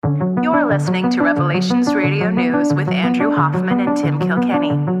listening to Revelations Radio News with Andrew Hoffman and Tim Kilkenny,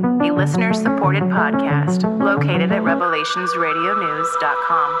 a listener-supported podcast located at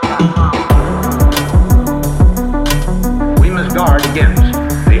revelationsradionews.com. We must guard against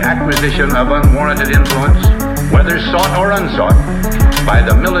the acquisition of unwarranted influence, whether sought or unsought, by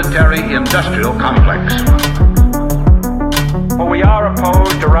the military-industrial complex. For we are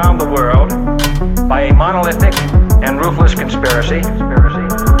opposed around the world by a monolithic and ruthless conspiracy.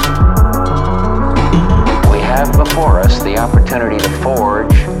 We have before us the opportunity to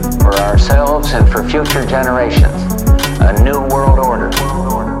forge for ourselves and for future generations a new world order.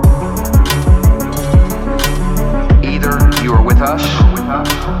 Either you are with us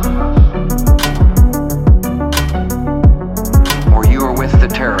or you are with the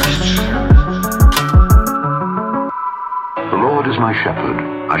terrorists. The Lord is my shepherd,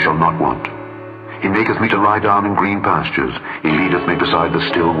 I shall not want. He maketh me to lie down in green pastures. He leadeth me beside the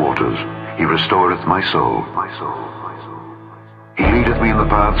still waters. He restoreth my soul. He leadeth me in the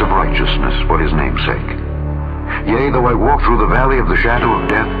paths of righteousness for his name's sake. Yea, though I walk through the valley of the shadow of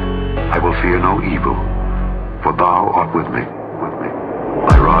death, I will fear no evil, for thou art with me.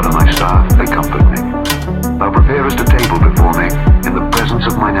 Thy rod and thy staff, they comfort me. Thou preparest a table before me in the presence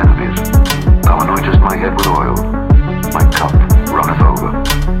of mine enemies. Thou anointest my head with oil. My cup runneth over.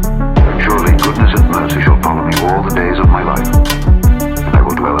 Surely goodness and mercy shall follow me all the days of my life, and I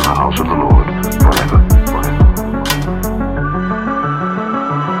will dwell in the house of the Lord forever.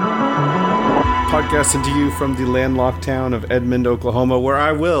 Podcasting to you from the landlocked town of Edmond, Oklahoma, where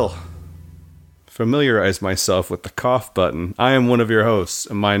I will familiarize myself with the cough button. I am one of your hosts,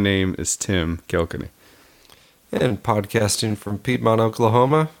 and my name is Tim Kilkenny. And podcasting from Piedmont,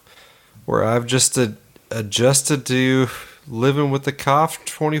 Oklahoma, where I've just adjusted to living with the cough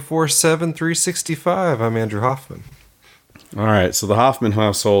 24/7, 365. I'm Andrew Hoffman. All right, so the Hoffman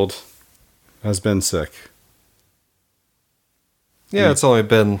household has been sick. Yeah, it's only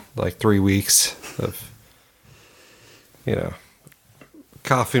been like 3 weeks of,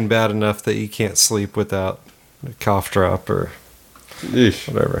 coughing bad enough that you can't sleep without a cough drop or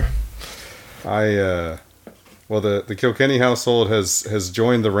whatever. The Kilkenny household has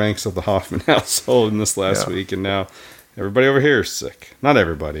joined the ranks of the Hoffman household in this last week, and now everybody over here is sick. Not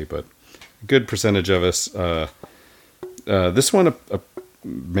everybody, but a good percentage of us. This one,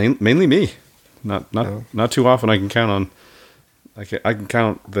 mainly me. Not too often I can count on. I can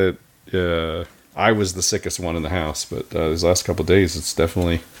count that I was the sickest one in the house, but these last couple of days, it's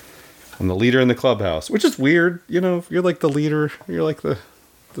definitely I'm the leader in the clubhouse, which is weird. You're like the leader. You're like the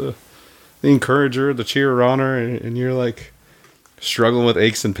encourager, the cheerer honor, and you're like struggling with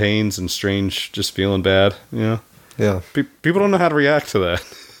aches and pains and strange, just feeling bad. Yeah. People don't know how to react to that.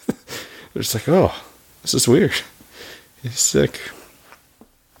 They're just like, oh, this is weird. He's sick.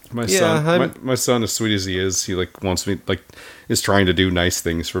 My son, as sweet as he is, he wants me, is trying to do nice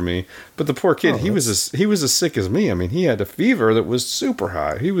things for me. But the poor kid, he was as sick as me. I mean, he had a fever that was super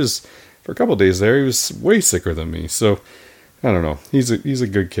high. He was, for a couple of days there, he was way sicker than me. So I don't know. He's a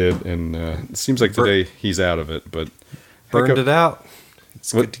good kid, and it seems like today he's out of it. But burned it out.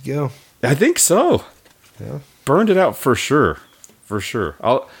 It's good to go. I think so. Yeah. Burned it out for sure.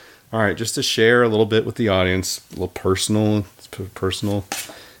 All right, just to share a little bit with the audience, a little personal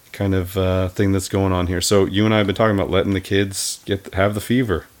kind of thing that's going on here. So you and I have been talking about letting the kids have the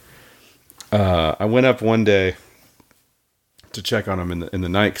fever. I went up one day to check on him in the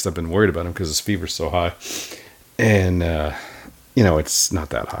night because I've been worried about him because his fever's so high, and it's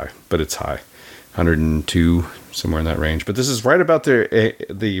not that high, but it's high, 102, somewhere in that range. But this is right about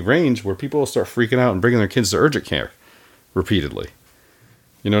the range where people will start freaking out and bringing their kids to urgent care repeatedly.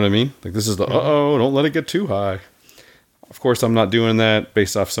 You know what I mean? Like, this is don't let it get too high. Of course, I'm not doing that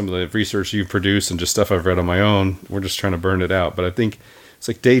based off some of the research you've produced and just stuff I've read on my own. We're just trying to burn it out. But I think it's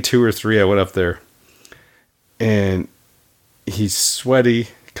like day 2 or 3, I went up there, and he's sweaty,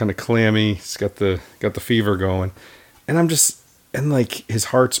 kind of clammy. He's got the fever going, and his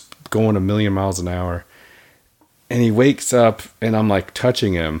heart's going a million miles an hour. And he wakes up, and I'm like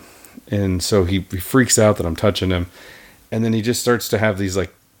touching him, and so he freaks out that I'm touching him, and then he just starts to have these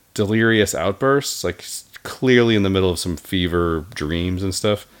like delirious outbursts, like clearly in the middle of some fever dreams and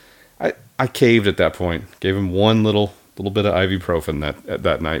stuff. I caved at that point. Gave him one little bit of ibuprofen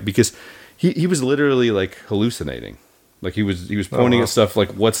that night because he was literally like hallucinating. Like he was pointing at stuff like,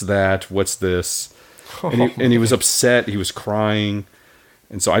 what's that? What's this? And he was upset. He was crying.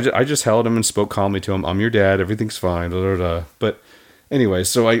 And so I just held him and spoke calmly to him. I'm your dad. Everything's fine. Blah, blah, blah. But anyway,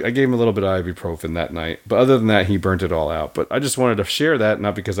 so I gave him a little bit of ibuprofen that night. But other than that, he burnt it all out. But I just wanted to share that,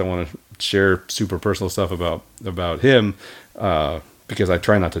 not because I want to share super personal stuff about him, because I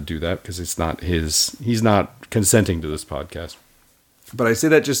try not to do that because he's not consenting to this podcast. But I say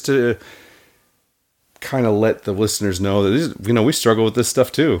that just to kind of let the listeners know that we struggle with this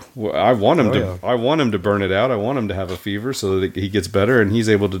stuff too. I want him I want him to burn it out. I want him to have a fever so that he gets better and he's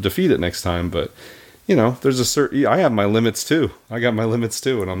able to defeat it next time. But there's I have my limits too. I got my limits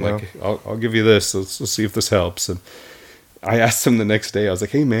too, and I'm like, I'll give you this. Let's see if this helps. And I asked him the next day. I was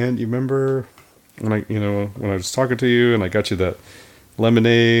like, hey man, you remember when I was talking to you and I got you that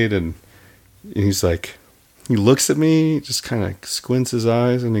lemonade? And he's like, he looks at me, just kind of squints his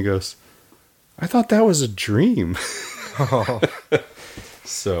eyes, and he goes, I thought that was a dream. Oh.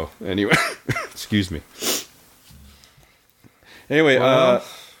 So, anyway, excuse me. Anyway,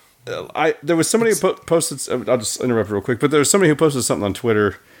 there was somebody who posted, I'll just interrupt real quick, but there was somebody who posted something on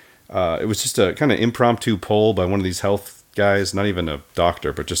Twitter. It was just a kind of impromptu poll by one of these health guys, not even a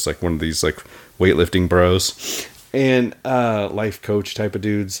doctor, but just like one of these like weightlifting bros and life coach type of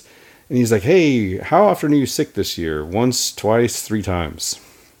dudes. And he's like, hey, how often are you sick this year? Once, twice, 3 times?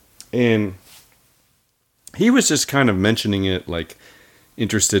 And he was just kind of mentioning it, like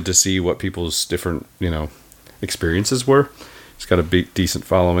interested to see what people's different, experiences were. He's got a big, decent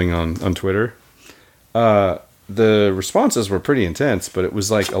following on Twitter. The responses were pretty intense, but it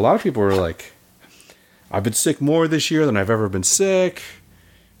was like a lot of people were like, I've been sick more this year than I've ever been sick.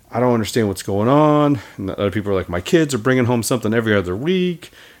 I don't understand what's going on. And other people are like, my kids are bringing home something every other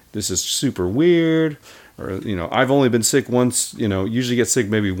week. This is super weird. Or, I've only been sick once, usually get sick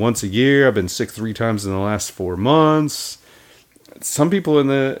maybe once a year. I've been sick 3 times in the last 4 months. Some people in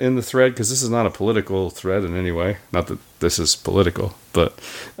the thread, because this is not a political thread in any way. Not that this is political, but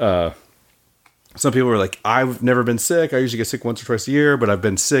some people were like, I've never been sick. I usually get sick once or twice a year, but I've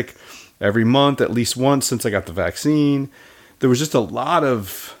been sick every month, at least once since I got the vaccine. There was just a lot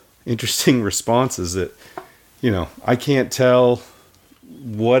of interesting responses that, I can't tell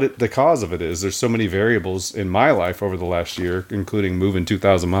what the cause of it is. There's so many variables in my life over the last year, including moving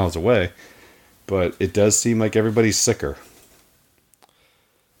 2,000 miles away. But it does seem like everybody's sicker.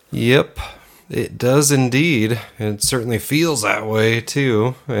 Yep, it does indeed. And it certainly feels that way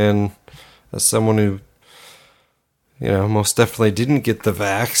too. And as someone who, most definitely didn't get the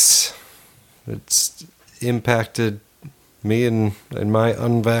vax, it's impacted me and my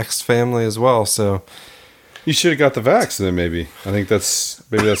unvaxxed family as well. So you should have got the vax then, maybe. I think that's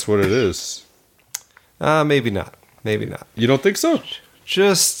what it is. Maybe not. Maybe not. You don't think so?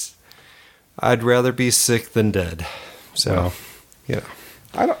 Just, I'd rather be sick than dead. So,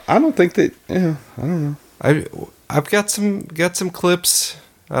 I don't think that. Yeah, I don't know. I've got some clips.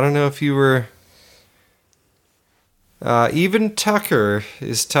 I don't know if you were. Even Tucker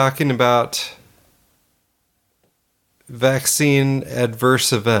is talking about vaccine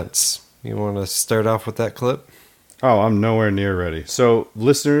adverse events. You want to start off with that clip? Oh, I'm nowhere near ready. So,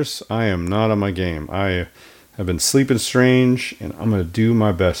 listeners, I am not on my game. I have been sleeping strange, and I'm going to do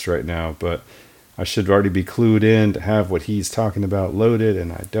my best right now, but I should already be clued in to have what he's talking about loaded,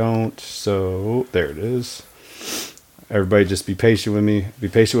 and I don't. So, there it is. Everybody just be patient with me. Be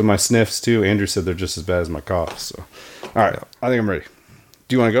patient with my sniffs, too. Andrew said they're just as bad as my cough. So, all right. I think I'm ready.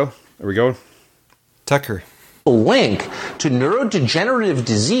 Do you want to go? Are we going? Tucker. Link to neurodegenerative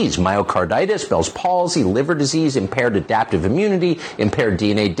disease, myocarditis, Bell's palsy, liver disease, impaired adaptive immunity, impaired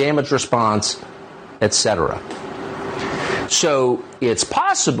DNA damage response, etc. So it's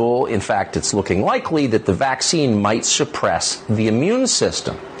possible, in fact, it's looking likely that the vaccine might suppress the immune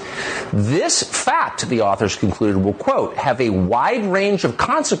system. This fact, the authors concluded, will, quote, have a wide range of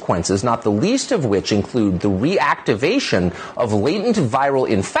consequences, not the least of which include the reactivation of latent viral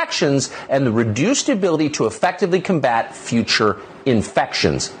infections and the reduced ability to effectively combat future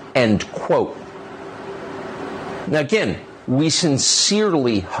infections, end quote. Now, again, we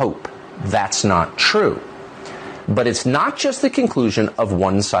sincerely hope that's not true. But it's not just the conclusion of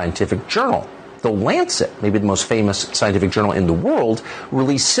one scientific journal. The Lancet, maybe the most famous scientific journal in the world,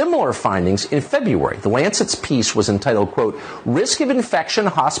 released similar findings in February. The Lancet's piece was entitled, quote, risk of infection,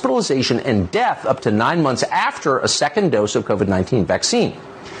 hospitalization, and death up to 9 months after a second dose of COVID-19 vaccine.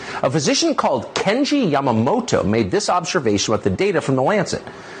 A physician called Kenji Yamamoto made this observation about the data from the Lancet.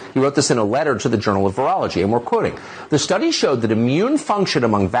 He wrote this in a letter to the Journal of Virology, and we're quoting. The study showed that immune function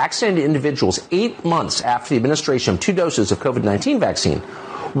among vaccinated individuals 8 months after the administration of 2 doses of COVID-19 vaccine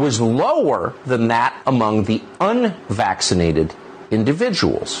was lower than that among the unvaccinated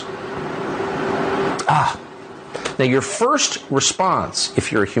individuals. Now, your first response, if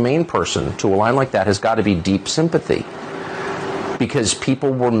you're a humane person, to a line like that has got to be deep sympathy. Because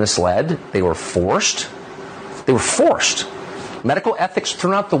people were misled. They were forced. Medical ethics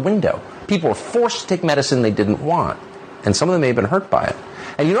thrown out the window. People were forced to take medicine they didn't want. and some of them may have been hurt by it.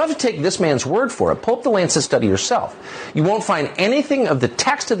 And you don't have to take this man's word for it. Pull up the Lancet study yourself. You won't find anything of the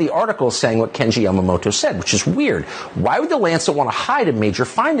text of the article saying what Kenji Yamamoto said, which is weird. Why would the Lancet want to hide a major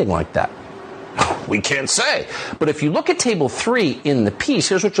finding like that? We can't say. But if you look at Table 3 in the piece,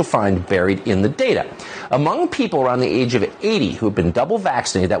 here's what you'll find buried in the data. Among people around the age of 80 who have been double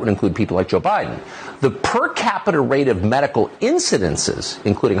vaccinated, that would include people like Joe Biden, the per capita rate of medical incidences,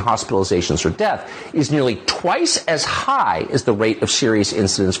 including hospitalizations or death, is nearly twice as high as the rate of serious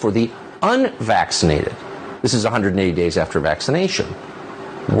incidents for the unvaccinated. This is 180 days after vaccination.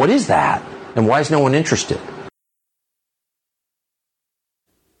 What is that? And why is no one interested?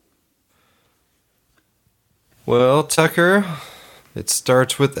 Well, Tucker, it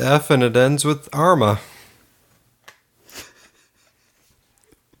starts with F and it ends with ARMA.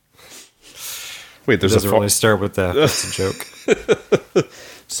 Wait, there's it doesn't really start with that. That's a joke.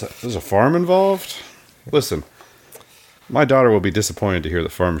 So, there's a farm involved? Listen, my daughter will be disappointed to hear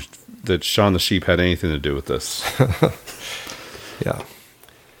that Shaun the Sheep had anything to do with this. Yeah.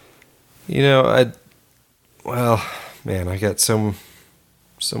 You know, I got so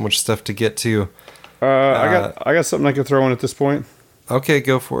much stuff to get to. I got something I can throw in at this point. Okay,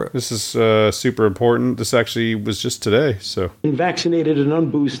 go for it. This is super important. This actually was just today. So, vaccinated and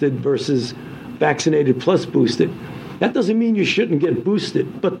unboosted versus vaccinated plus boosted. That doesn't mean you shouldn't get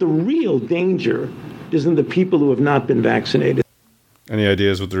boosted, but the real danger is in the people who have not been vaccinated. Any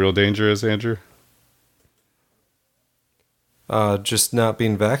ideas what the real danger is, Andrew? Just not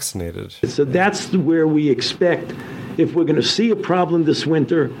being vaccinated. So that's where we expect, if we're going to see a problem this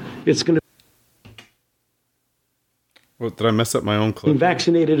winter, it's going to Well, did I mess up my own clip?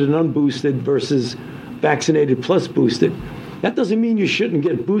 Vaccinated and unboosted versus vaccinated plus boosted. That doesn't mean you shouldn't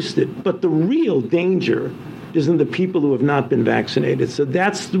get boosted, but the real danger is in the people who have not been vaccinated. So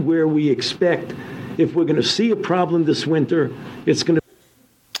that's where we expect, if we're going to see a problem this winter, it's going to...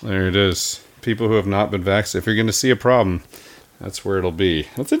 There it is. People who have not been vaccinated. If you're going to see a problem, that's where it'll be.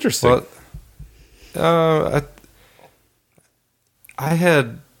 That's interesting. Well, I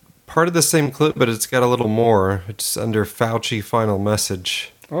had part of the same clip, but it's got a little more. It's under Fauci final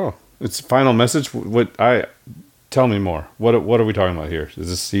message. Oh, it's final message. Tell me more. What are we talking about here? Is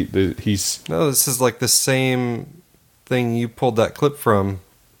this he's? No, this is like the same thing you pulled that clip from,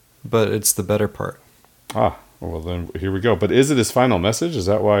 but it's the better part. Well then here we go. But is it his final message? Is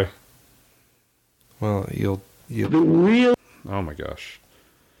that why? Well, you'll. The real. Oh my gosh.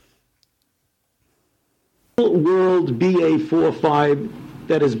 World BA.4/5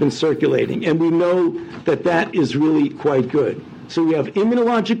 that has been circulating, and we know that is really quite good. So we have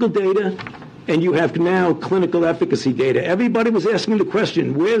immunological data, and you have now clinical efficacy data. Everybody was asking the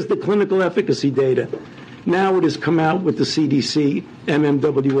question, where's the clinical efficacy data? Now it has come out with the CDC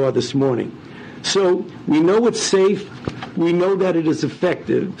MMWR this morning. So we know it's safe. We know that it is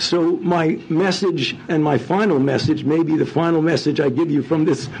effective. So my message, and my final message, maybe the final message I give you from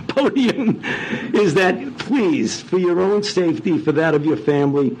this podium, is that please, for your own safety, for that of your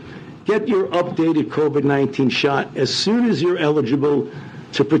family, get your updated COVID-19 shot as soon as you're eligible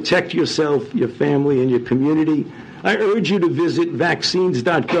to protect yourself, your family, and your community. I urge you to visit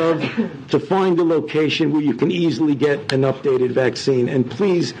vaccines.gov to find a location where you can easily get an updated vaccine. And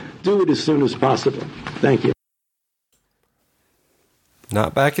please do it as soon as possible. Thank you.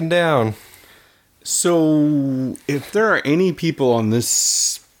 Not backing down. So, if there are any people on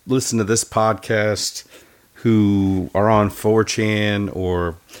this, listen to this podcast, who are on 4chan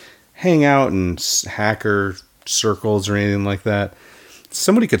or hang out in hacker circles or anything like that,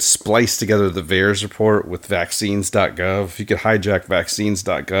 somebody could splice together the VAERS report with vaccines.gov. You could hijack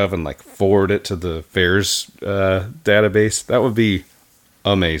vaccines.gov and forward it to the VAERS database. That would be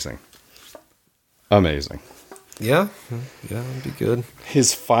amazing. Amazing. Yeah, that'd be good.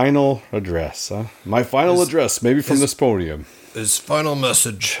 His final address, huh? My final address, maybe from this podium. His final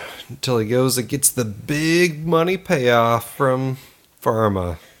message until he goes and gets the big money payoff from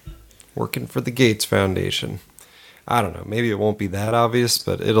pharma, working for the Gates Foundation. I don't know. Maybe it won't be that obvious,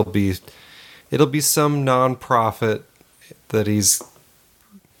 but it'll be some nonprofit that he's,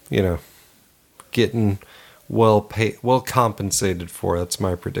 getting well compensated for. That's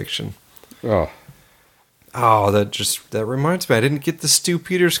my prediction. Oh, that reminds me. I didn't get the Stu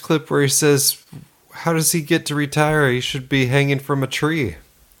Peters clip where he says, "How does he get to retire? He should be hanging from a tree."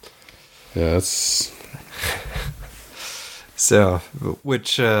 Yeah, that's so.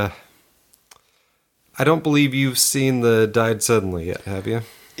 Which I don't believe you've seen the Died Suddenly yet, have you?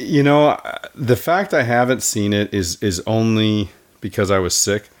 The fact I haven't seen it is only because I was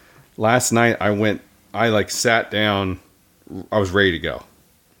sick. Last night I sat down. I was ready to go.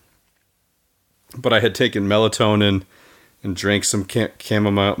 But I had taken melatonin and drank some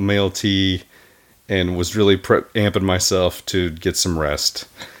chamomile tea and was really amping myself to get some rest.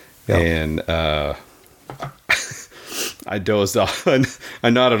 Yep. And I dozed off and I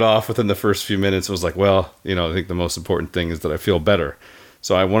nodded off within the first few minutes. I was like, well, I think the most important thing is that I feel better.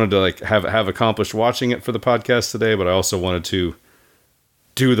 So I wanted to have accomplished watching it for the podcast today, but I also wanted to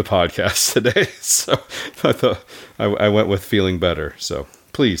do the podcast today. So I thought I went with feeling better. So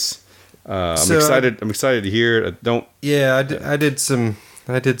please, I'm excited. I'm excited to hear it. I did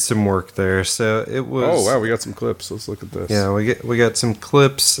some work there. So it was. Oh wow, we got some clips. Let's look at this. Yeah, we got some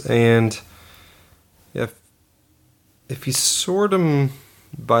clips, and if you sort them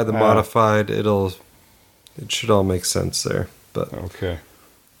by the modified, it should all make sense there. But okay.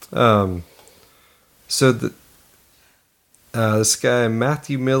 So this guy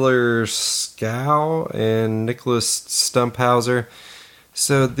Matthew Miller Scow and Nicholas Stumphauser.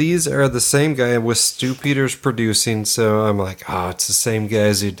 So these are the same guy with Stu Peters producing. So I'm like, it's the same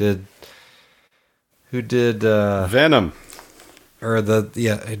guys who did Venom. Who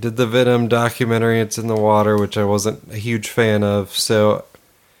did the Venom documentary. It's in the Water, which I wasn't a huge fan of. So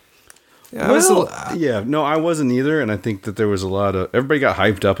I wasn't either, and I think that there was a lot of everybody got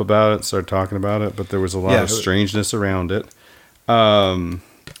hyped up about it, started talking about it, but there was a lot of strangeness around it. Anyway,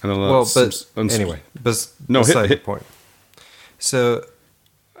 beside the point. So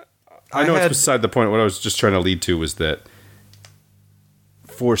I know it's beside the point. What I was just trying to lead to was that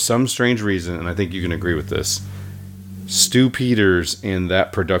for some strange reason, and I think you can agree with this, Stu Peters and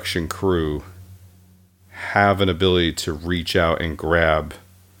that production crew have an ability to reach out and grab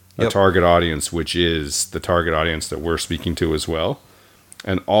a target audience, which is the target audience that we're speaking to as well.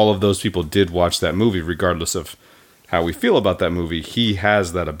 And all of those people did watch that movie, regardless of how we feel about that movie. He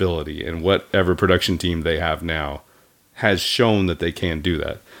has that ability, and whatever production team they have now has shown that they can do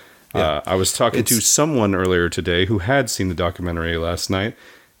that. Yeah. I was talking to someone earlier today who had seen the documentary last night,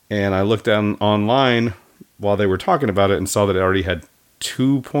 and I looked down online while they were talking about it and saw that it already had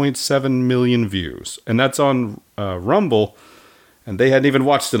 2.7 million views. And that's on Rumble, and they hadn't even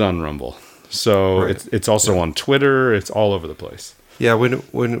watched it on Rumble. So it's also on Twitter. It's all over the place. Yeah,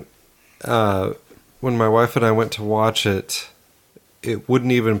 when my wife and I went to watch it, it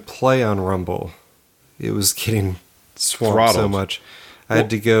wouldn't even play on Rumble. It was getting swamped so much. I had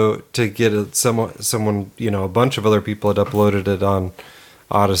to go to get someone, a bunch of other people had uploaded it on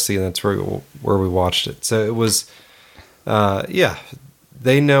Odyssey, and that's where we watched it. So it was,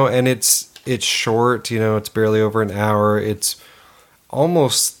 they know, and it's short. It's barely over an hour. It's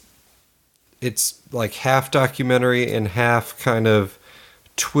like half documentary and half kind of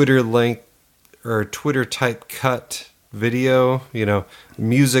Twitter link or Twitter type cut video.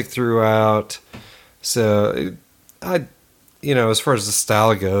 Music throughout. So as far as the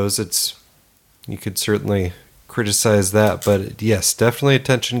style goes, you could certainly criticize that, but yes, definitely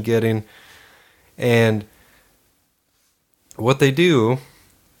attention getting. And what they do,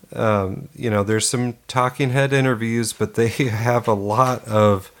 there's some talking head interviews, but they have a lot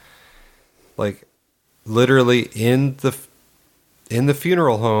of literally in the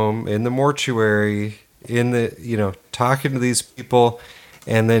funeral home, in the mortuary, talking to these people,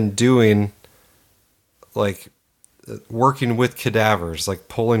 and then doing working with cadavers,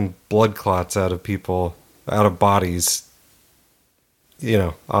 pulling blood clots out of people, out of bodies,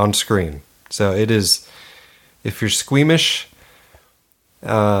 on screen. So it is, if you're squeamish,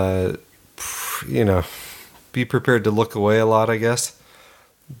 be prepared to look away a lot, I guess.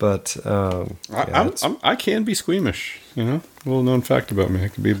 But I can be squeamish. A little known fact about me. I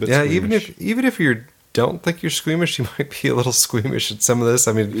can be a bit squeamish. even if you don't think you're squeamish, you might be a little squeamish at some of this.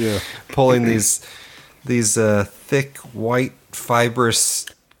 I mean, pulling these thick white fibrous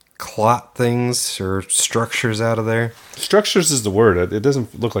clot things or structures out of there. Structures is the word. It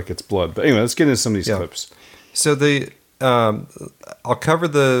doesn't look like it's blood. But anyway, let's get into some of these clips. So I'll cover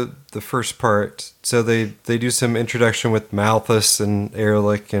the first part. So they do some introduction with Malthus and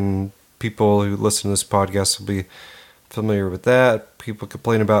Ehrlich, and people who listen to this podcast will be familiar with that. People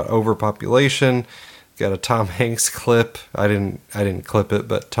complain about overpopulation. Got a Tom Hanks clip. I didn't clip it,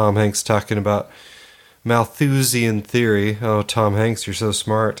 but Tom Hanks talking about Malthusian theory. Oh, Tom Hanks, you're so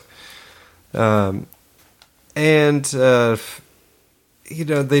smart. They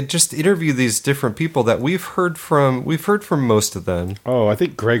just interview these different people that we've heard from most of them. Oh, I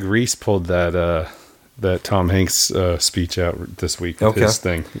think Greg Reese pulled that Tom Hanks speech out this week with his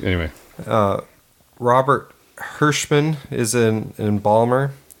thing. Anyway, Robert Hirschman is an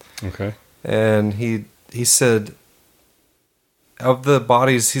embalmer. Okay, and he said of the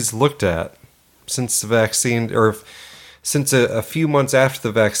bodies he's looked at since the vaccine, or since a few months after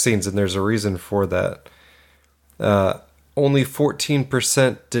the vaccines, and there's a reason for that. only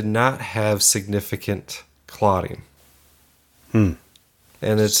 14% did not have significant clotting. And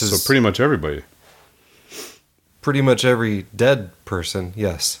it's so pretty much everybody. Pretty much every dead person,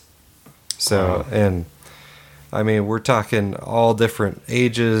 yes. So, and I mean, we're talking all different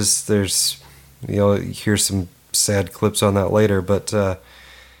ages. There's, you hear some sad clips on that later, but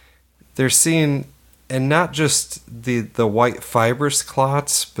they're seeing, and not just the white fibrous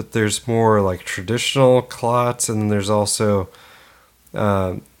clots, but there's more like traditional clots, and there's also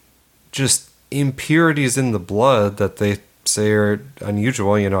just impurities in the blood that they say are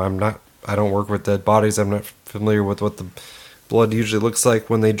unusual. I don't work with dead bodies. I'm not familiar with what the blood usually looks like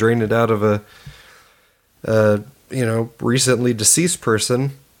when they drain it out of a recently deceased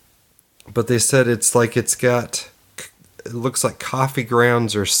person. But they said it looks like coffee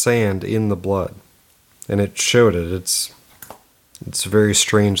grounds or sand in the blood. And it showed it. It's very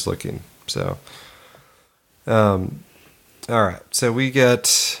strange looking. So, all right. So we get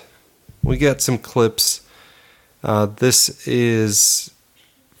some clips. This is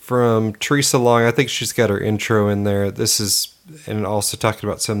from Teresa Long. I think she's got her intro in there. This is, and also talking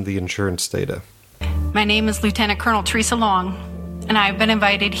about some of the insurance data. My name is Lieutenant Colonel Teresa Long, and I have been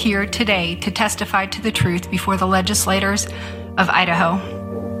invited here today to testify to the truth before the legislators of Idaho.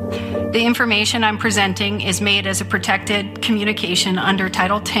 The information I'm presenting is made as a protected communication under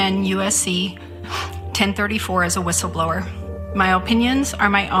Title 10 USC 1034 as a whistleblower. My opinions are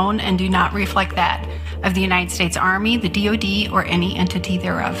my own and do not reflect that of the United States Army, the DoD, or any entity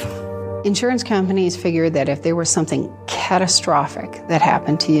thereof. Insurance companies figured that if there was something catastrophic that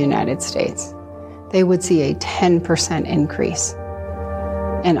happened to the United States, they would see a 10% increase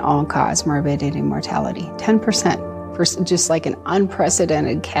in all-cause morbidity and mortality. 10% for just like an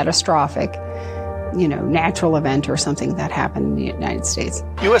unprecedented, catastrophic, natural event or something that happened in the United States.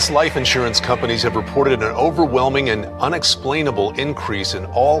 U.S. life insurance companies have reported an overwhelming and unexplainable increase in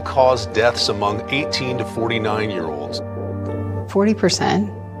all-cause deaths among 18 to 49-year-olds.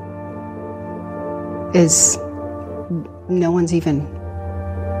 40% is no one's even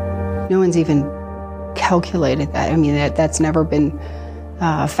calculated that. I mean, that's never been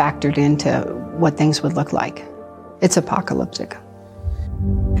factored into what things would look like. It's apocalyptic.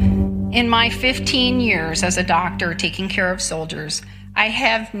 In my 15 years as a doctor taking care of soldiers, I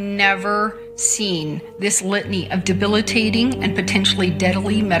have never seen this litany of debilitating and potentially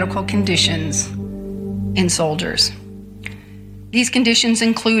deadly medical conditions in soldiers. These conditions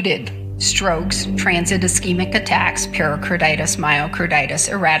included strokes, transient ischemic attacks, pericarditis, myocarditis,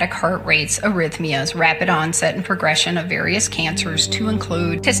 erratic heart rates, arrhythmias, rapid onset and progression of various cancers to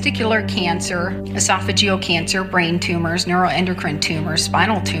include testicular cancer, esophageal cancer, brain tumors, neuroendocrine tumors,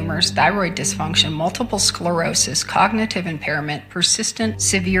 spinal tumors, thyroid dysfunction, multiple sclerosis, cognitive impairment, persistent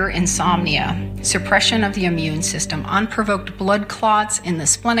severe insomnia, suppression of the immune system, unprovoked blood clots in the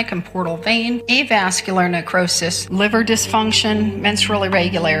splenic and portal vein, avascular necrosis, liver dysfunction, menstrual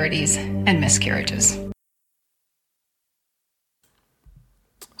irregularities, and miscarriages.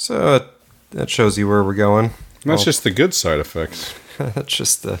 So that shows you where we're going. That's just the good side effects. That's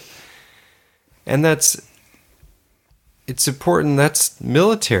just it's important. That's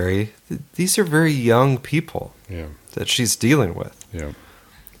military. These are very young people that she's dealing with. Yeah.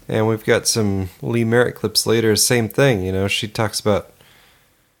 And we've got some Lee Merritt clips later. Same thing. She talks about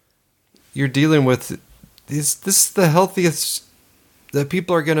you're dealing with this is the healthiest that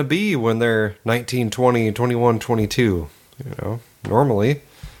people are going to be when they're 19, 20, 21, 22, normally.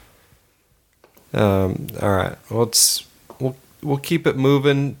 All right. We'll keep it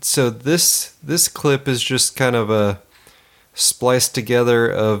moving. So this clip is just kind of a spliced together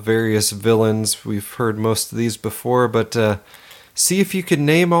of various villains. We've heard most of these before, but see if you can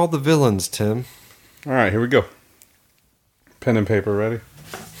name all the villains, Tim. All right, here we go. Pen and paper ready?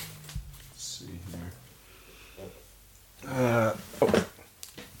 Let's see here.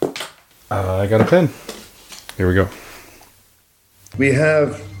 I got a pen. Here we go. We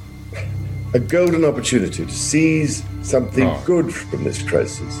have a golden opportunity to seize something good from this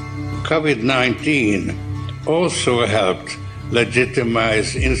crisis. COVID-19 also helped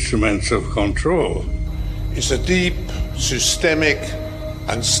legitimize instruments of control. It's a deep, systemic,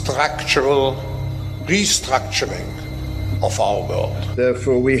 and structural restructuring of our world.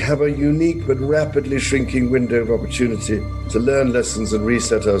 Therefore, we have a unique but rapidly shrinking window of opportunity to learn lessons and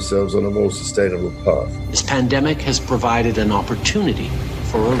reset ourselves on a more sustainable path. This pandemic has provided an opportunity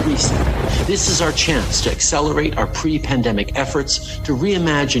for a reset. This is our chance to accelerate our pre-pandemic efforts to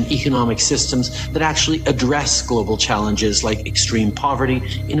reimagine economic systems that actually address global challenges like extreme poverty,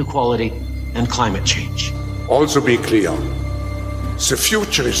 inequality, and climate change. Also be clear, the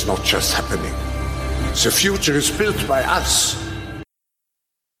future is not just happening. The future is built by us.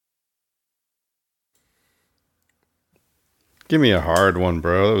 Give me a hard one,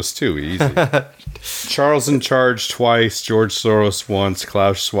 bro. That was too easy. Charles in charge twice, George Soros once,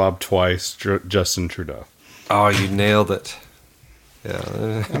 Klaus Schwab twice, Justin Trudeau. Oh, you nailed it.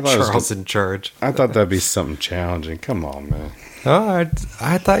 Yeah, Charles in charge. I thought that'd be something challenging. Come on, man. Oh,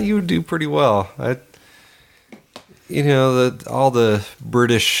 I thought you would do pretty well. All the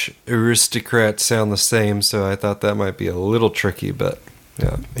British aristocrats sound the same, so I thought that might be a little tricky. But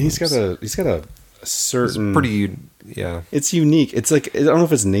yeah, he's got a certain it's pretty. Yeah, it's unique. It's like, I don't know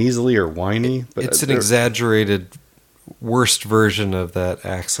if it's nasally or whiny, but it's an exaggerated, worst version of that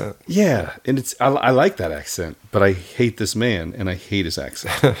accent. Yeah, and I like that accent, but I hate this man, and I hate his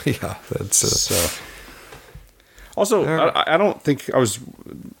accent. Yeah, that's so. Also, I don't think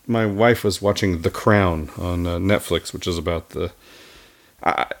my wife was watching The Crown on Netflix, which is about the.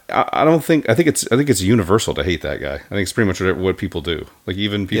 I think it's universal to hate that guy. I think it's pretty much what people do. Like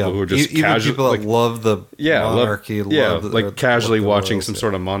even people who are just casual, people that love the monarchy, casually watching some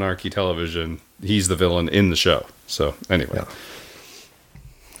sort of monarchy television. He's the villain in the show. So anyway,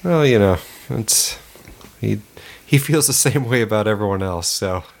 well, it's he feels the same way about everyone else,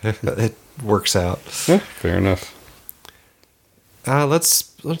 so it works out. Yeah, fair enough.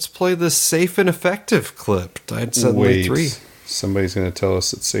 Let's play this safe and effective clip. Died suddenly 3. Somebody's going to tell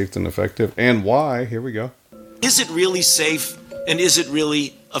us it's safe and effective and why. Here we go. Is it really safe and is it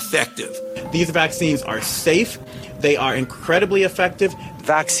really effective? These vaccines are safe. They are incredibly effective.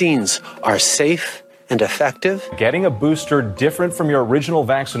 Vaccines are safe and effective. Getting a booster different from your original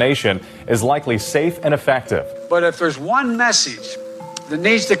vaccination is likely safe and effective. But if there's one message that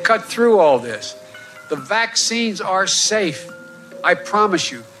needs to cut through all this, the vaccines are safe. I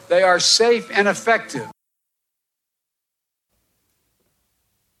promise you, they are safe and effective.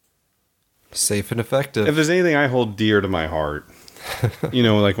 Safe and effective. If there's anything I hold dear to my heart,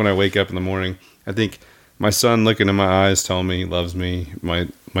 like when I wake up in the morning, I think my son looking in my eyes telling me he loves me, my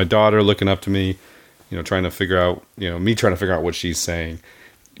daughter looking up to me, trying to figure out, me trying to figure out what she's saying,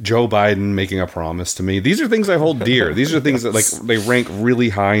 Joe Biden making a promise to me. These are things I hold dear. These are things that they rank really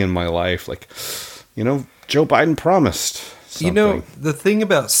high in my life. Like, Joe Biden promised something. The thing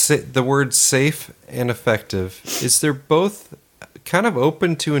about the word safe and effective is they're both kind of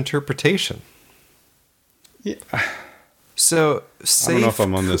open to interpretation. Yeah. So safe, I don't know if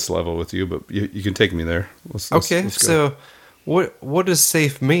I'm on this level with you, but you can take me there. Let's so what does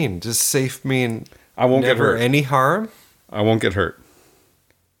safe mean? Does safe mean I won't get hurt? Any harm? I won't get hurt.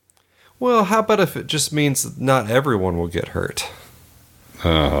 Well, how about if it just means not everyone will get hurt?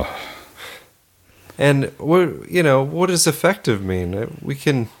 And what does effective mean? We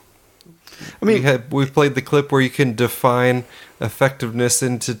played the clip where you can define effectiveness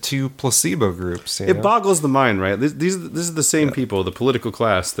into 2 placebo groups. It boggles the mind, right? These are the same people, the political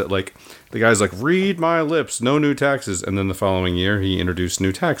class, that the guy's like, read my lips, no new taxes, and then the following year he introduced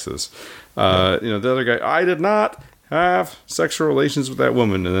new taxes. The other guy, I did not have sexual relations with that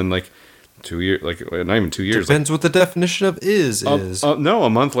woman, and then 2 years, not even 2 years. Depends what the definition of is. No, a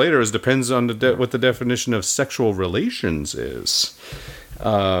month later it depends on what the definition of sexual relations is.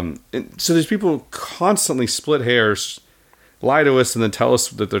 So these people constantly split hairs, lie to us, and then tell us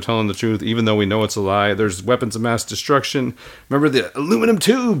that they're telling the truth, even though we know it's a lie. There's weapons of mass destruction. Remember the aluminum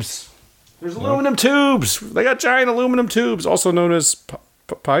tubes? There's aluminum tubes. They got giant aluminum tubes, also known as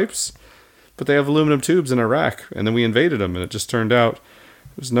pipes. But they have aluminum tubes in Iraq, and then we invaded them, and it just turned out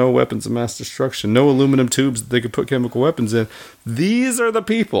there's no weapons of mass destruction, no aluminum tubes that they could put chemical weapons in. These are the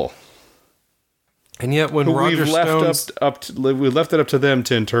people. And yet, when Roger Stone's... we left it up to them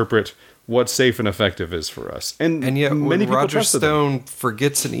to interpret what safe and effective is for us. And yet, when Roger Stone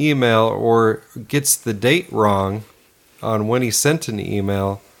forgets an email or gets the date wrong on when he sent an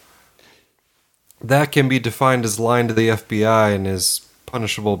email, that can be defined as lying to the FBI and is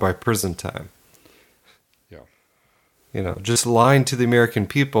punishable by prison time. Yeah. Just lying to the American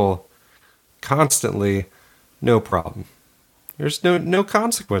people constantly, no problem. There's no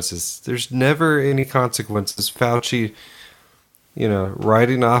consequences. There's never any consequences. Fauci,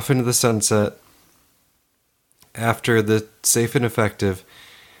 riding off into the sunset after the safe and effective.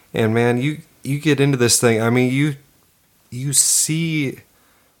 And man, you get into this thing. I mean, you see,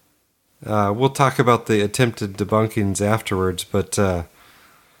 we'll talk about the attempted debunkings afterwards, but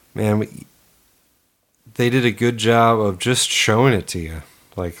man, they did a good job of just showing it to you.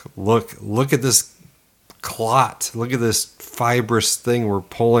 Like, look at this clot. Look at this fibrous thing we're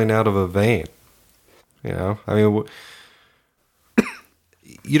pulling out of a vein. I mean,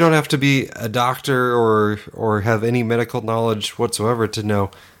 you don't have to be a doctor or have any medical knowledge whatsoever to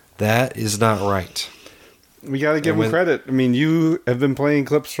know that is not right. We got to give him credit. I mean, you have been playing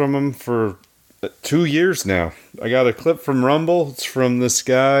clips from him for 2 years now. I got a clip from Rumble. It's from this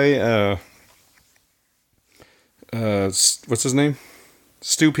guy. What's his name?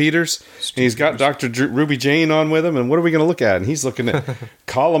 Stu Peters. And he's got Dr. Ruby Jane on with him. And what are we going to look at? And he's looking at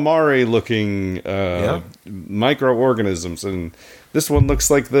calamari-looking microorganisms. And this one looks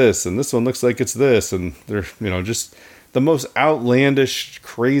like this, and this one looks like it's this. And they're, just the most outlandish,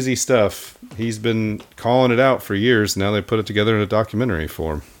 crazy stuff. He's been calling it out for years. Now they put it together in a documentary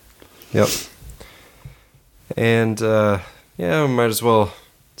form. Yep. And, we might as well.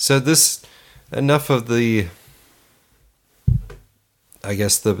 So enough of the, I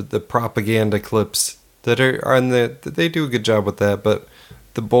guess, the propaganda clips that are on they do a good job with that, but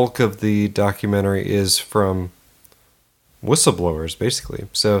the bulk of the documentary is from whistleblowers, basically.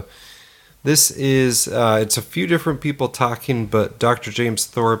 So this is, it's a few different people talking, but Dr. James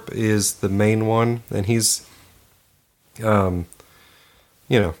Thorpe is the main one, and he's,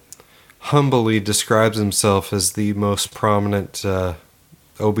 humbly describes himself as the most prominent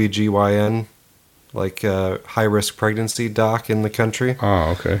OBGYN, high-risk pregnancy doc in the country.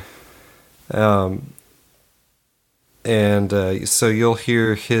 Oh, okay. So you'll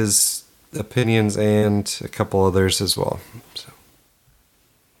hear his opinions and a couple others as well. So.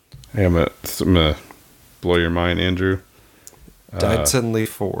 Hey, I'm gonna blow your mind, Andrew. Died suddenly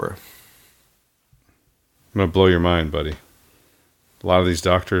 4. I'm gonna blow your mind, buddy. A lot of these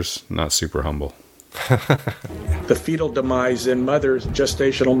doctors, not super humble. The fetal demise in mothers,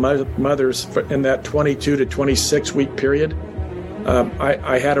 gestational mothers, in that 22 to 26 week period.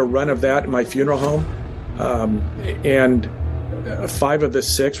 I had a run of that in my funeral home, and 5 of the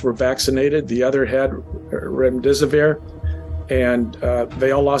 6 were vaccinated. The other had remdesivir, and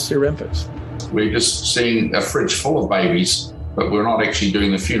they all lost their infants. We're just seeing a fridge full of babies, but we're not actually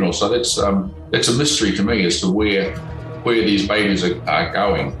doing the funeral. So that's a mystery to me as to where these babies are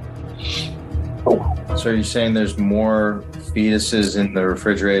going. So are you saying there's more fetuses in the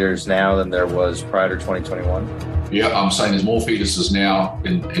refrigerators now than there was prior to 2021? Yeah, I'm saying there's more fetuses now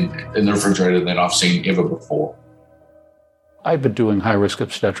in the refrigerator than I've seen ever before. I've been doing high-risk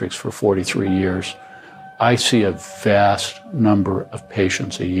obstetrics for 43 years. I see a vast number of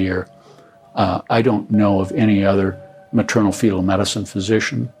patients a year. I don't know of any other maternal fetal medicine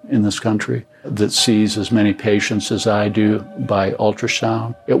physician in this country that sees as many patients as I do by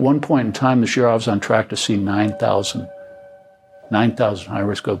ultrasound. At one point in time this year, I was on track to see 9,000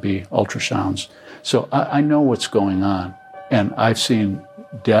 high-risk OB ultrasounds. So I know what's going on, and I've seen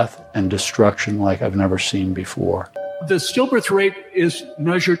death and destruction like I've never seen before. The stillbirth rate is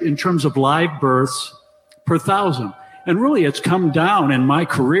measured in terms of live births per 1,000. And really, it's come down in my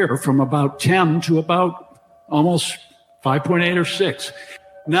career from about 10 to about almost 5.8 or 6.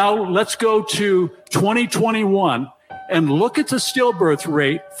 Now let's go to 2021 and look at the stillbirth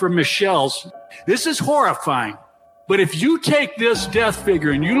rate for Michelle's. This is horrifying. But if you take this death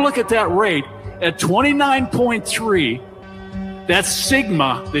figure and you look at that rate at 29.3, that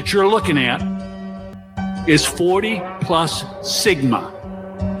sigma that you're looking at is 40 plus sigma,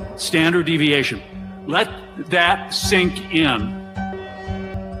 standard deviation. Let that sink in.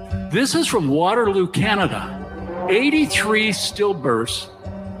 This is from Waterloo, Canada. 83 stillbirths,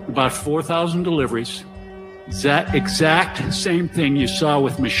 about 4,000 deliveries. That exact same thing you saw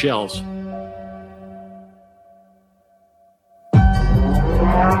with Michelle's.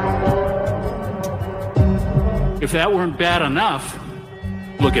 If that weren't bad enough,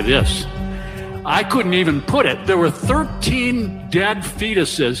 look at this. I couldn't even put it. There were 13 dead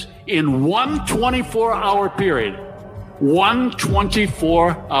fetuses in one 24-hour period. One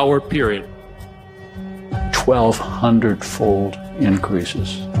 24-hour period. 1,200-fold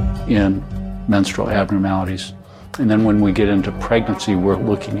increases in menstrual abnormalities. And then when we get into pregnancy, we're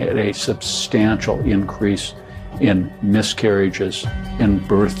looking at a substantial increase in miscarriages, in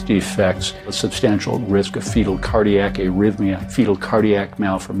birth defects, a substantial risk of fetal cardiac arrhythmia, fetal cardiac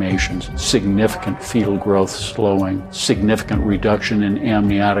malformations, significant fetal growth slowing, significant reduction in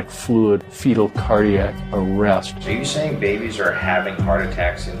amniotic fluid, fetal cardiac arrest. So are you saying babies are having heart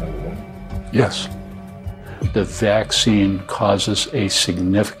attacks in the womb? Yes. The vaccine causes a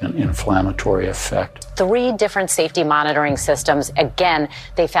significant inflammatory effect. 3 different safety monitoring systems. Again,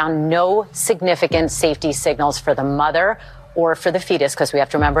 they found no significant safety signals for the mother or for the fetus, because we have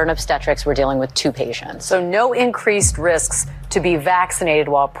to remember in obstetrics, we're dealing with 2 patients. So no increased risks to be vaccinated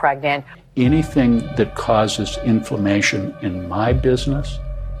while pregnant. Anything that causes inflammation in my business,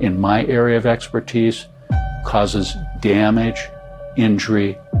 in my area of expertise, causes damage,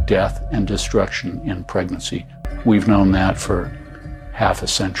 injury, death, and destruction in pregnancy. We've known that for half a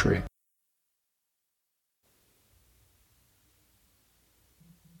century.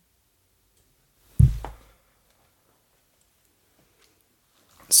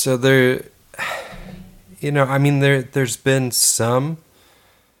 So there, I mean, there's been some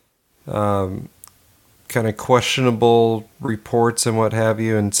kind of questionable reports and what have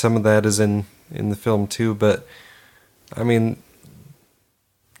you, and some of that is in the film too. But I mean,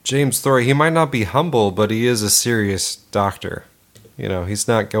 James Thorey, he might not be humble, but he is a serious doctor. He's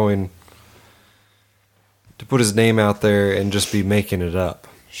not going to put his name out there and just be making it up.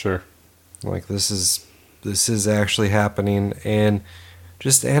 Sure. Like this is actually happening. And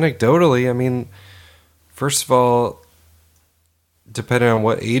just anecdotally, I mean, first of all, depending on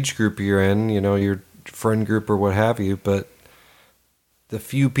what age group you're in, your friend group or what have you, but the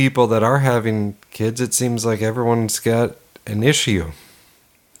few people that are having kids, it seems like everyone's got an issue.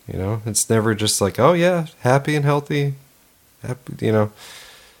 It's never just like, oh yeah, happy and healthy,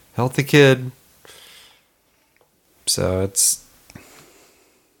 healthy kid. So it's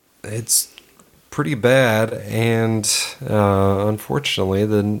pretty bad, and unfortunately,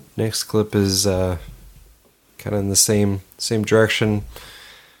 the next clip is kind of in the same direction.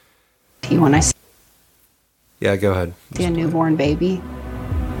 When I yeah, go ahead. see a newborn baby,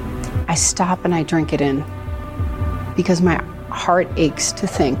 I stop and I drink it in because my heart aches to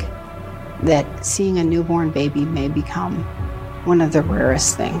think that seeing a newborn baby may become one of the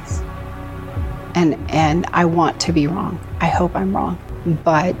rarest things. And I want to be wrong. I hope I'm wrong.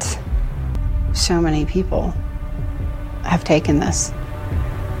 But so many people have taken this.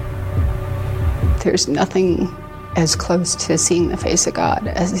 There's nothing as close to seeing the face of God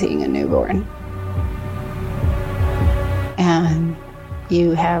as seeing a newborn. And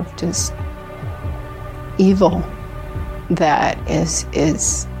you have just evil that is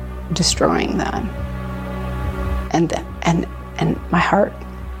destroying that. And my heart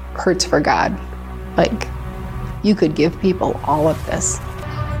hurts for God. Like, you could give people all of this,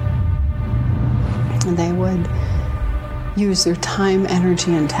 and they would use their time,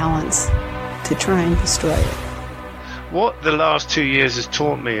 energy, and talents to try and destroy it. What the last 2 years has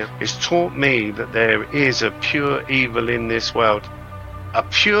taught me that there is a pure evil in this world. A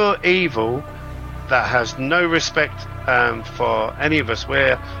pure evil that has no respect for any of us,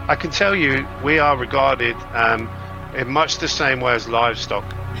 where I can tell you we are regarded in much the same way as livestock.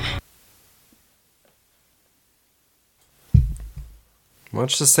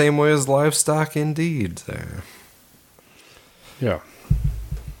 Much the same way as livestock, indeed. There. Yeah.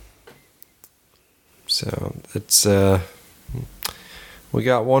 So it's we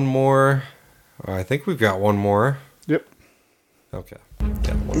got one more. I think we've got one more. Yep. Okay.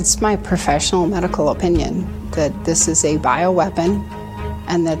 It's my professional medical opinion that this is a bioweapon,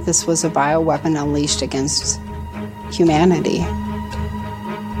 and that this was a bioweapon unleashed against humanity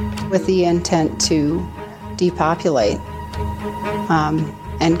with the intent to depopulate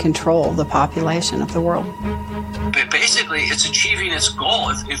and control the population of the world. But basically, it's achieving its goal.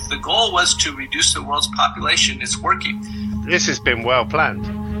 If the goal was to reduce the world's population, it's working. This has been well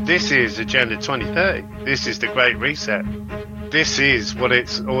planned. This is Agenda 2030. This is the Great Reset. This is what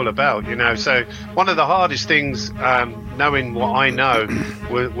it's all about, So one of the hardest things, knowing what I know,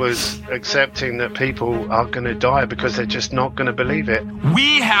 was accepting that people are going to die because they're just not going to believe it.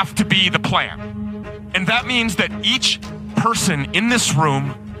 We have to be the plan. And that means that each person in this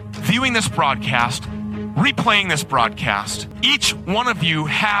room, viewing this broadcast, replaying this broadcast, each one of you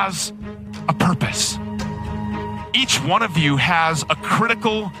has a purpose. Each one of you has a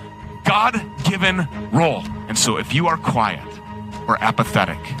critical, God-given role. And so if you are quiet or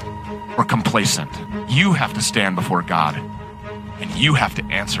apathetic or complacent, you have to stand before God, and you have to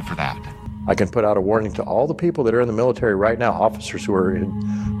answer for that. I can put out a warning to all the people that are in the military right now, officers who are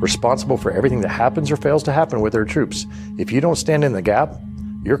responsible for everything that happens or fails to happen with their troops. If you don't stand in the gap,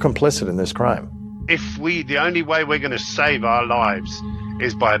 you're complicit in this crime. The only way we're going to save our lives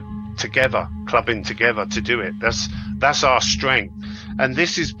is by clubbing together to do it. That's our strength. And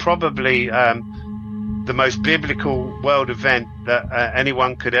this is probably the most biblical world event that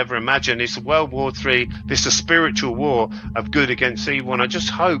anyone could ever imagine. It's World War III. This is a spiritual war of good against evil. And I just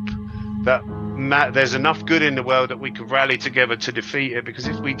hope that there's enough good in the world that we can rally together to defeat it, because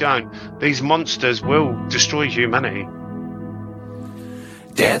if we don't, these monsters will destroy humanity.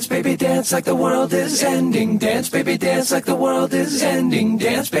 Dance, baby, dance like the world is ending. Dance, baby, dance like the world is ending.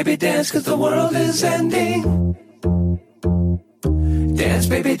 Dance, baby, dance, 'cause the world is ending. Dance,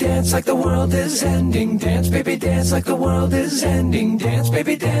 baby, dance like the world is ending. Dance, baby, dance like the world is ending. Dance,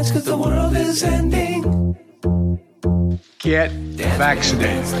 baby, dance, 'cause the world is ending. Get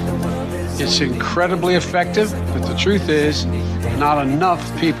vaccinated. It's incredibly effective, but the truth is, not enough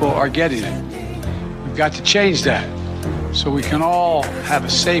people are getting it. We've got to change that so we can all have a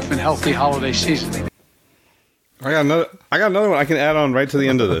safe and healthy holiday season. I got another one I can add on right to the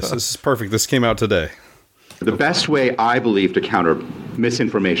end of this. This is perfect. This came out today. The best way, I believe, to counter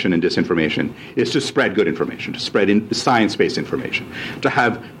misinformation and disinformation is to spread good information, to spread science-based information, to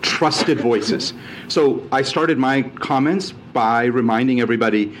have trusted voices. So I started my comments by reminding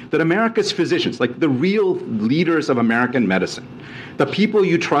everybody that America's physicians, like the real leaders of American medicine, the people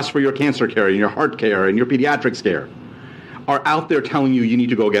you trust for your cancer care and your heart care and your pediatrics care, are out there telling you need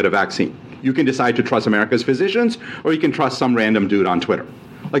to go get a vaccine. You can decide to trust America's physicians, or you can trust some random dude on Twitter.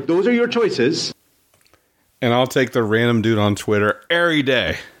 Like, those are your choices. And I'll take the random dude on Twitter every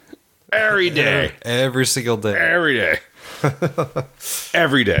day. Every day. Every single day. Every day.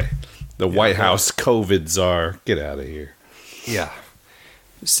 Every day. The White House COVID czar. Get out of here. Yeah.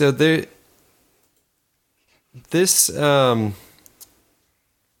 So they said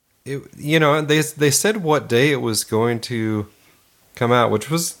what day it was going to come out, which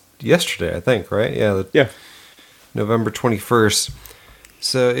was yesterday, I think, right? Yeah. November 21st.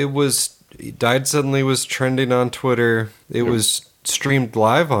 So it died suddenly was trending on Twitter. It was streamed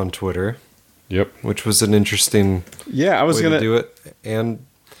live on Twitter. Yep. Which was an interesting way to do it. And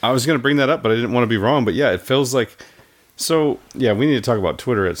I was going to bring that up, but I didn't want to be wrong. But yeah, it feels like... So, yeah, we need to talk about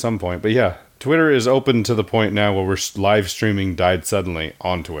Twitter at some point. But yeah, Twitter is open to the point now where we're live streaming Died Suddenly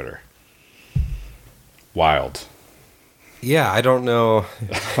on Twitter. Wild. Yeah, I don't know.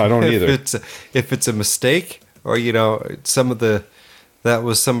 I don't either. If it's a mistake or, that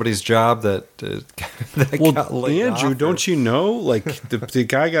was somebody's job that got laid off. Andrew, don't you know? Like, the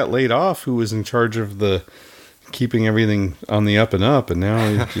guy got laid off who was in charge of the keeping everything on the up and up, and now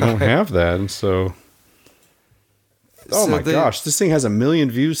you don't have that. And so... Oh my gosh, this thing has 1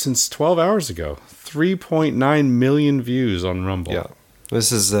 million views since 12 hours ago. 3.9 million views on Rumble. Yeah.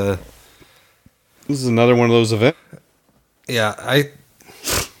 This is another one of those events. Yeah, I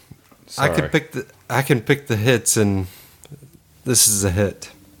can pick the hits, and this is a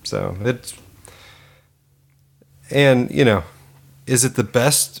hit. So is it the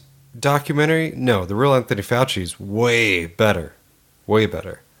best documentary? No, The Real Anthony Fauci is way better. Way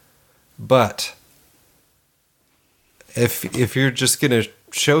better. But if you're just going to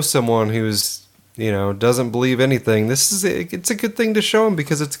show someone who's, doesn't believe anything, it's a good thing to show them,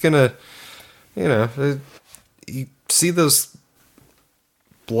 because it's going to, you see those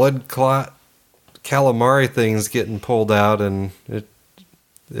blood clot calamari things getting pulled out, and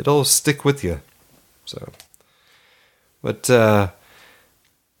it'll stick with you. So, but that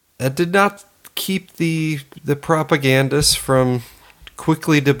did not keep the propagandists from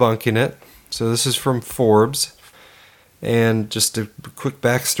quickly debunking it. So this is from Forbes. And just a quick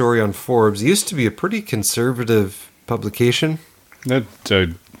backstory on Forbes. It used to be a pretty conservative publication. That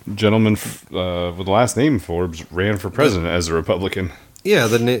gentleman with the last name Forbes ran for president as a Republican. Yeah,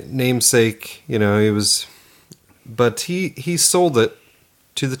 the namesake, he was... But he sold it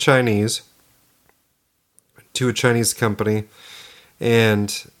to the Chinese, to a Chinese company.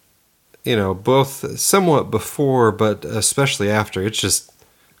 And, both somewhat before, but especially after, it's just...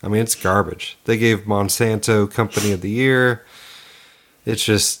 it's garbage. They gave Monsanto Company of the Year. It's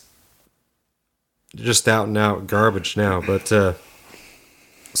just out and out garbage now. But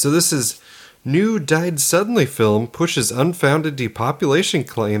so this is new Died Suddenly film pushes unfounded depopulation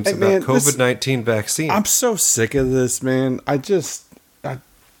claims about COVID-19 vaccine. I'm so sick of this, man. All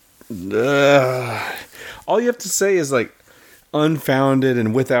you have to say is like unfounded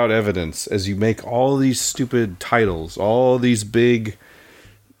and without evidence as you make all these stupid titles, all these big...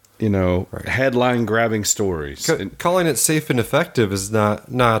 headline grabbing stories. Calling it safe and effective is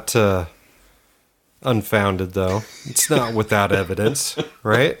not unfounded, though. It's not without evidence,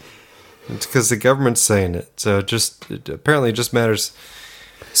 right? It's because the government's saying it. So it apparently just matters.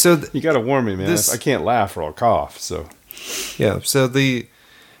 So you got to warn me, man. I can't laugh or I'll cough. So yeah. So the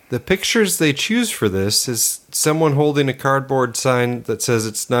pictures they choose for this is someone holding a cardboard sign that says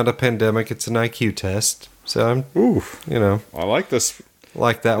it's not a pandemic, it's an IQ test. So I like this.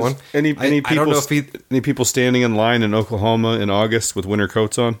 Like that one. Any people standing in line in Oklahoma in August with winter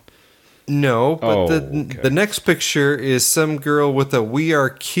coats on? No, but the next picture is some girl with a "We Are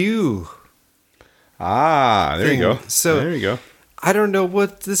Q." There you go. So there you go. I don't know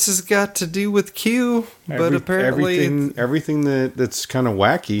what this has got to do with Q, but apparently everything that's kind of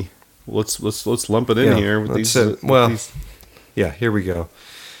wacky. Let's lump it in here with these. Yeah, here we go.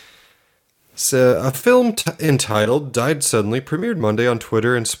 So, a film entitled Died Suddenly premiered Monday on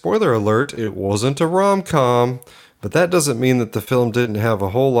Twitter, and spoiler alert, it wasn't a rom-com, but that doesn't mean that the film didn't have a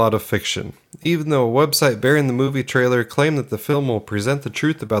whole lot of fiction. Even though a website bearing the movie trailer claimed that the film will present the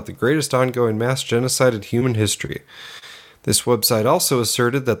truth about the greatest ongoing mass genocide in human history. This website also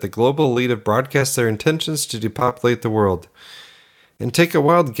asserted that the global elite have broadcast their intentions to depopulate the world. And take a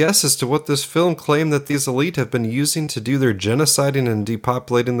wild guess as to what this film claimed that these elite have been using to do their genociding and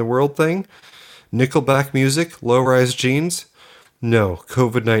depopulating the world thing? Nickelback music? Low-rise jeans? No,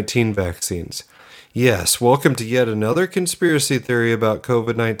 COVID-19 vaccines. Yes, welcome to yet another conspiracy theory about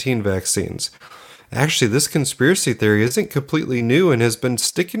COVID-19 vaccines. Actually, this conspiracy theory isn't completely new and has been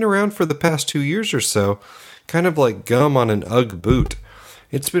sticking around for the past 2 years or so, kind of like gum on an Ugg boot.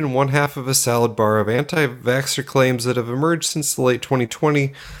 It's been one half of a salad bar of anti-vaxxer claims that have emerged since the late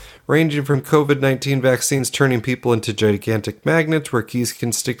 2020, ranging from COVID-19 vaccines turning people into gigantic magnets where keys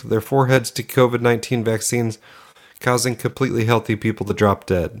can stick to their foreheads to COVID-19 vaccines causing completely healthy people to drop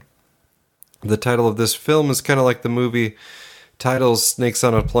dead. The title of this film is kind of like the movie titles Snakes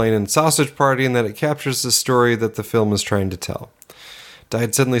on a Plane and Sausage Party in that it captures the story that the film is trying to tell.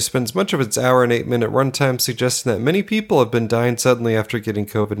 Died Suddenly spends much of its hour and 8-minute runtime suggesting that many people have been dying suddenly after getting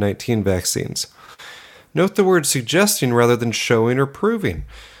COVID-19 vaccines. Note the word suggesting rather than showing or proving.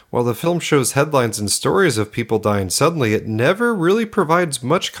 While the film shows headlines and stories of people dying suddenly, it never really provides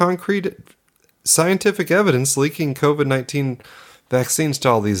much concrete scientific evidence linking COVID-19 vaccines to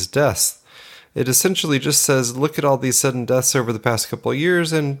all these deaths. It essentially just says, look at all these sudden deaths over the past couple of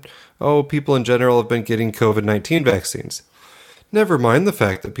years and, people in general have been getting COVID-19 vaccines. Never mind the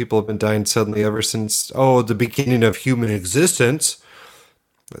fact that people have been dying suddenly ever since, the beginning of human existence.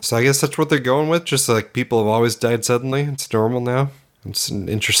 So I guess that's what they're going with, just like people have always died suddenly. It's normal now. It's an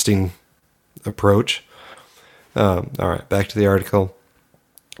interesting approach. All right, back to the article.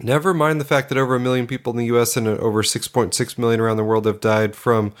 Never mind the fact that over 1 million people in the U.S. and over 6.6 million around the world have died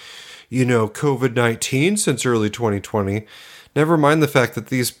from, COVID-19 since early 2020. Never mind the fact that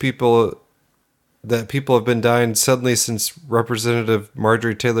people have been dying suddenly since Representative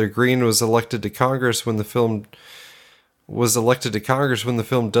Marjorie Taylor Greene was elected to Congress when the film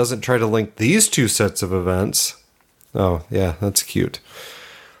doesn't try to link these two sets of events. Oh, yeah, that's cute.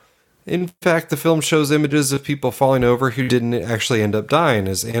 In fact, the film shows images of people falling over who didn't actually end up dying,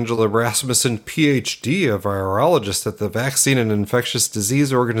 as Angela Rasmussen, PhD, a virologist at the Vaccine and Infectious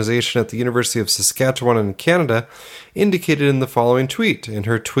Disease Organization at the University of Saskatchewan in Canada, indicated in the following tweet. And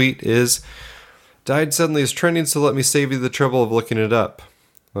her tweet is, "Died suddenly is trending, so let me save you the trouble of looking it up."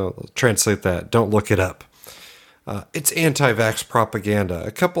 Well, translate that. Don't look it up. It's anti-vax propaganda.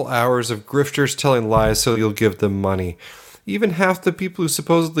 A couple hours of grifters telling lies so you'll give them money. Even half the people who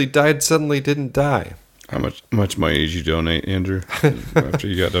supposedly died suddenly didn't die. How much money did you donate, Andrew, after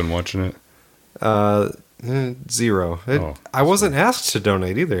you got done watching it? Zero. I wasn't asked to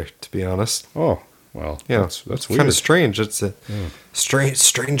donate either, to be honest. Oh, well, yeah, that's weird. Kind of strange. It's a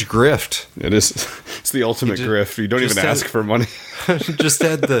strange grift. It is. It's the ultimate grift. You don't even ask for money. just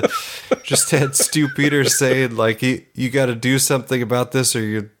had Stu Peters saying, like, you got to do something about this or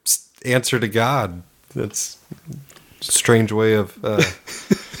you answer to God. That's a strange way of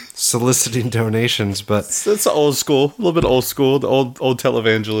soliciting donations, but that's old school. A little bit old school, the old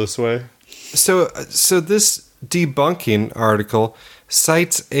televangelist way. So this debunking article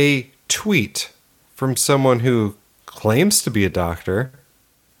cites a tweet from someone who claims to be a doctor.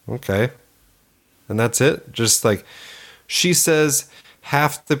 Okay. And that's it. Just like she says,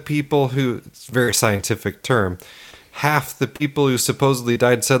 half the people who, it's a very scientific term, half the people who supposedly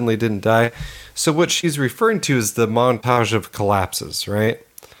died suddenly didn't die. So what she's referring to is the montage of collapses, right?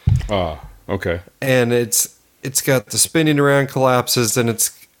 Ah, okay. And it's got the spinning around collapses and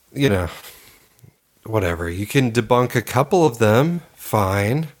it's, whatever. You can debunk a couple of them,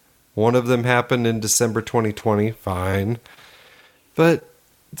 fine. One of them happened in December 2020, fine. But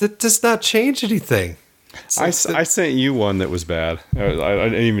that does not change anything. I sent you one that was bad. I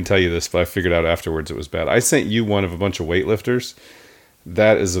didn't even tell you this, but I figured out afterwards it was bad. I sent you one of a bunch of weightlifters.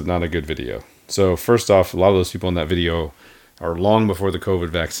 That is not a good video. So first off, a lot of those people in that video are long before the COVID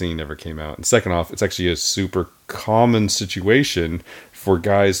vaccine ever came out. And second off, it's actually a super common situation for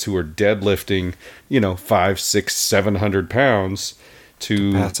guys who are deadlifting, 500, 600, 700 pounds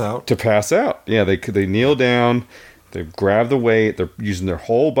to pass out. Yeah, they kneel down. They grab the weight, they're using their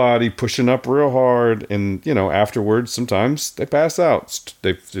whole body, pushing up real hard, and, afterwards, sometimes they pass out.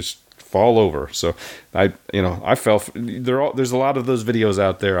 They just fall over. So, I fell for, there's a lot of those videos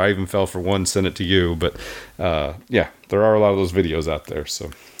out there. I even fell for one, sent it to you, but, there are a lot of those videos out there,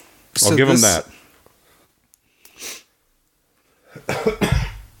 so I'll give them that.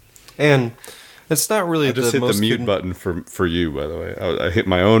 And it's not really I just hit the mute button for you, by the way. I hit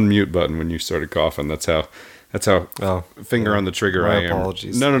my own mute button when you started coughing. That's how finger on the trigger I am.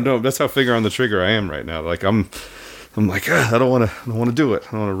 Apologies. No. That's how finger on the trigger I am right now. Like I'm I'm like, I don't want to do it.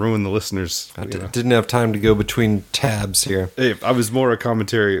 I don't want to ruin the listeners. I didn't have time to go between tabs here. Hey, I was more a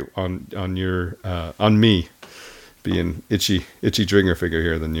commentary on your on me being itchy trigger figure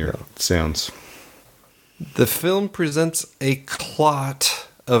here than your sounds. The film presents a clot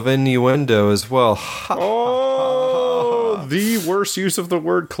of innuendo as well. Oh, the worst use of the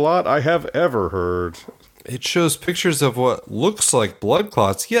word clot I have ever heard. It shows pictures of what looks like blood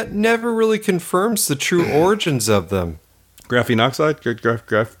clots, yet never really confirms the true origins of them. Graphene oxide,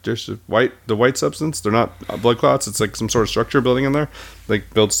 just the white substance. They're not blood clots. It's like some sort of structure building in there,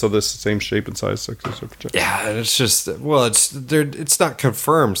 like builds to this same shape and size. Yeah, and it's just it's not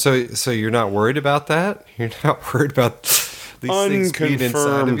confirmed. So you're not worried about that. You're not worried about these things being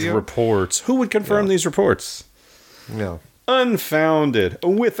inside of you. Reports. Who would confirm these reports? No, unfounded,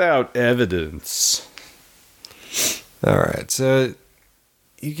 without evidence. All right, so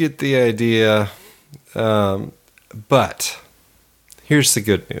you get the idea. But here's the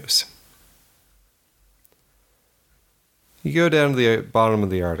good news. You go down to the bottom of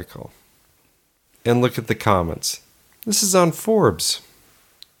the article and look at the comments. This is on Forbes.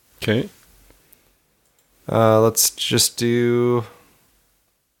 Okay. Let's just do...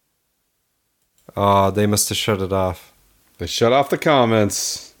 Oh, they must have shut it off. They shut off the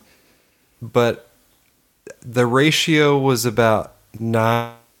comments. But the ratio was about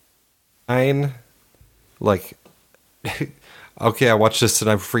 9. Like... okay, I watched this and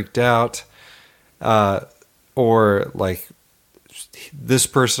I freaked out. Or like, this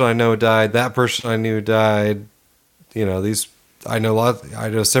person I know died, that person I knew died. You know, I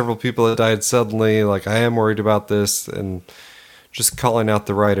know several people that died suddenly. Like, I am worried about this, and just calling out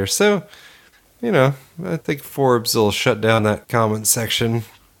the writer. So, you know, I think Forbes will shut down that comment section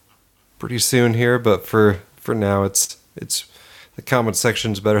pretty soon here. But for now, it's the comment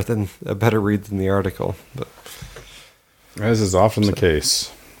section's a better read than the article. But as is often the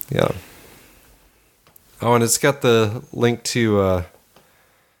case. Yeah. Oh, and it's got the link to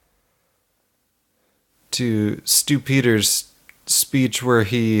Stu Peters' speech where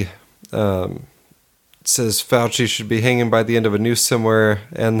he says Fauci should be hanging by the end of a noose somewhere,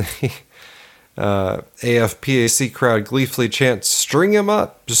 and the AFPAC crowd gleefully chants, "String him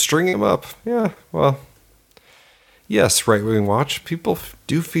up! Just string him up!" Yeah, well, yes, Right Wing Watch, people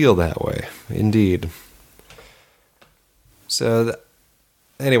do feel that way, indeed. So,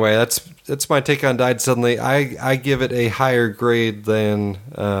 anyway, that's my take on Died Suddenly. I give it a higher grade than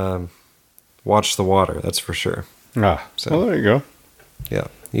Watch the Water. That's for sure. Well, there you go. Yeah,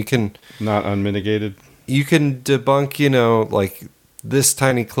 you can not unmitigated. You can debunk, like this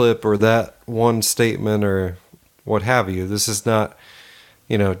tiny clip or that one statement or what have you. This is not,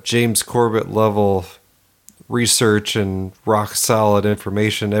 James Corbett level research and rock solid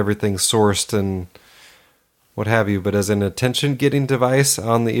information. Everything's sourced and what have you, but as an attention-getting device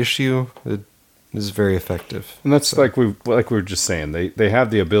on the issue, it is very effective. And that's like we were just saying. They have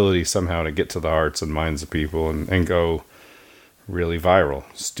the ability somehow to get to the hearts and minds of people and go really viral.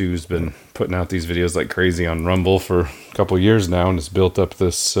 Stu's been putting out these videos like crazy on Rumble for a couple of years now, and has built up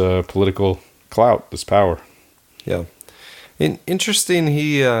this political clout, this power. Yeah. Interesting,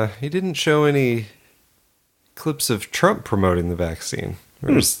 he didn't show any clips of Trump promoting the vaccine.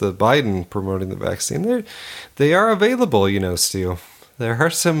 Where's the Biden promoting the vaccine? They are available, Stu.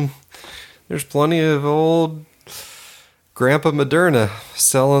 There's plenty of old Grandpa Moderna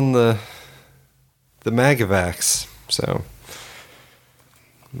selling the Magavax. So,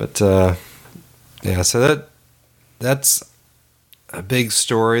 but yeah, so that's a big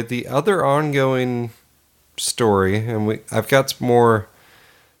story. The other ongoing story, and I've got some more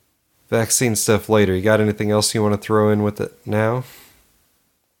vaccine stuff later. You got anything else you want to throw in with it now?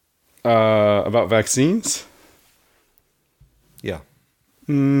 About vaccines? Yeah.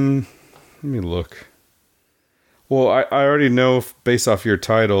 Let me look. Well, I already know based off your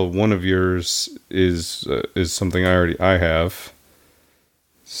title, one of yours is something I have.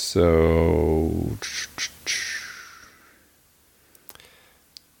 So,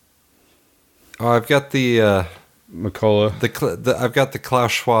 I've got the McCullough. I've got the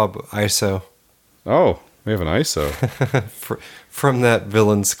Klaus Schwab ISO. Oh, we have an ISO from that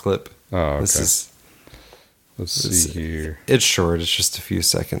villains clip. Oh, okay. Let's see here. It's short. It's just a few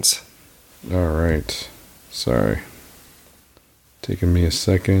seconds. All right. Sorry. Taking me a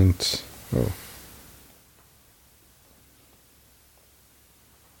second. Oh.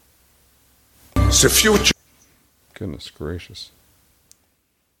 The future. Goodness gracious.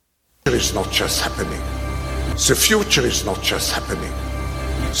 Is not just happening. The future is not just happening.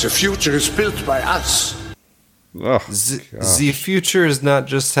 The future is built by us. Oh, the future is not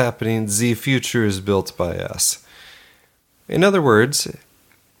just happening. The future is built by us. in other words,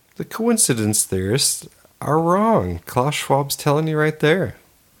 the coincidence theorists are wrong. Klaus Schwab's telling you right there.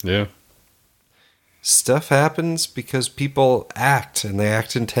 Yeah. Stuff happens because people act, and they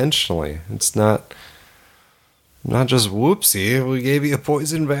act intentionally. It's not just whoopsie, we gave you a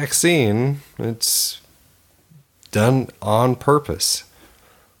poison vaccine. It's done on purpose.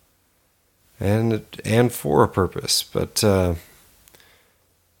 And for a purpose. But you've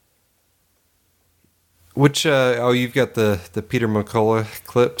got the Peter McCullough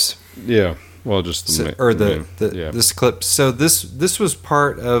clips? Yeah. Well, just this clip. So this was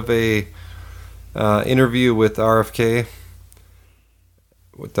part of a interview with RFK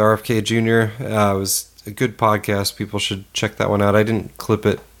Jr. It was a good podcast. People should check that one out. I didn't clip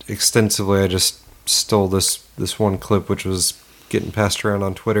it extensively. I just stole this one clip, which was getting passed around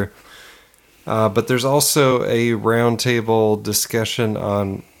on Twitter. But there's also a roundtable discussion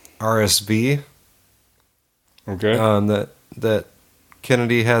on RSV. Okay. That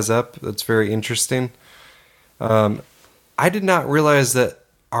Kennedy has up. That's very interesting. I did not realize that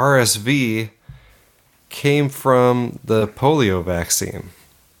RSV came from the polio vaccine.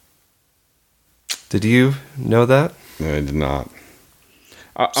 Did you know that? No, I did not.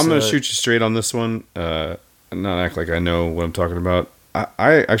 I'm going to shoot you straight on this one, and not act like I know what I'm talking about.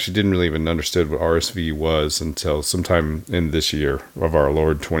 I actually didn't really even understand what RSV was until sometime in this year of our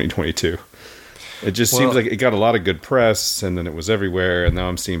Lord 2022. It just seems like it got a lot of good press, and then it was everywhere, and now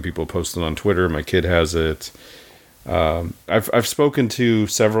I'm seeing people posting on Twitter. My kid has it. I've spoken to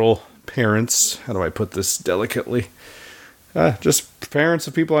several parents. How do I put this delicately? Just parents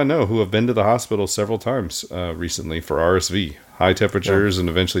of people I know who have been to the hospital several times recently for RSV, high temperatures, and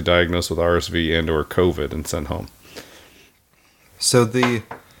eventually diagnosed with RSV and or COVID and sent home. So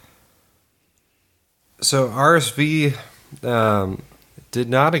RSV did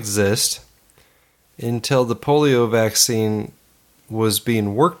not exist until the polio vaccine was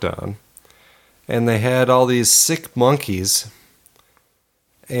being worked on, and they had all these sick monkeys,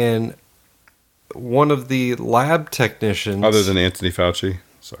 and one of the lab technicians, other than Anthony Fauci,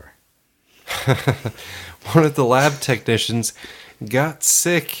 sorry, one of the lab technicians got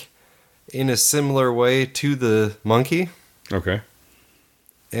sick in a similar way to the monkey. Okay.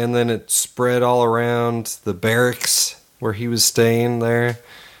 And then it spread all around the barracks where he was staying there,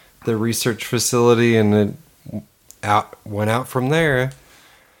 the research facility, and it went out from there.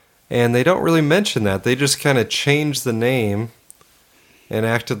 And they don't really mention that. They just kind of changed the name and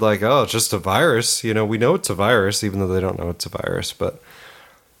acted like, oh, it's just a virus. You know, we know it's a virus, even though they don't know it's a virus. But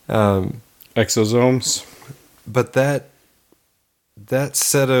exosomes. But that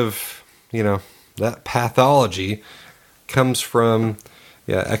set of, that pathology comes from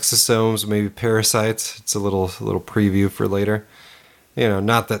exosomes, maybe parasites. It's a little preview for later.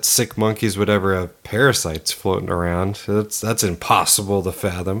 Not that sick monkeys would ever have parasites floating around. That's impossible to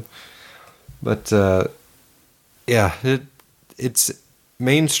fathom. But it's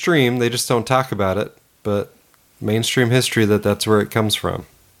mainstream. They just don't talk about it. But mainstream history that's where it comes from.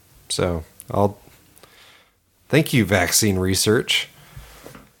 So I'll thank you, vaccine research.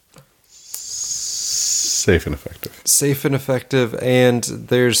 Safe and effective. And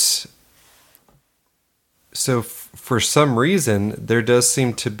for some reason, there does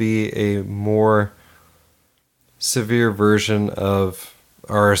seem to be a more severe version of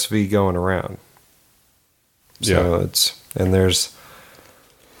RSV going around. So there's,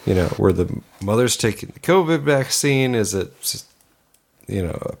 where the mother's taking the COVID vaccine, is it,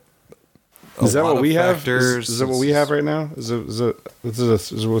 is that what we have? Is that what we have right now? Is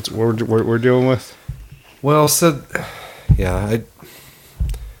what we're dealing with? Well,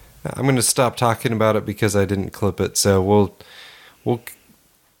 I'm going to stop talking about it because I didn't clip it. So we'll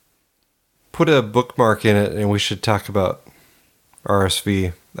put a bookmark in it, and we should talk about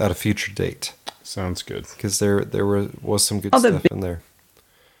RSV at a future date. Sounds good. Because there was some good stuff in there.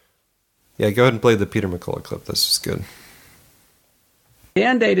 Yeah, go ahead and play the Peter McCullough clip. This is good.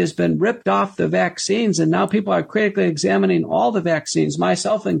 Band-Aid has been ripped off the vaccines, and now people are critically examining all the vaccines,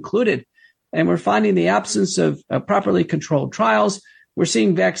 myself included. And we're finding the absence of properly controlled trials. We're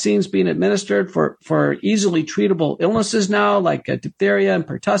seeing vaccines being administered for easily treatable illnesses now, like diphtheria and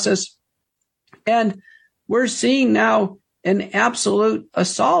pertussis. And we're seeing now an absolute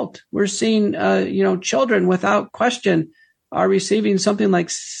assault. We're seeing, children without question are receiving something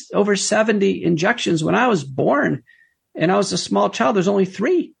like over 70 injections. When I was born and I was a small child, there's only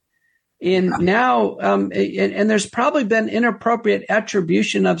 3. And now, and there's probably been inappropriate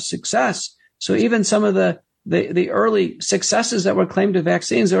attribution of success. So even some of the early successes that were claimed to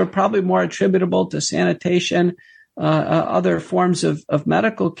vaccines, they were probably more attributable to sanitation, other forms of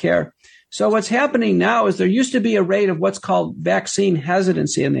medical care. So what's happening now is there used to be a rate of what's called vaccine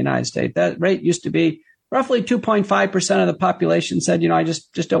hesitancy in the United States. That rate used to be roughly 2.5% of the population said, I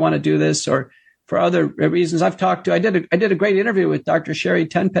just don't want to do this, or for other reasons. I did a great interview with Dr. Sherry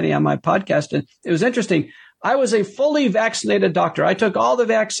Tenpenny on my podcast, and it was interesting. I was a fully vaccinated doctor. I took all the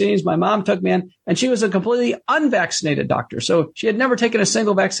vaccines. My mom took me in, and she was a completely unvaccinated doctor. So she had never taken a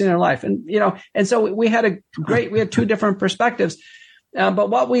single vaccine in her life. And, and so we had two different perspectives. But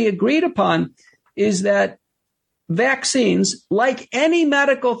what we agreed upon is that vaccines, like any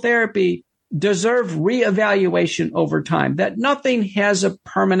medical therapy, deserve reevaluation over time, that nothing has a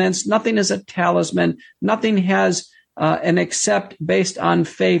permanence, nothing is a talisman, nothing has an accept based on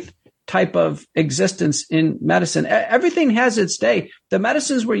faith type of existence in medicine. Everything has its day. The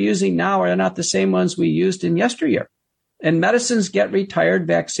medicines we're using now are not the same ones we used in yesteryear. And medicines get retired,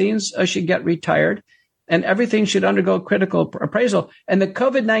 vaccines should get retired, and everything should undergo critical appraisal. And the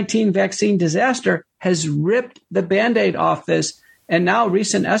COVID-19 vaccine disaster has ripped the Band-Aid off this. And now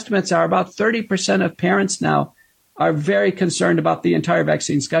recent estimates are about 30% of parents now are very concerned about the entire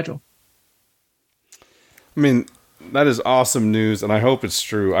vaccine schedule. I mean, that is awesome news, and I hope it's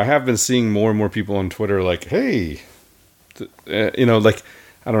true. I have been seeing more and more people on Twitter like, hey, I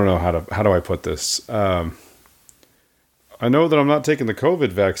don't know how do I put this? I know that I'm not taking the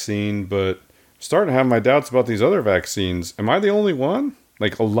COVID vaccine, but starting to have my doubts about these other vaccines. Am I the only one?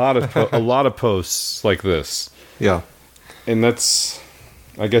 Like a lot of posts like this. Yeah. And that's,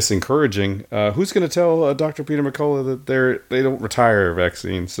 I guess, encouraging. Who's going to tell Dr. Peter McCullough that they don't retire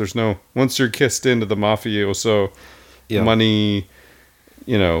vaccines? There's no, once you're kissed into the mafioso money,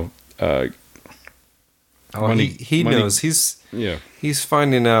 money. He knows. He's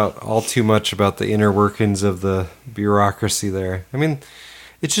finding out all too much about the inner workings of the bureaucracy there. I mean,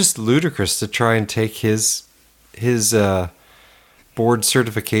 it's just ludicrous to try and take his board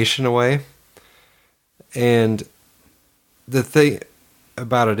certification away. And the thing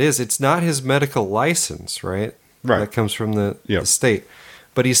about it is, it's not his medical license, right? Right. That comes from the state.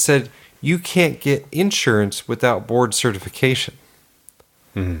 But he said, you can't get insurance without board certification.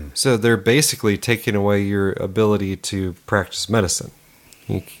 Mm-hmm. So they're basically taking away your ability to practice medicine,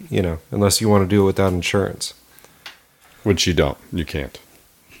 unless you want to do it without insurance. Which you don't. You can't.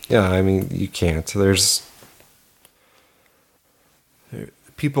 Yeah, I mean, you can't.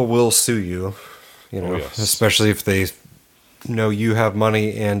 People will sue you, especially if they know you have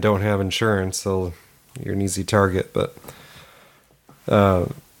money and don't have insurance. So you're an easy target. But,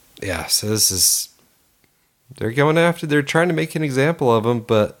 so this is... They're trying to make an example of him,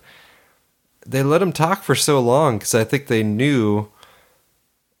 but they let him talk for so long because I think they knew,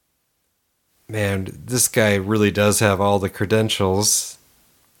 man, this guy really does have all the credentials.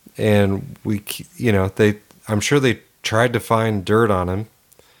 And I'm sure they tried to find dirt on him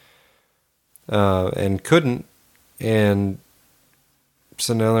and couldn't. And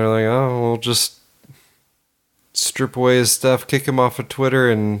so now they're like, oh, we'll just strip away his stuff, kick him off of Twitter,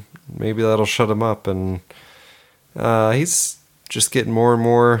 and maybe that'll shut him up. And he's just getting more and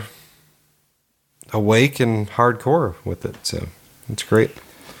more awake and hardcore with it. So it's great.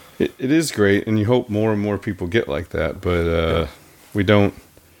 It is great, and you hope more and more people get like that. But we don't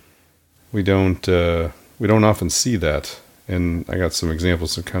often see that. And I got some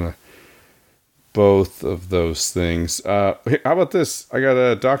examples of kind of both of those things. How about this? I got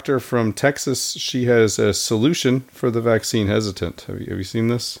a doctor from Texas. She has a solution for the vaccine hesitant. Have you seen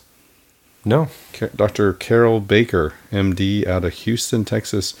this? No. Dr. Carol Baker, MD, out of Houston,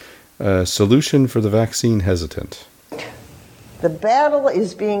 Texas. Solution for the vaccine hesitant. The battle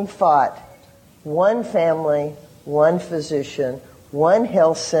is being fought. One family, one physician, one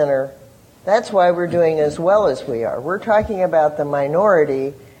health center. That's why we're doing as well as we are. We're talking about the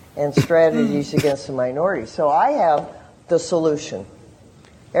minority and strategies against the minority. So I have the solution.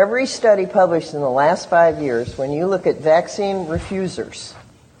 Every study published in the last 5 years, when you look at vaccine refusers,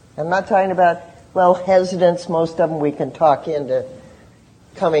 I'm not talking about, hesitants, most of them we can talk into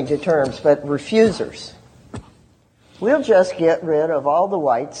coming to terms, but refusers. We'll just get rid of all the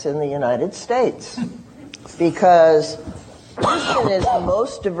whites in the United States because Houston is the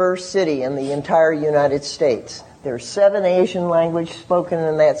most diverse city in the entire United States. There's 7 Asian languages spoken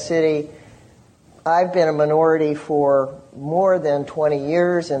in that city. I've been a minority for more than 20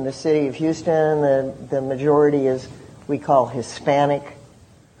 years in the city of Houston. The majority is, we call Hispanic.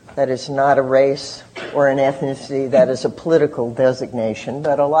 That is not a race or an ethnicity. That is a political designation.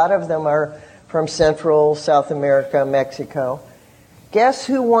 But a lot of them are from Central, South America, Mexico. Guess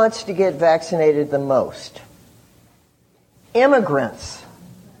who wants to get vaccinated the most? Immigrants.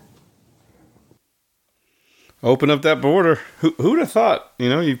 Open up that border. Who'd have thought?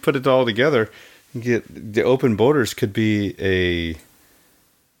 You put it all together. You get the open borders could be a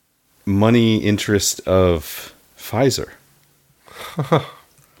money interest of Pfizer.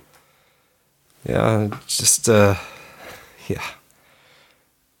 Yeah, just yeah.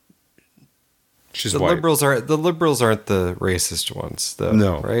 She's the white. liberals aren't the racist ones, though.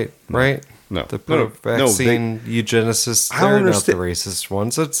 No, right? No, the pro-vaccine eugenicists. They're not the racist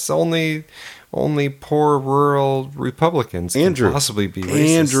ones. It's only poor rural Republicans can possibly be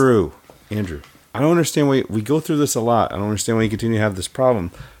racist. Andrew. I don't understand why we go through this a lot. I don't understand why you continue to have this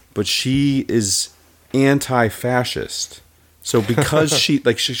problem. But she is anti-fascist. So because she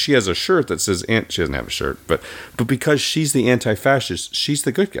has a shirt that says she doesn't have a shirt, but because she's the anti-fascist, she's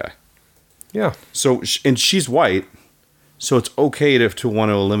the good guy. Yeah. So and she's white, so it's okay to want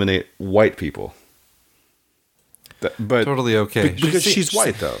to eliminate white people. But totally okay because she's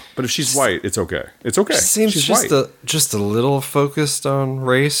white, though. But if she's white, it's okay. It's okay. She seems she's just a little focused on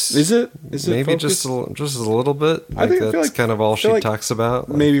race. Is it? Maybe just a little bit? I think that's kind of all she talks about.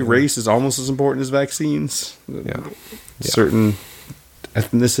 Maybe race is almost as important as vaccines. Yeah. Certain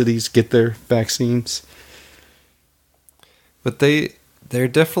ethnicities get their vaccines. But they're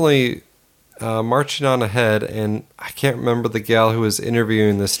definitely marching on ahead, and I can't remember the gal who was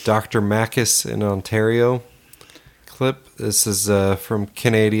interviewing this Dr. Mackis in Ontario clip. This is from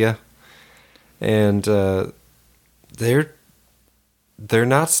Canada, and they're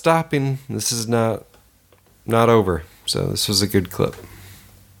not stopping. This is not over. So this was a good clip.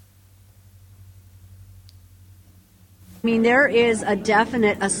 I mean, there is a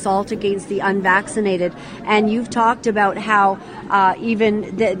definite assault against the unvaccinated, and you've talked about how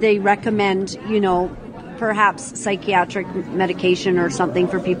even they recommend, perhaps psychiatric medication or something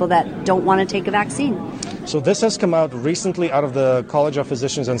for people that don't want to take a vaccine. So this has come out recently out of the College of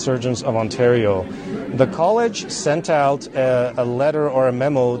Physicians and Surgeons of Ontario. The college sent out a letter or a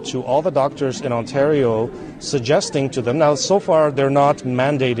memo to all the doctors in Ontario suggesting to them, now so far they're not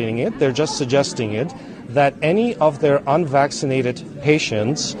mandating it, they're just suggesting it, that any of their unvaccinated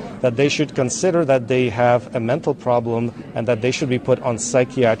patients, that they should consider that they have a mental problem and that they should be put on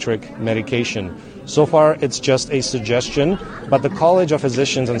psychiatric medication. So far, it's just a suggestion, but the College of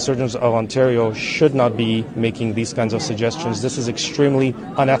Physicians and Surgeons of Ontario should not be making these kinds of suggestions. This is extremely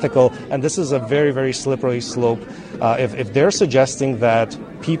unethical, and this is a very, very slippery slope. If they're suggesting that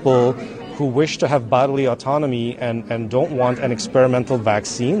people who wish to have bodily autonomy and don't want an experimental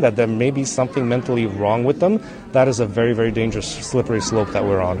vaccine, that there may be something mentally wrong with them, that is a very, very dangerous, slippery slope that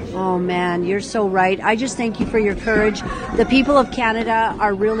we're on. Oh, man, you're so right. I just thank you for your courage. The people of Canada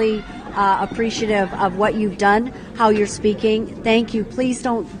are really appreciative of what you've done, how you're speaking. Thank you. Please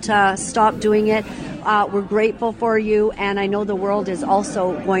don't stop doing it. We're grateful for you, and I know the world is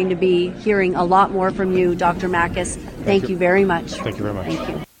also going to be hearing a lot more from you, Dr. Mackis. Thank you very much. Thank you very much. Thank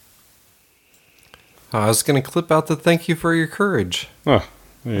you. I was going to clip out the thank you for your courage. Oh,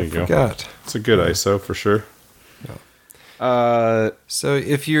 there you go. Forgot. It's a good ISO for sure. So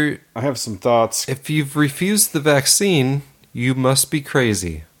I have some thoughts. If you've refused the vaccine, you must be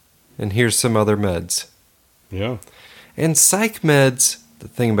crazy. And here's some other meds. Yeah. And psych meds, the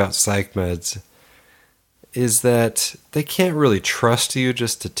thing about psych meds is that they can't really trust you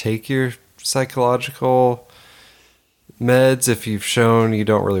just to take your psychological meds if you've shown you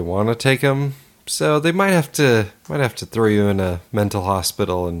don't really want to take them. So they might have to throw you in a mental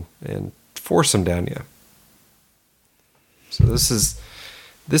hospital and force them down you. So this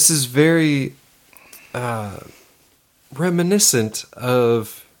is very reminiscent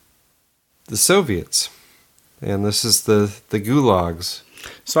of the Soviets, and this is the gulags.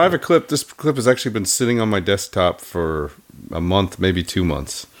 So I have a clip. This clip has actually been sitting on my desktop for a month, maybe 2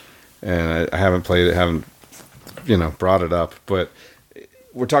 months, and I haven't played it, haven't brought it up, but.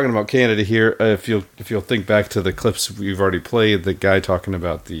 We're talking about Canada here. If you'll think back to the clips we've already played, the guy talking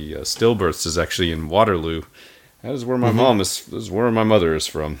about the stillbirths is actually in Waterloo. That is where my mom is. This is where my mother is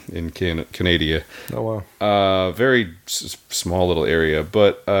from in Canada. Oh wow! Very small little area,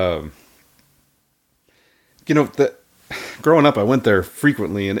 but growing up, I went there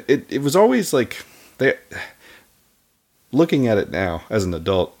frequently, and it was always like they. Looking at it now as an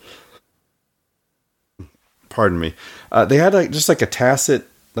adult. Pardon me. They had just like a tacit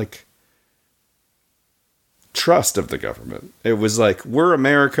trust of the government. It was like, we're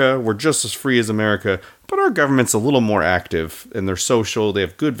America, we're just as free as America, but our government's a little more active and they're social. They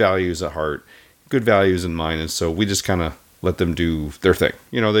have good values at heart, good values in mind, and so we just kind of let them do their thing.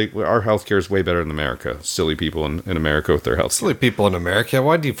 Our healthcare is way better in America. Silly people in America with their health. Silly people in America.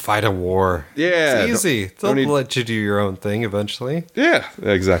 Why do you fight a war? Yeah, it's easy. They'll let you do your own thing eventually. Yeah,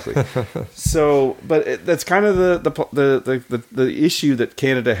 exactly. So, but that's kind of the issue that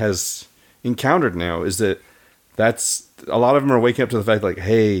Canada has encountered now, is that's a lot of them are waking up to the fact like,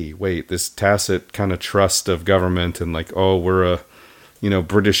 hey, wait, this tacit kind of trust of government and like, oh, we're a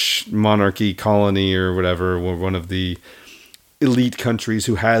British monarchy colony or whatever. We're one of the elite countries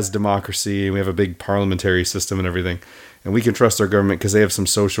who has democracy, and we have a big parliamentary system and everything, and we can trust our government because they have some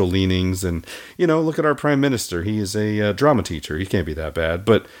social leanings. And look at our prime minister; he is a drama teacher. He can't be that bad.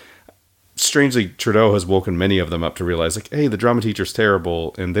 But strangely, Trudeau has woken many of them up to realize, like, hey, the drama teacher's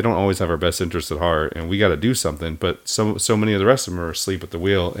terrible, and they don't always have our best interests at heart, and we got to do something. But so many of the rest of them are asleep at the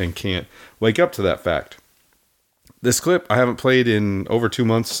wheel and can't wake up to that fact. This clip I haven't played in over 2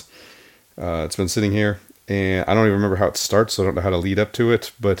 months. It's been sitting here, and I don't even remember how it starts, so I don't know how to lead up to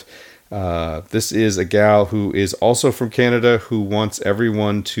it. But this is a gal who is also from Canada who wants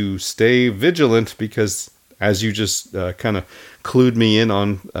everyone to stay vigilant because, as you just kind of clued me in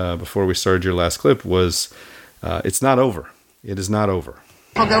on before we started your last clip, was it's not over. It is not over.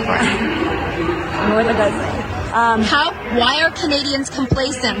 I'll go for it. What does it say? Why are Canadians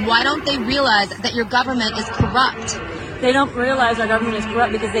complacent? Why don't they realize that your government is corrupt? They don't realize our government is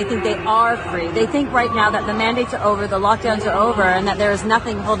corrupt because they think they are free. They think right now that the mandates are over, the lockdowns are over, and that there is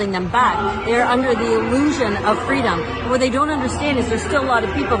nothing holding them back. They're under the illusion of freedom. What they don't understand is there's still a lot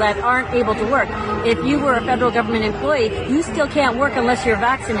of people that aren't able to work. If you were a federal government employee, you still can't work unless you're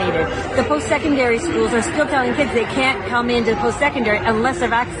vaccinated. The post-secondary schools are still telling kids they can't come into post-secondary unless they're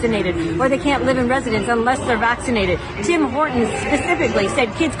vaccinated, or they can't live in residence unless they're vaccinated. Tim Hortons specifically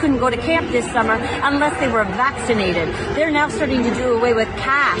said kids couldn't go to camp this summer unless they were vaccinated. They're now starting to do away with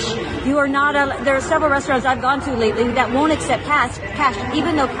cash. You are not. There are several restaurants I've gone to lately that won't accept cash,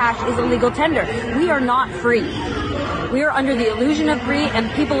 even though cash is a legal tender. We are not free. We are under the illusion of free,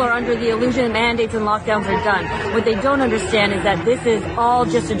 and people are under the illusion that mandates and lockdowns are done. What they don't understand is that this is all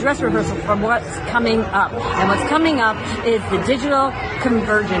just a dress rehearsal from what's coming up. And what's coming up is the digital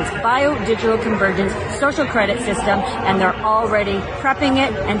convergence, bio-digital convergence, social credit system, and they're already prepping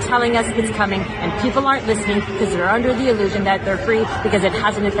it and telling us it's coming, and people aren't listening because they're under the illusion that they're free because it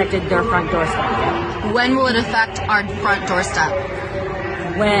hasn't affected their front doorstep yet. When will it affect our front doorstep?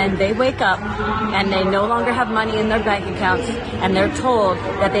 When they wake up and they no longer have money in their bank accounts, and they're told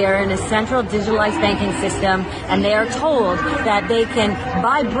that they are in a central digitalized banking system, and they are told that they can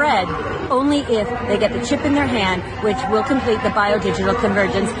buy bread only if they get the chip in their hand, which will complete the bio-digital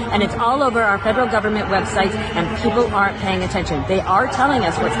convergence, and it's all over our federal government websites, and people aren't paying attention. They are telling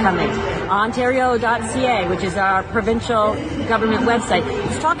us what's coming. Ontario.ca, which is our provincial government website,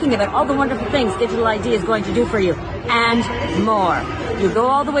 is talking about all the wonderful things digital ID is going to do for you, and more. You go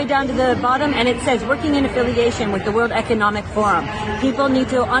all the way down to the bottom, and it says working in affiliation with the World Economic Forum. People need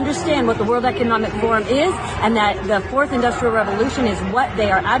to understand what the World Economic Forum is, and that the Fourth Industrial Revolution is what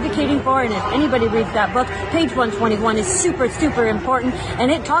they are advocating for. And if anybody reads that book, page 121 is super, super important, and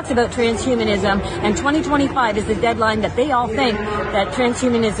it talks about transhumanism, and 2025 is the deadline that they all think that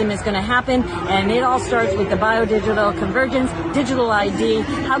transhumanism is going to happen, and it all starts with the bio-digital convergence, digital ID.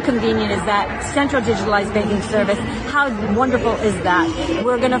 How convenient is that? Central digitalized banking service. How wonderful is that?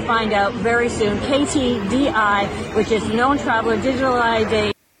 We're going to find out very soon. KTDI, which is Known Traveler Digital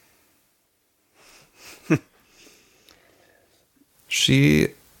ID. She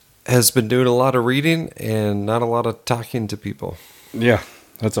has been doing a lot of reading and not a lot of talking to people. Yeah,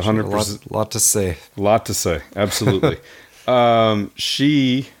 that's 100%. A lot to say. A lot to say. Absolutely.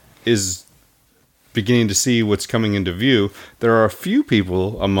 She is beginning to see what's coming into view. There are a few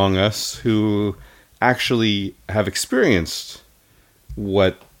people among us who actually have experienced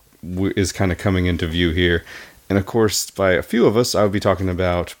what is kind of coming into view here. And of course, by a few of us, I would be talking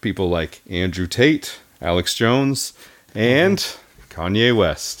about people like Andrew Tate, Alex Jones, and Kanye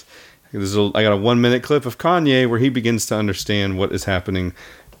West. I got a 1-minute clip of Kanye where he begins to understand what is happening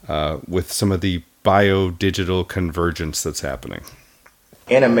with some of the bio-digital convergence that's happening.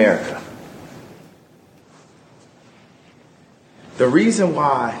 In America, the reason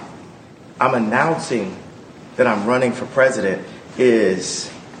why I'm announcing that I'm running for president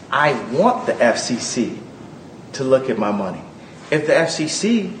is I want the FCC to look at my money. If the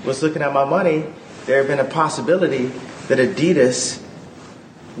FCC was looking at my money, there had been a possibility that Adidas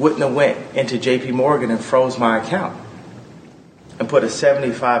wouldn't have went into JP Morgan and froze my account and put a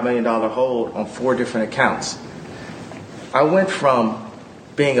 $75 million hold on 4 different accounts. I went from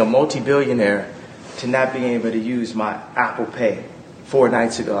being a multi-billionaire to not being able to use my Apple Pay. 4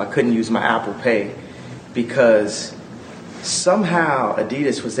 nights ago, I couldn't use my Apple Pay because somehow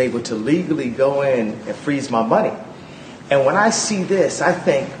Adidas was able to legally go in and freeze my money. And when I see this, I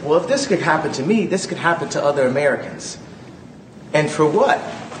think, well, if this could happen to me, this could happen to other Americans. And for what?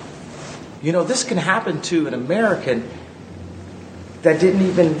 You know, this can happen to an American that didn't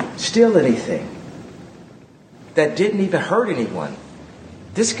even steal anything, that didn't even hurt anyone.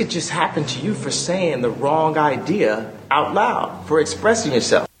 This could just happen to you for saying the wrong idea out loud, for expressing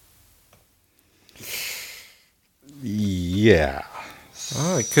yourself. Yeah.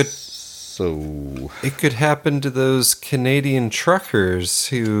 Oh, it could happen to those Canadian truckers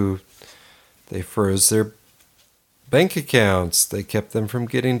who they froze their bank accounts. They kept them from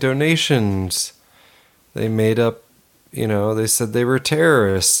getting donations. They made up, they said they were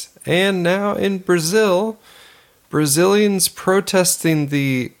terrorists. And now in Brazil, Brazilians protesting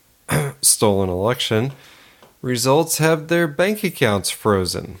the stolen election results have their bank accounts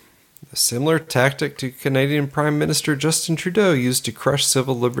frozen. A similar tactic to Canadian Prime Minister Justin Trudeau used to crush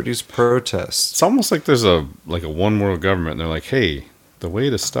civil liberties protests. It's almost like there's a one world government, and they're like, hey, the way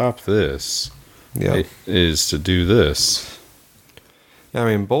to stop this is to do this. I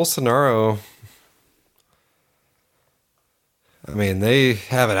mean, Bolsonaro, they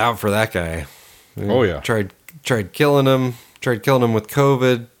have it out for that guy. Oh, yeah. Tried killing him with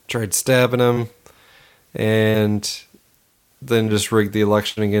COVID, tried stabbing him, and then just rigged the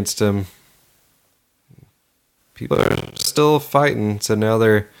election against him. People are still fighting, so now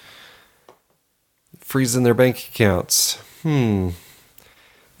they're freezing their bank accounts. And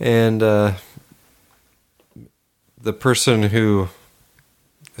the person who,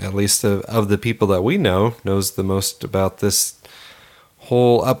 at least of the people that we know, knows the most about this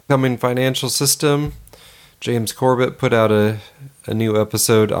whole upcoming financial system, James Corbett, put out a new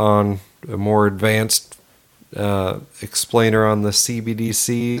episode on a more advanced explainer on the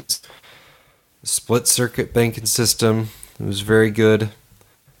CBDC's split circuit banking system. It was very good.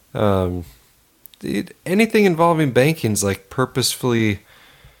 Anything involving banking is like purposefully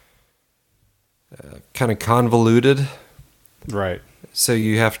kind of convoluted, right? So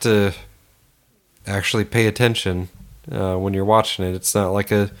you have to actually pay attention when you're watching it. It's not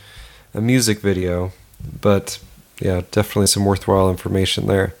like a music video, but yeah, definitely some worthwhile information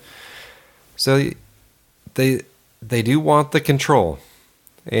there. So they do want the control,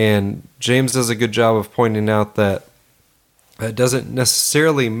 and James does a good job of pointing out that it doesn't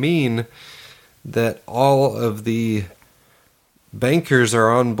necessarily mean that all of the bankers are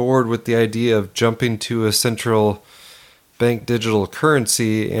on board with the idea of jumping to a central bank digital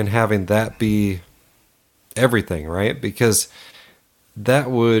currency and having that be everything, right? Because that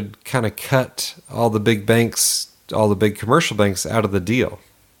would kind of cut all the big banks, all the big commercial banks out of the deal.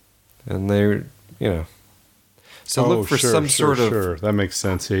 And they're, So look for some sort of... Sure, that makes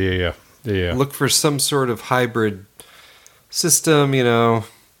sense. Yeah. Look for some sort of hybrid system,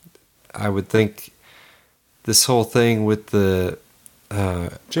 I would think this whole thing with the...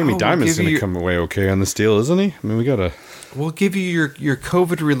 Jamie Dimon's going to come away okay on this deal, isn't he? I mean, we'll give you your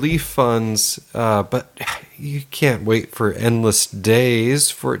COVID relief funds, but you can't wait for endless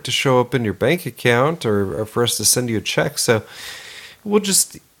days for it to show up in your bank account or for us to send you a check. So we'll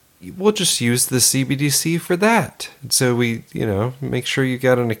just use the CBDC for that. So we, make sure you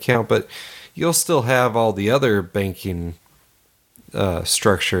got an account, but you'll still have all the other banking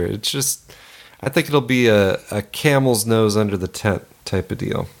structure. It's just, I think it'll be a camel's nose under the tent type of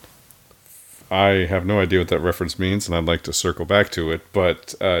deal. I have no idea what that reference means, and I'd like to circle back to it.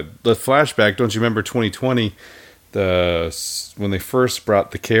 But the flashback, don't you remember 2020, when they first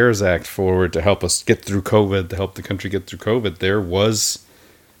brought the CARES Act forward to help us get through COVID, to help the country get through COVID, there was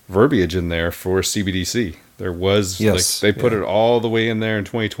verbiage in there for CBDC. There was, they put it all the way in there in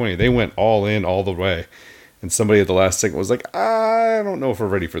 2020. They went all in all the way. And somebody at the last second was like, I don't know if we're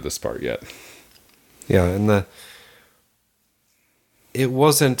ready for this part yet. Yeah, and it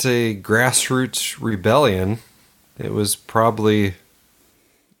wasn't a grassroots rebellion. It was probably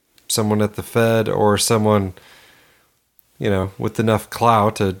someone at the Fed or someone, with enough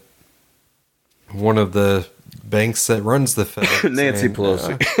clout to one of the banks that runs the Fed. Nancy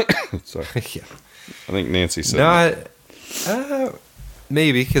Pelosi. Sorry. Yeah. I think Nancy said that.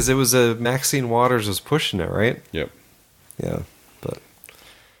 Maybe, because it was Maxine Waters was pushing it, right? Yep. Yeah, but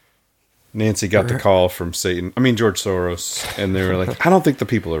Nancy got the call from George Soros, and they were like, I don't think the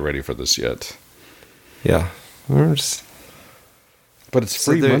people are ready for this yet. Yeah. But it's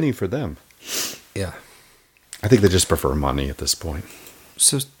free money for them. Yeah. I think they just prefer money at this point.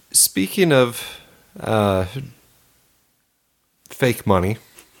 So speaking of fake money,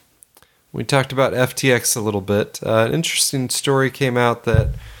 we talked about FTX a little bit. An interesting story came out that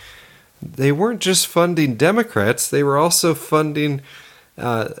they weren't just funding Democrats, they were also funding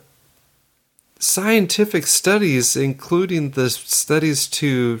scientific studies, including the studies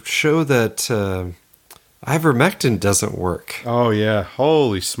to show that ivermectin doesn't work. Oh, yeah.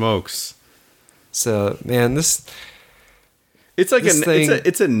 Holy smokes. So, man, it's like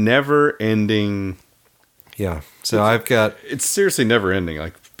it's a never-ending... Yeah. So I've got... It's seriously never-ending.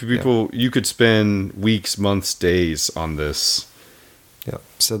 Like, people, you could spend weeks, months, days on this. Yeah.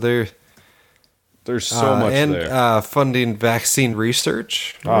 So there's so much and, there. And funding vaccine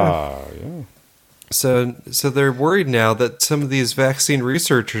research. Yeah. So they're worried now that some of these vaccine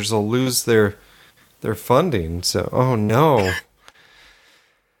researchers will lose their funding. So, oh no.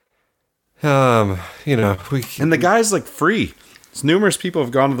 And the guy's like free. Numerous people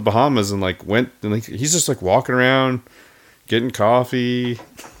have gone to the Bahamas and like went and like he's just like walking around, getting coffee.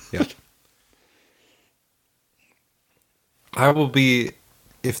 Yeah. I will be,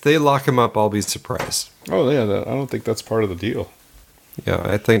 if they lock him up, I'll be surprised. Oh yeah, I don't think that's part of the deal. Yeah,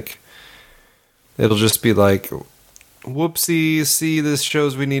 I think it'll just be like, whoopsie, see, this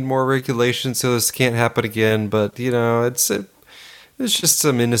shows we need more regulation so this can't happen again. But, it's just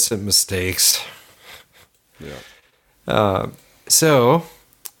some innocent mistakes. Yeah. So,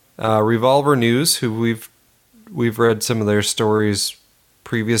 Revolver News, who we've read some of their stories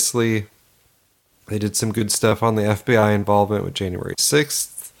previously. They did some good stuff on the FBI involvement with January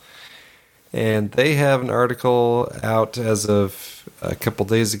 6th. And they have an article out as of a couple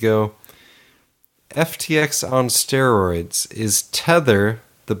days ago. FTX on steroids. Is Tether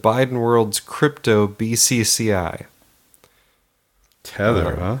the Biden world's crypto BCCI?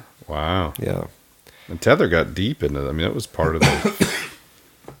 Tether, huh? Wow. Yeah. And Tether got deep into it. I mean, that was part of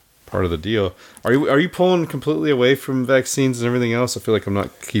the deal. Are you pulling completely away from vaccines and everything else? I feel like I'm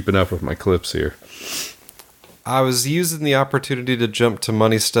not keeping up with my clips here. I was using the opportunity to jump to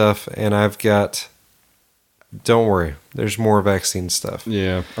money stuff, and I've got... Don't worry. There's more vaccine stuff.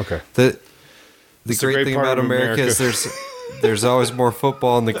 Yeah, okay. The great thing about America is there's always more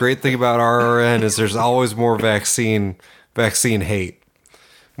football, and the great thing about RRN is there's always more vaccine hate.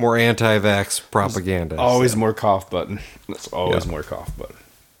 More anti-vax propaganda. There's always more cough button. That's always more cough button.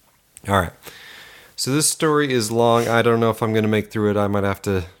 All right. So this story is long. I don't know if I'm going to make through it. I might have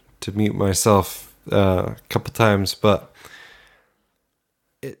to mute myself a couple times, but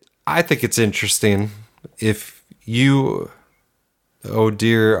I think it's interesting. If you, oh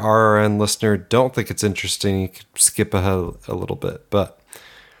dear RRN listener, don't think it's interesting, you could skip ahead a little bit. But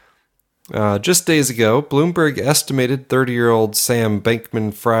just days ago, Bloomberg estimated 30-year-old Sam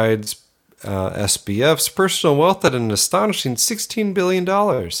Bankman-Fried's SBF's personal wealth at an astonishing $16 billion.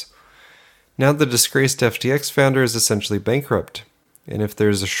 Now the disgraced FTX founder is essentially bankrupt, and if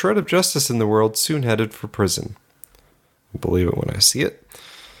there's a shred of justice in the world, soon headed for prison. I'll believe it when I see it.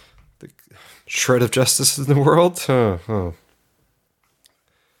 The shred of justice in the world? The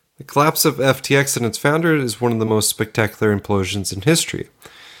collapse of FTX and its founder is one of the most spectacular implosions in history.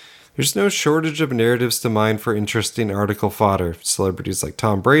 There's no shortage of narratives to mine for interesting article fodder. Celebrities like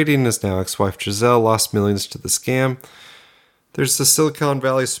Tom Brady and his now ex-wife Giselle lost millions to the scam. There's the Silicon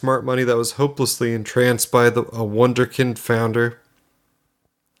Valley smart money that was hopelessly entranced by a wonderkind founder.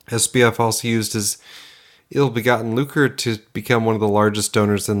 SBF also used his ill-begotten lucre to become one of the largest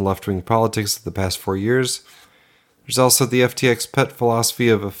donors in left-wing politics of the past 4 years. There's also the FTX pet philosophy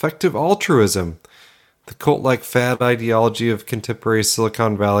of effective altruism, the cult-like fad ideology of contemporary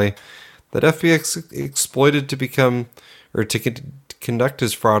Silicon Valley that FTX exploited to become, or to conduct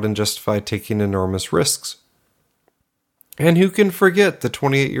his fraud and justify taking enormous risks. And who can forget the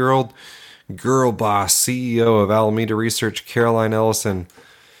 28-year-old girl boss CEO of Alameda Research, Caroline Ellison,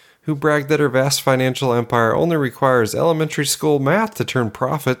 who bragged that her vast financial empire only requires elementary school math to turn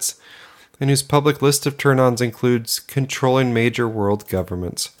profits, and whose public list of turn-ons includes controlling major world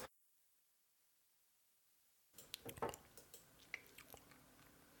governments.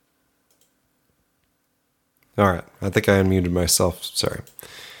 Alright, I think I unmuted myself. Sorry.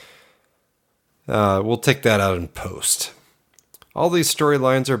 We'll take that out in post. All these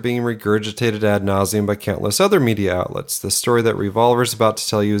storylines are being regurgitated ad nauseum by countless other media outlets. The story that Revolver's about to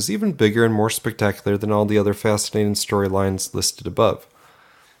tell you is even bigger and more spectacular than all the other fascinating storylines listed above.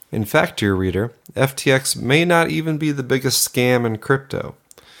 In fact, dear reader, FTX may not even be the biggest scam in crypto.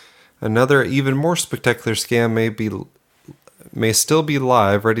 Another, even more spectacular scam may still be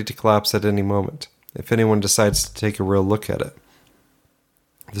live, ready to collapse at any moment, if anyone decides to take a real look at it.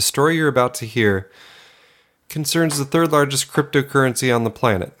 The story you're about to hear concerns the third largest cryptocurrency on the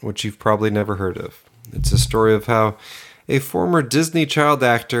planet, which you've probably never heard of. It's a story of how a former Disney child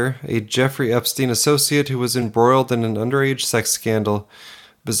actor, a Jeffrey Epstein associate who was embroiled in an underage sex scandal,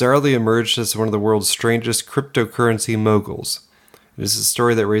 bizarrely emerged as one of the world's strangest cryptocurrency moguls. It is a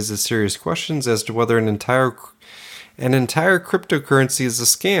story that raises serious questions as to whether an entire cryptocurrency is a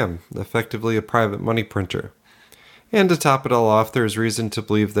scam, effectively a private money printer. And to top it all off, there is reason to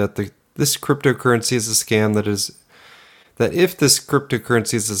believe that this cryptocurrency is a scam that if this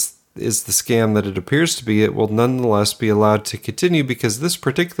cryptocurrency is the scam that it appears to be, it will nonetheless be allowed to continue because this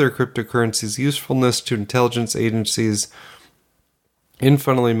particular cryptocurrency's usefulness to intelligence agencies in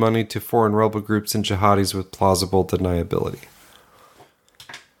funneling money to foreign rebel groups and jihadis with plausible deniability.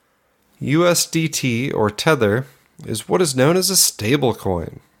 USDT, or Tether, is what is known as a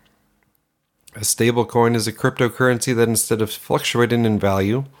stablecoin. A stablecoin is a cryptocurrency that, instead of fluctuating in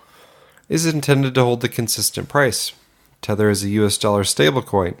value, is intended to hold a consistent price. Tether is a US dollar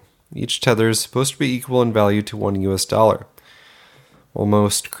stablecoin. Each tether is supposed to be equal in value to $1 US. While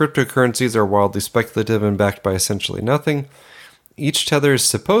most cryptocurrencies are wildly speculative and backed by essentially nothing, each tether is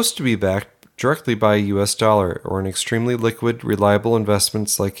supposed to be backed directly by a US dollar or an extremely liquid, reliable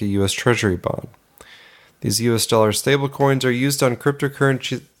investments like a US Treasury bond. These US dollar stablecoins are used on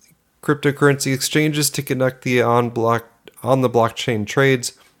cryptocurrency exchanges to conduct the on the blockchain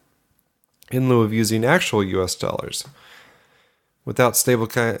trades in lieu of using actual US dollars. Without stable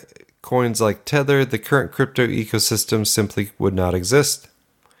coins like Tether, the current crypto ecosystem simply would not exist.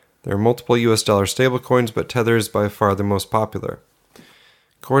 There are multiple US dollar stablecoins, but Tether is by far the most popular.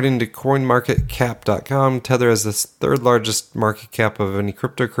 According to CoinMarketCap.com, Tether has the third largest market cap of any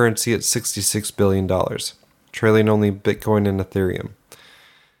cryptocurrency at $66 billion, trailing only Bitcoin and Ethereum.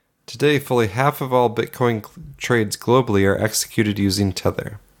 Today, fully half of all Bitcoin trades globally are executed using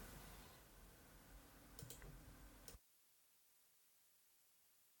Tether.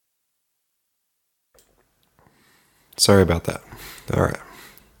 Sorry about that. All right.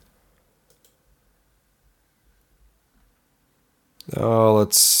 Oh,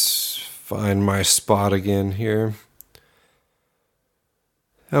 let's find my spot again here.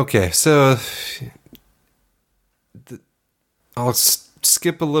 Okay, so I'll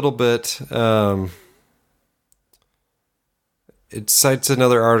skip a little bit. It cites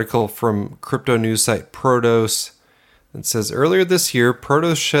another article from crypto news site Protos. It says, earlier this year,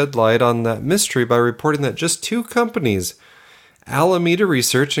 Protos shed light on that mystery by reporting that just two companies, Alameda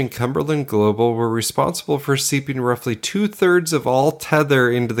Research and Cumberland Global, were responsible for seeping roughly 2/3 of all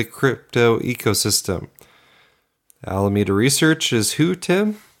Tether into the crypto ecosystem. Alameda Research is who,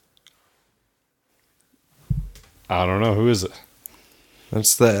 Tim? I don't know. Who is it?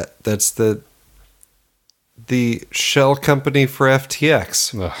 That's the shell company for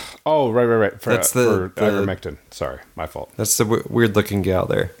FTX. Ugh. Oh, right. That's for ivermectin. Sorry, my fault. That's the weird looking gal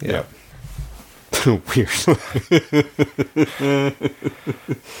there. Yeah. Weird.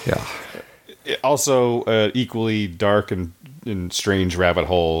 Yeah. Also, equally dark and strange rabbit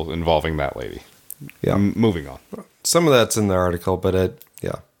hole involving that lady. Yeah. Moving on. Some of that's in the article, but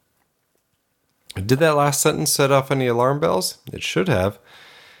yeah. Did that last sentence set off any alarm bells? It should have.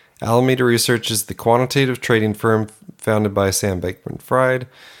 Alameda Research is the quantitative trading firm founded by Sam Bankman-Fried,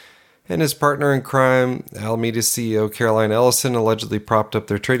 and his partner in crime, Alameda's CEO Caroline Ellison, allegedly propped up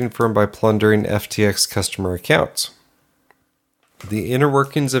their trading firm by plundering FTX customer accounts. The inner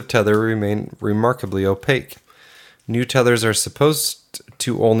workings of Tether remain remarkably opaque. New Tethers are supposed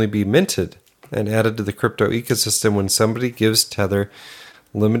to only be minted and added to the crypto ecosystem when somebody gives Tether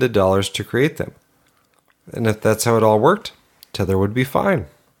limited dollars to create them. And if that's how it all worked, Tether would be fine.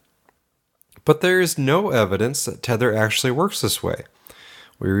 But there is no evidence that Tether actually works this way.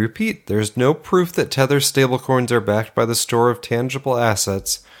 We repeat, there's no proof that Tether stablecoins are backed by the store of tangible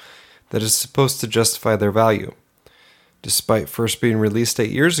assets that is supposed to justify their value. Despite first being released 8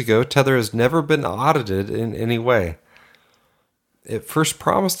 years ago, Tether has never been audited in any way. It first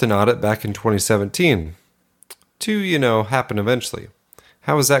promised an audit back in 2017 to, happen eventually.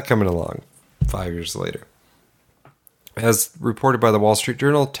 How is that coming along 5 years later? As reported by the Wall Street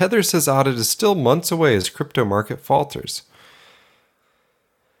Journal, Tether says audit is still months away as crypto market falters.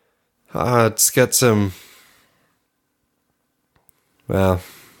 It's got some... Well,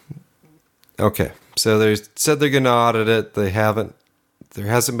 okay. So they said they're going to audit it. They haven't. There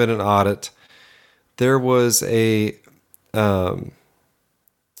hasn't been an audit. There was a...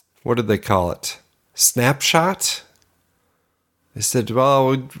 what did they call it? Snapshot? They said,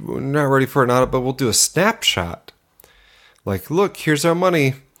 well, we're not ready for an audit, but we'll do a snapshot. Like, look, here's our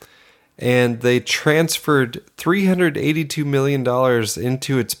money. And they transferred $382 million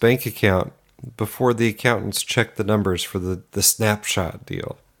into its bank account before the accountants checked the numbers for the snapshot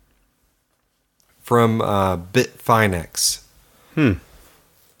deal. From Bitfinex.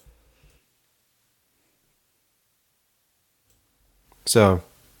 So,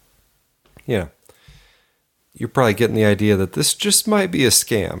 you're probably getting the idea that this just might be a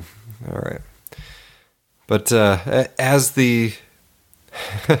scam. All right. But as the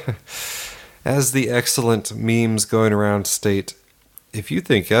as the excellent memes going around state, if you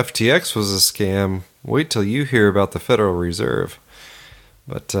think FTX was a scam, wait till you hear about the Federal Reserve.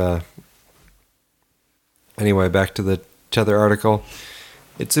 But anyway, back to the Tether article.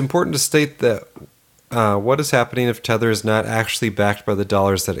 It's important to state that what is happening if Tether is not actually backed by the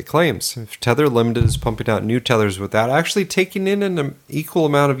dollars that it claims. If Tether Limited is pumping out new tethers without actually taking in an equal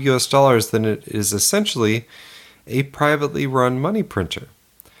amount of US dollars, then it is essentially a privately run money printer.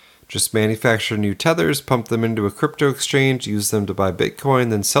 Just manufacture new tethers, pump them into a crypto exchange, use them to buy Bitcoin,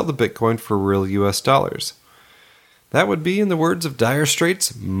 then sell the Bitcoin for real US dollars. That would be, in the words of Dire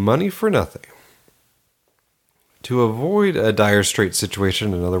Straits, money for nothing. To avoid a dire straits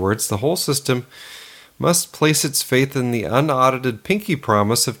situation, in other words, the whole system must place its faith in the unaudited pinky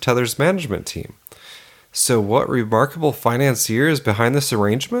promise of Tether's management team. So what remarkable financier is behind this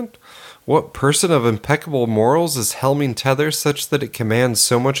arrangement? What person of impeccable morals is helming Tether such that it commands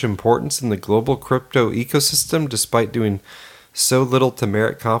so much importance in the global crypto ecosystem despite doing so little to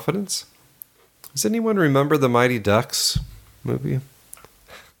merit confidence? Does anyone remember the Mighty Ducks movie?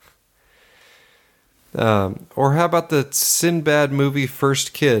 Or how about the Sinbad movie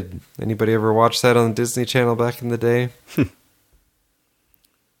First Kid? Anybody ever watch that on the Disney Channel back in the day?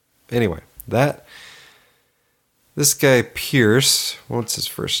 Anyway, this guy Pierce, what's his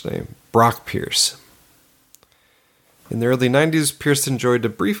first name? Brock Pierce. In the early 90s, Pierce enjoyed a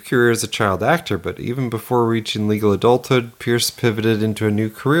brief career as a child actor, but even before reaching legal adulthood, Pierce pivoted into a new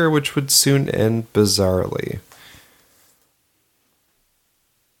career which would soon end bizarrely.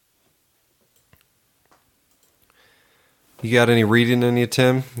 You got any reading in you,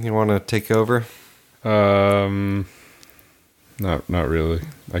 Tim? You want to take over? Not really.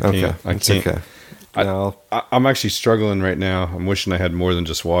 I can't. Okay. No. I'm actually struggling right now. I'm wishing I had more than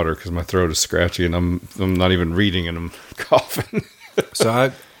just water because my throat is scratchy and I'm not even reading and I'm coughing.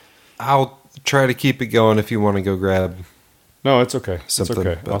 So I'll try to keep it going if you want to go grab. No, it's okay. Something, it's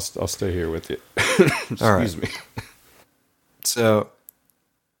okay. but... I'll stay here with you. Excuse me. So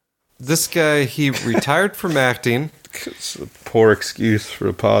this guy, he retired from acting. It's a poor excuse for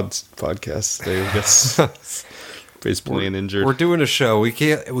a podcast today, I guess. Basically injured. We're doing a show. We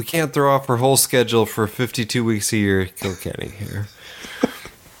can't throw off our whole schedule for 52 weeks a year. Kilkenny here.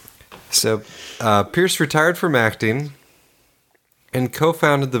 So Pierce retired from acting and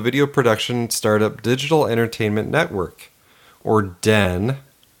co-founded the video production startup Digital Entertainment Network, or DEN,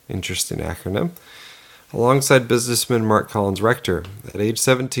 interesting acronym, alongside businessman Mark Collins Rector. At age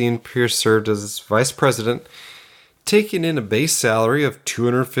 17, Pierce served as vice president, taking in a base salary of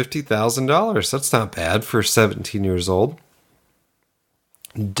 $250,000. That's not bad for 17 years old.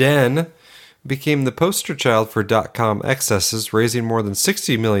 Den became the poster child for dot-com excesses, raising more than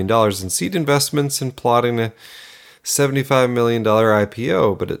 $60 million in seed investments and plotting a $75 million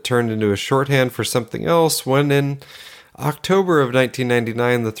IPO, but it turned into a shorthand for something else when in October of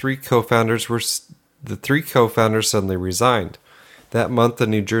 1999, the three co-founders suddenly resigned. That month, a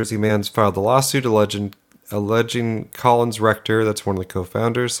New Jersey man filed a lawsuit alleging Collins Rector, that's one of the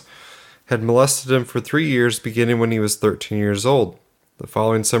co-founders, had molested him for 3 years, beginning when he was 13 years old. The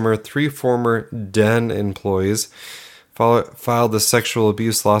following summer, 3 former Den employees filed a sexual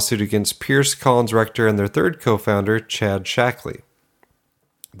abuse lawsuit against Pierce, Collins Rector, and their third co-founder, Chad Shackley.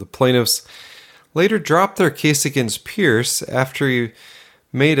 The plaintiffs later dropped their case against Pierce after he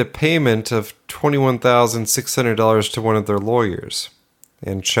made a payment of $21,600 to one of their lawyers,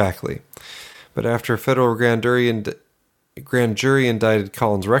 and Shackley. But after a federal grand jury indicted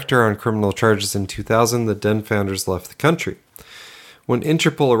Collins Rector on criminal charges in 2000, the Den founders left the country. When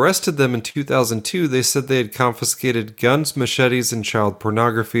Interpol arrested them in 2002, they said they had confiscated guns, machetes, and child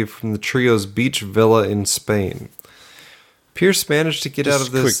pornography from the trio's beach villa in Spain. Pierce managed to get out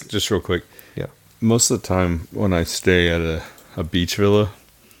of this... Just real quick. Yeah. Most of the time when I stay at a beach villa,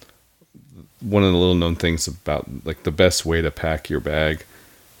 one of the little known things about like the best way to pack your bag,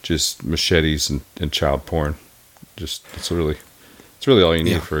 just machetes and child porn. It's really all you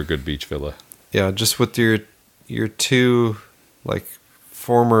need for a good beach villa. Yeah, just with your two like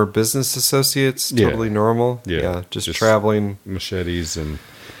former business associates, totally normal. Yeah, just traveling, machetes and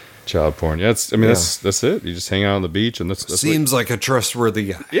child porn. Yeah, that's it. You just hang out on the beach, and that's seems like a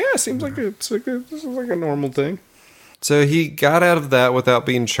trustworthy guy. Yeah, it seems like this is like a normal thing. So he got out of that without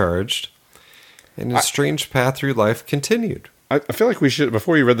being charged, and his strange path through life continued. I feel like we should,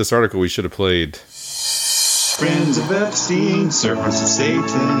 before you read this article, we should have played Friends of Epstein, Servants of Satan.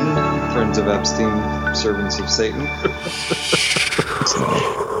 Friends of Epstein, Servants of Satan.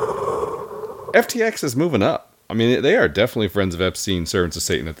 FTX is moving up. I mean, they are definitely friends of Epstein, servants of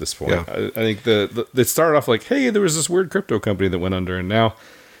Satan at this point. Yeah. I think it started off like, hey, there was this weird crypto company that went under, and now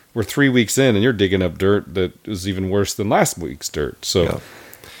we're 3 weeks in, and you're digging up dirt that was even worse than last week's dirt. So, yeah.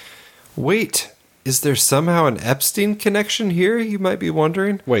 Wait, is there somehow an Epstein connection here? You might be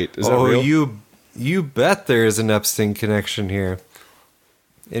wondering. Wait, is that real? You bet there is an Epstein connection here.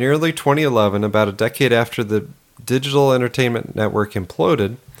 In early 2011, about a decade after the digital entertainment network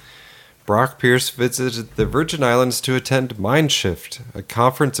imploded, Brock Pierce visited the Virgin Islands to attend Mindshift, a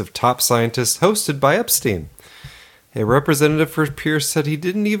conference of top scientists hosted by Epstein. A representative for Pierce said he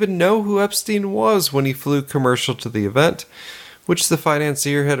didn't even know who Epstein was when he flew commercial to the event, which the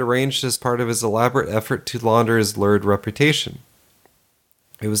financier had arranged as part of his elaborate effort to launder his lurid reputation.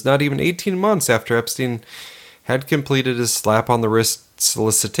 It was not even 18 months after Epstein had completed his slap-on-the-wrist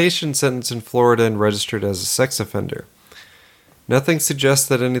solicitation sentence in Florida and registered as a sex offender. Nothing suggests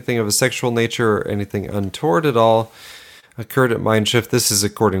that anything of a sexual nature or anything untoward at all occurred at Mindshift. This is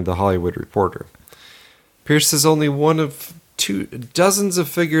according to The Hollywood Reporter. Pierce is only one of dozens of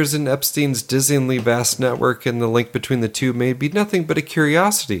figures in Epstein's dizzyingly vast network, and the link between the two may be nothing but a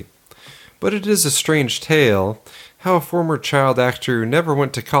curiosity. But it is a strange tale how a former child actor who never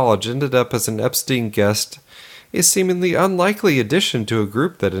went to college ended up as an Epstein guest, a seemingly unlikely addition to a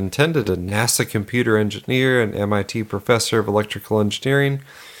group that intended a NASA computer engineer, an MIT professor of electrical engineering,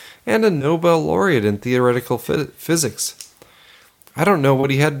 and a Nobel laureate in theoretical physics. I don't know what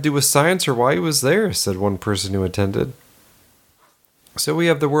he had to do with science or why he was there, said one person who attended. So we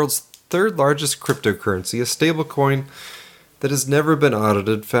have the world's third largest cryptocurrency, a stablecoin that has never been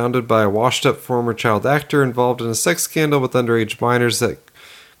audited, founded by a washed-up former child actor involved in a sex scandal with underage minors that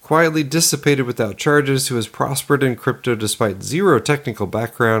quietly dissipated without charges, who has prospered in crypto despite zero technical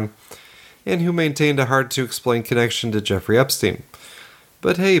background, and who maintained a hard-to-explain connection to Jeffrey Epstein.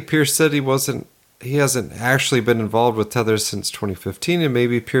 But hey, Pierce said he hasn't actually been involved with Tether since 2015, and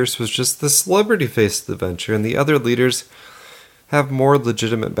maybe Pierce was just the celebrity face of the venture, and the other leaders have more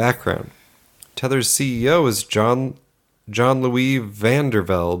legitimate background. Tether's CEO is John Louis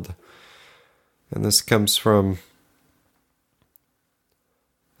Vandervelde, and this comes from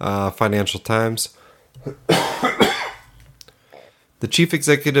Financial Times. The chief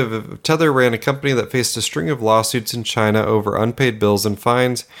executive of Tether ran a company that faced a string of lawsuits in China over unpaid bills and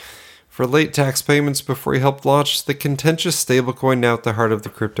fines for late tax payments before he helped launch the contentious stablecoin now at the heart of the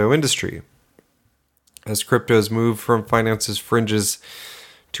crypto industry. As crypto's move from finance's fringes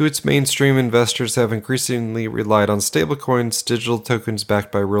to its mainstream, investors have increasingly relied on stablecoins, digital tokens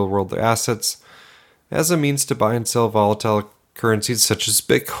backed by real-world assets, as a means to buy and sell volatile currencies such as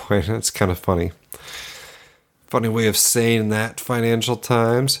Bitcoin. It's kind of funny. Funny way of saying that, Financial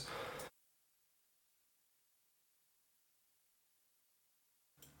Times.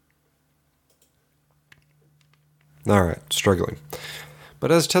 Alright, struggling.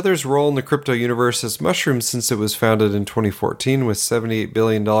 But as Tether's role in the crypto universe has mushroomed since it was founded in 2014, with $78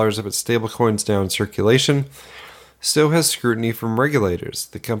 billion of its stablecoins now in circulation, so has scrutiny from regulators.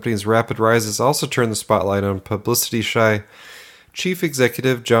 The company's rapid rise has also turned the spotlight on publicity-shy chief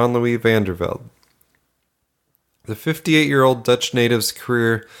executive John Louis Vandervelde. The 58-year-old Dutch native's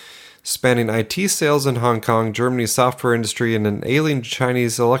career spanning IT sales in Hong Kong, Germany's software industry, and an ailing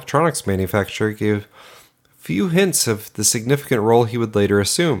Chinese electronics manufacturer gave few hints of the significant role he would later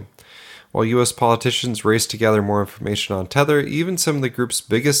assume. While U.S. politicians race to gather more information on Tether, even some of the group's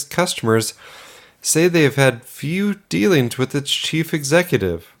biggest customers say they have had few dealings with its chief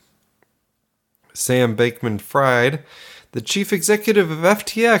executive. Sam Bankman-Fried, the chief executive of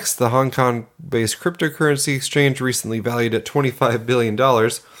FTX, the Hong Kong-based cryptocurrency exchange recently valued at $25 billion,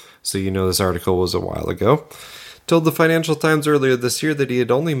 so you know this article was a while ago, told the Financial Times earlier this year that he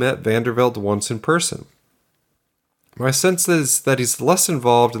had only met Vandervelde once in person. My sense is that he's less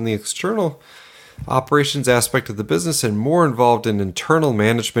involved in the external operations aspect of the business and more involved in internal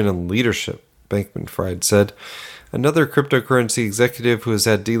management and leadership, Bankman-Fried said. Another cryptocurrency executive who has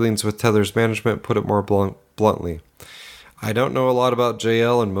had dealings with Tether's management put it more bluntly. I don't know a lot about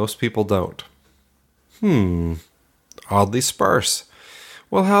JL, and most people don't. Oddly sparse.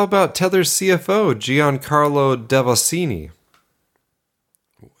 Well, how about Tether's CFO, Giancarlo Devasini?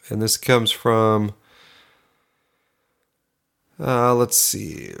 And this comes from... let's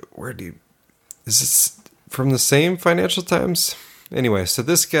see. Is this from the same Financial Times? Anyway, so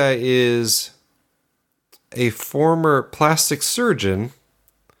this guy is a former plastic surgeon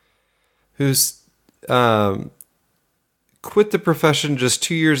who's quit the profession just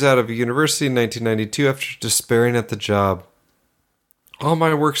 2 years out of university in 1992 after despairing at the job. All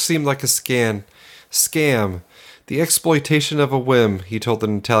my work seemed like a scam. The exploitation of a whim, he told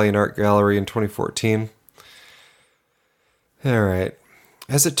an Italian art gallery in 2014. All right.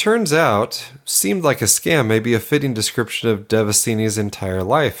 As it turns out, seemed like a scam may be a fitting description of Devasini's entire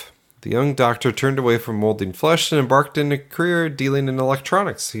life. The young doctor turned away from molding flesh and embarked in a career dealing in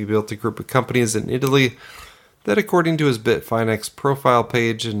electronics. He built a group of companies in Italy that, according to his Bitfinex profile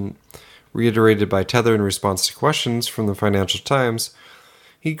page and reiterated by Tether in response to questions from the Financial Times,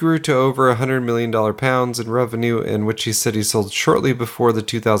 he grew to over $100 million in revenue, in which he said he sold shortly before the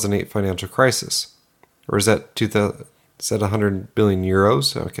 2008 financial crisis. Or is that 100 billion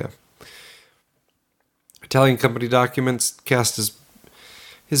euros? Okay. Italian company documents cast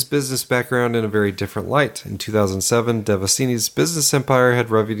his business background in a very different light. In 2007, Devasini's business empire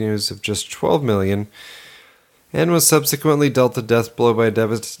had revenues of just $12 million and was subsequently dealt a death blow by a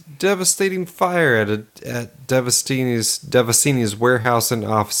devastating fire at Devasini's warehouse and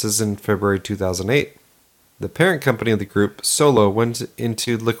offices in February 2008. The parent company of the group, Solo, went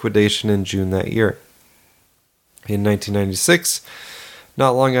into liquidation in June that year. In 1996,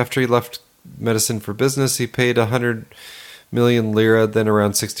 not long after he left medicine for business, he paid 100 million lira, then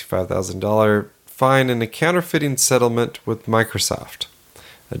around $65,000 fine in a counterfeiting settlement with Microsoft.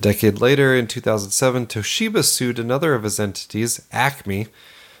 A decade later, in 2007, Toshiba sued another of his entities, Acme,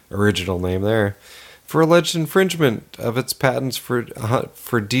 original name there, for alleged infringement of its patents for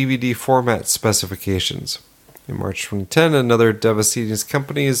DVD format specifications. In March 2010, another Devasini's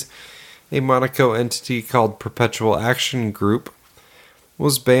companies, a Monaco entity called Perpetual Action Group,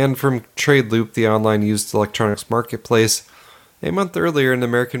 was banned from TradeLoop, the online used electronics marketplace. A month earlier, an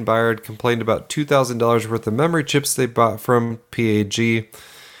American buyer had complained about $2,000 worth of memory chips they bought from PAG.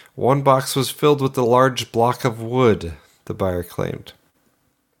 One box was filled with a large block of wood, the buyer claimed.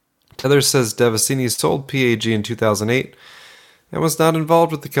 Tether says Devasini sold PAG in 2008 and was not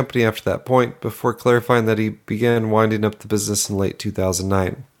involved with the company after that point, before clarifying that he began winding up the business in late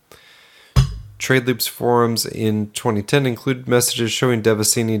 2009. TradeLoop's forums in 2010 included messages showing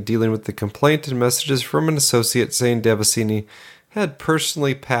Devasini dealing with the complaint and messages from an associate saying Devasini had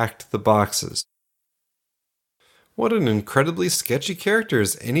personally packed the boxes. What an incredibly sketchy character.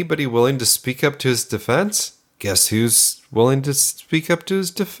 Is anybody willing to speak up to his defense? Guess who's willing to speak up to his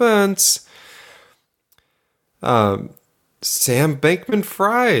defense? Sam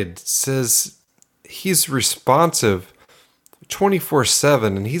Bankman-Fried says he's responsive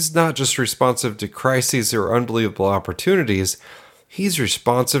 24/7, and he's not just responsive to crises or unbelievable opportunities. He's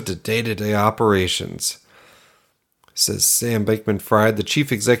responsive to day-to-day operations. Says Sam Bankman-Fried, the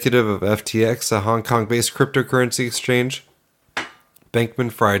chief executive of FTX, a Hong Kong-based cryptocurrency exchange.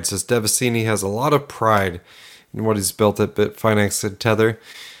 Bankman-Fried says Devasini has a lot of pride in what he's built at Bitfinex and Tether.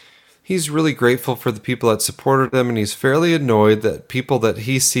 He's really grateful for the people that supported him, and he's fairly annoyed that people that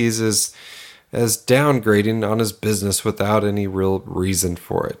he sees as downgrading on his business without any real reason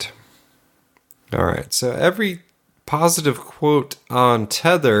for it. All right, so every positive quote on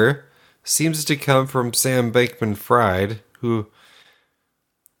Tether seems to come from Sam Bankman-Fried, who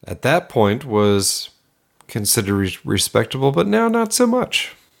at that point was considered respectable, but now not so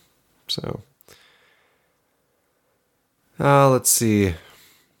much. So, let's see.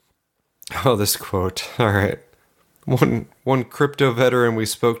 Oh, this quote. All right. One crypto veteran we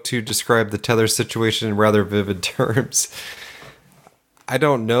spoke to described the Tether situation in rather vivid terms. I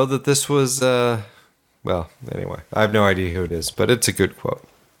don't know that this was, well, anyway, I have no idea who it is, but it's a good quote.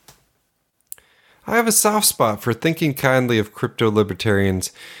 I have a soft spot for thinking kindly of crypto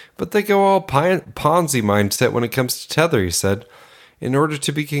libertarians, but they go all Ponzi mindset when it comes to Tether, he said. In order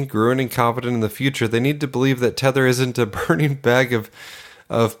to be congruent and confident in the future, they need to believe that Tether isn't a burning bag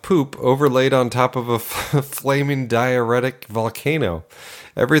of poop overlaid on top of a flaming diuretic volcano.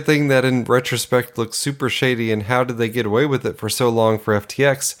 Everything that in retrospect looks super shady and how did they get away with it for so long for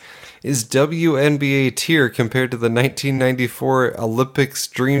FTX is WNBA tier compared to the 1994 Olympics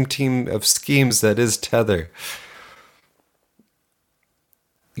dream team of schemes that is Tether.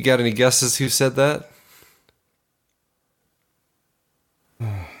 You got any guesses who said that?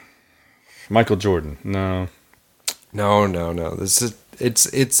 Michael Jordan. No. No.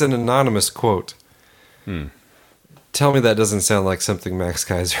 It's an anonymous quote. Tell me that doesn't sound like something Max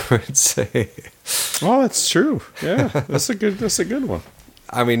Kaiser would say. Oh, it's true. Yeah, that's a good one.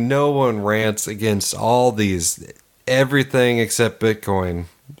 I mean, no one rants against all these, everything except Bitcoin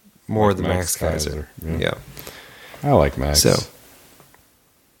more like than Max Kaiser. Yeah. I like Max. So,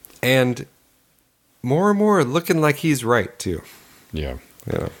 and more and more looking like he's right too. Yeah.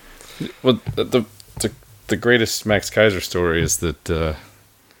 Well, the greatest Max Kaiser story is that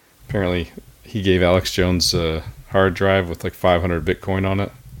apparently he gave Alex Jones a hard drive with like 500 Bitcoin on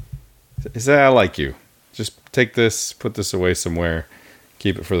it. He said, I like you. just take this, put this away somewhere,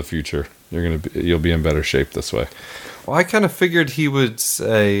 keep it for the future. You'll be in better shape this way. Well, I kind of figured he would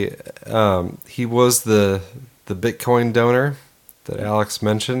say he was the Bitcoin donor that Alex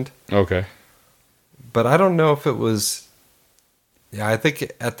mentioned. Okay. But I don't know if it was. Yeah, I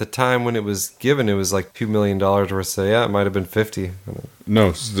think at the time when it was given, it was like $2 million worth. So yeah, it might have been 50.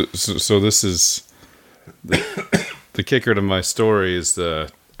 No, so this is the kicker to my story is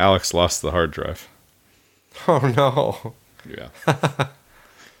Alex lost the hard drive. Oh no! Yeah.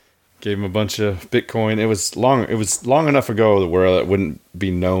 Gave him a bunch of Bitcoin. It was long enough ago where it wouldn't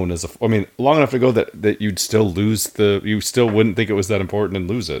be known as long enough ago that you'd still lose you still wouldn't think it was that important and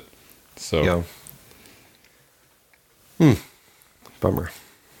lose it. So. Yeah. Bummer.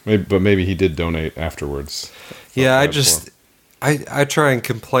 Maybe he did donate afterwards. Yeah, I try and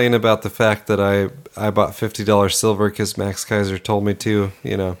complain about the fact that I bought $50 silver because Max Kaiser told me to,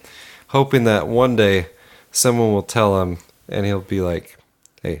 hoping that one day someone will tell him and he'll be like,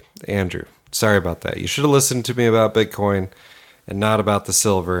 hey, Andrew, sorry about that. You should have listened to me about Bitcoin and not about the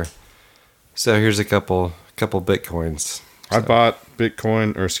silver. So here's a couple Bitcoins. So. I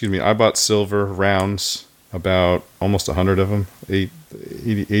bought silver rounds, about almost 100 of them,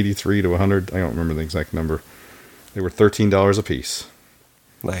 83 to 100. I don't remember the exact number. They were $13 a piece.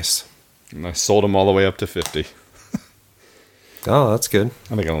 Nice. And I sold them all the way up to 50. Oh, that's good.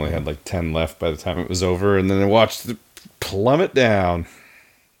 I think I only had like 10 left by the time it was over, and then I watched it plummet down.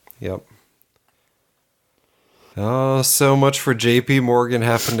 Yep. Oh, so much for JP Morgan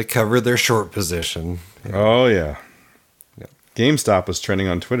having to cover their short position. Yeah. Oh, yeah. Yep. GameStop was trending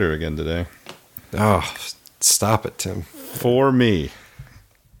on Twitter again today. Oh, stop it, Tim. For me.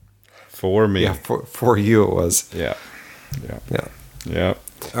 Yeah, for you it was. Yeah.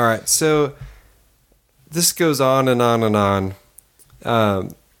 All right, so this goes on and on and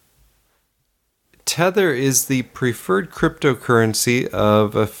on. Tether is the preferred cryptocurrency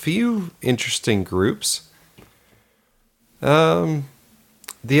of a few interesting groups. The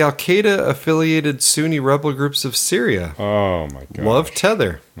Al-Qaeda affiliated Sunni rebel groups of Syria. Oh my god. Love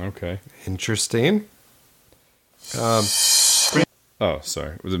Tether. Okay. Interesting.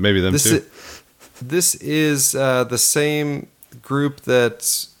 Sorry. Was it maybe them too? This is the same group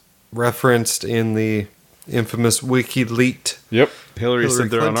that's referenced in the infamous WikiLeaks. Yep. Hillary said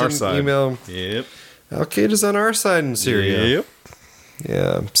they're on our side. Email. Yep. Al-Qaeda's on our side in Syria. Yep.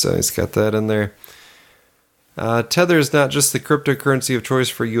 Yeah, so he's got that in there. Tether is not just the cryptocurrency of choice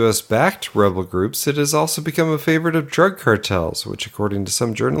for U.S.-backed rebel groups. It has also become a favorite of drug cartels, which, according to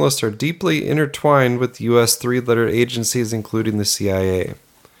some journalists, are deeply intertwined with U.S. three-letter agencies, including the CIA.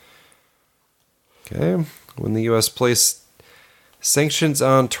 Okay. When the U.S. placed sanctions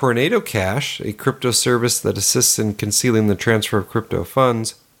on Tornado Cash, a crypto service that assists in concealing the transfer of crypto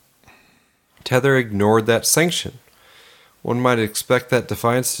funds, Tether ignored that sanction. One might expect that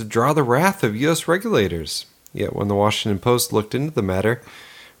defiance to draw the wrath of U.S. regulators. Yet when the Washington Post looked into the matter,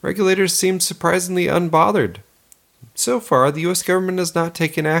 regulators seemed surprisingly unbothered. So far, the U.S. government has not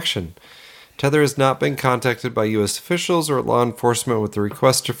taken action. Tether has not been contacted by U.S. officials or law enforcement with a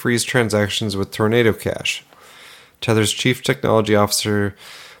request to freeze transactions with Tornado Cash. Tether's chief technology officer,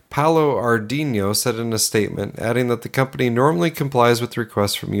 Paolo Ardino, said in a statement, adding that the company normally complies with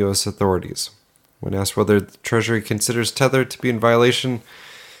requests from U.S. authorities. When asked whether the Treasury considers Tether to be in violation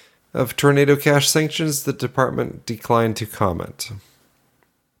of Tornado Cash sanctions, the department declined to comment.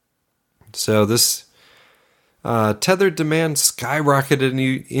 So this Tether demand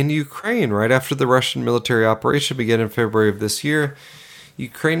skyrocketed in Ukraine right after the Russian military operation began in February of this year.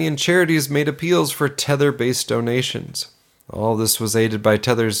 Ukrainian charities made appeals for Tether-based donations. All this was aided by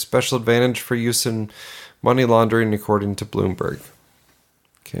Tether's special advantage for use in money laundering, according to Bloomberg.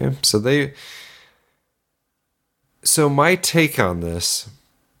 Okay, so my take on this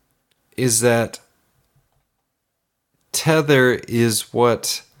is that Tether is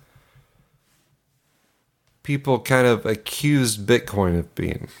what people kind of accused Bitcoin of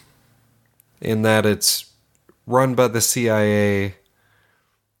being, in that it's run by the CIA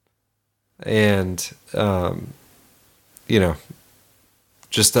and,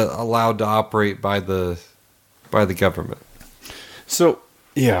 just allowed to operate by the government. So,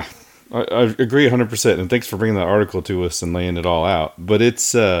 yeah, I agree 100%, and thanks for bringing that article to us and laying it all out. But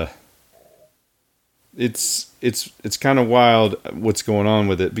it's kind of wild what's going on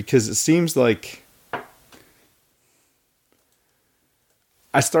with it, because it seems like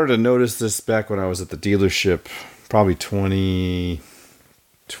I started to notice this back when I was at the dealership, probably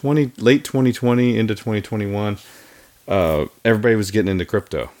late 2020 into 2021. Everybody was getting into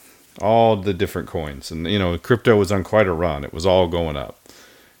crypto, all the different coins, and crypto was on quite a run. It was all going up.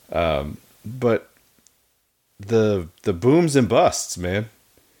 But the booms and busts, man.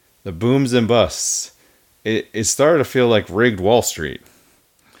 The booms and busts. It started to feel like rigged Wall Street.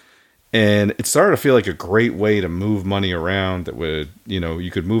 And it started to feel like a great way to move money around that would,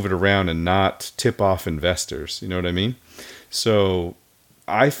 you could move it around and not tip off investors. You know what I mean? So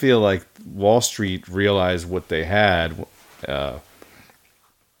I feel like Wall Street realized what they had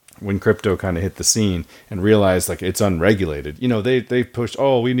when crypto kind of hit the scene and realized like it's unregulated. They pushed,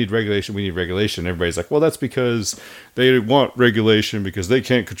 we need regulation. Everybody's like, well, that's because they want regulation because they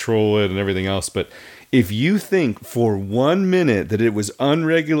can't control it and everything else. But if you think for 1 minute that it was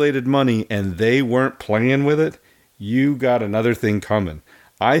unregulated money and they weren't playing with it, you got another thing coming.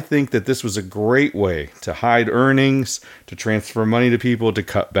 I think that this was a great way to hide earnings, to transfer money to people, to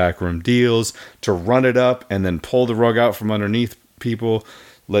cut backroom deals, to run it up and then pull the rug out from underneath people.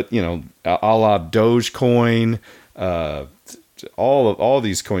 A la Dogecoin, all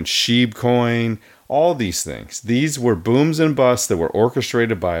these coins, Sheeb coin, all these things. These were booms and busts that were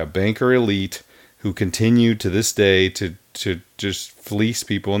orchestrated by a banker elite who continue to this day to just fleece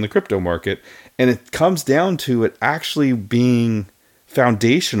people in the crypto market. And it comes down to it actually being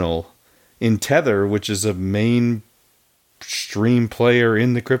foundational in Tether, which is a mainstream player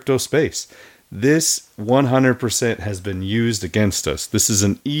in the crypto space. This 100% has been used against us. This is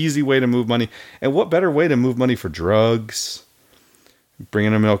an easy way to move money. And what better way to move money for drugs?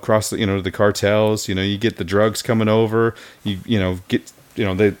 Bringing them across the cartels. You get the drugs coming over. The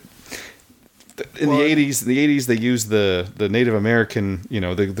 80s they used the Native American,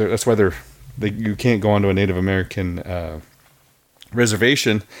 that's why you can't go onto a Native American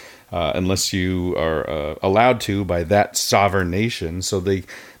reservation unless you are allowed to by that sovereign nation. So they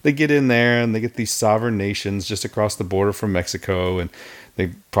get in there and they get these sovereign nations just across the border from Mexico, and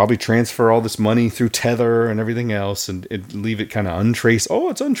they probably transfer all this money through Tether and everything else and leave it kind of untraceable. Oh,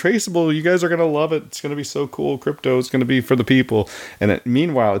 it's untraceable. You guys are going to love it. It's going to be so cool. Crypto is going to be for the people. And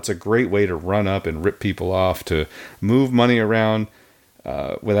meanwhile, it's a great way to run up and rip people off, to move money around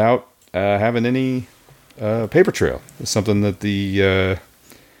without having any paper trail. It's something that the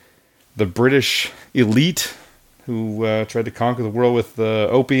British elite who tried to conquer the world with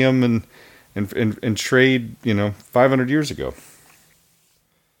opium and trade, 500 years ago.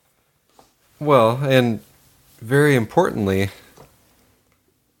 Well, and very importantly,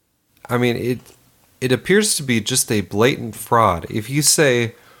 I mean, it appears to be just a blatant fraud. If you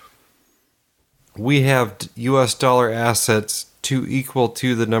say we have US dollar assets to equal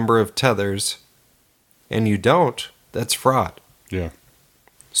to the number of tethers, and you don't, that's fraud. Yeah.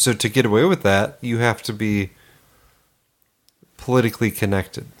 So to get away with that, you have to be politically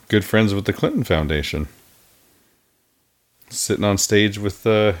connected. Good friends with the Clinton Foundation. Sitting on stage with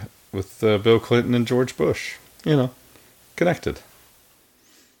Bill Clinton and George Bush. Connected.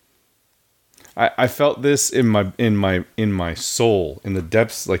 I felt this in my soul, in the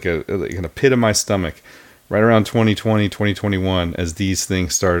depths, like in a pit of my stomach, right around 2020, 2021, as these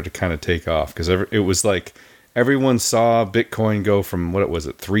things started to kind of take off. Because it was like everyone saw Bitcoin go from,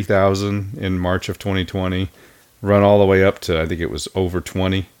 3,000 in March of 2020, run all the way up to, I think it was over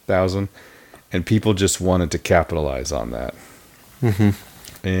 20,000. And people just wanted to capitalize on that.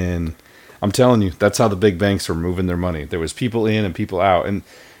 Mm-hmm. And I'm telling you, that's how the big banks were moving their money. There was people in and people out. And,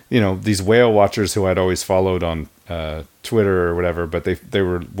 these whale watchers who I'd always followed on Twitter or whatever, but they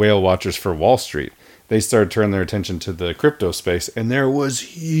were whale watchers for Wall Street. They started turning their attention to the crypto space, and there was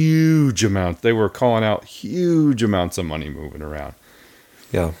huge amounts. They were calling out huge amounts of money moving around.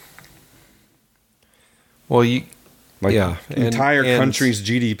 Yeah. Well, entire country's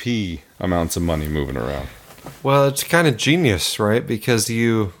GDP amounts of money moving around. Well, it's kind of genius, right? Because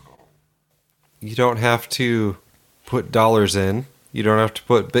you don't have to put dollars in. You don't have to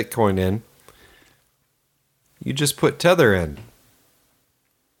put Bitcoin in. You just put Tether in.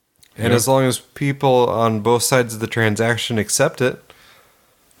 And as long as people on both sides of the transaction accept it,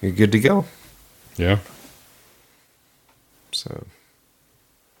 you're good to go. Yeah. So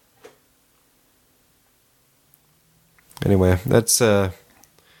anyway, that's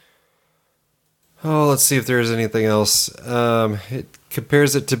let's see if there's anything else. It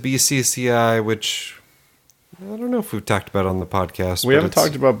compares it to BCCI, which I don't know if we've talked about on the podcast. We haven't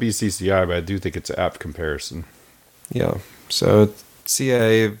talked about BCCI, but I do think it's an apt comparison. Yeah. So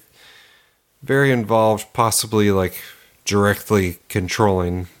CIA, very involved, possibly like directly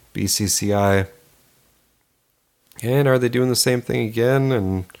controlling BCCI. And are they doing the same thing again?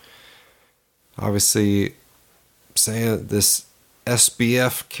 And obviously, saying this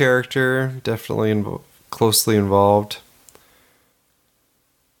SBF character definitely closely involved.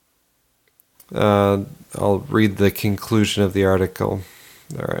 I'll read the conclusion of the article.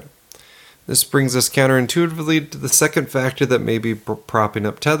 All right. This brings us counterintuitively to the second factor that may be propping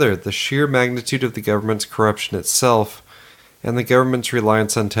up Tether, the sheer magnitude of the government's corruption itself, and the government's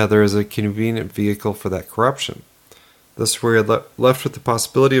reliance on Tether as a convenient vehicle for that corruption. Thus, we're left with the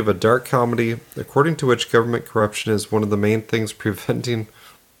possibility of a dark comedy, according to which government corruption is one of the main things preventing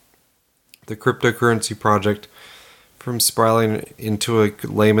the cryptocurrency project from spiraling into a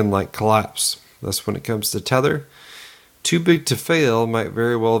layman-like collapse. Thus, when it comes to Tether, too big to fail might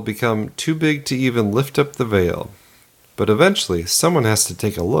very well become too big to even lift up the veil. But eventually, someone has to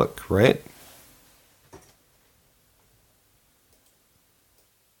take a look, right?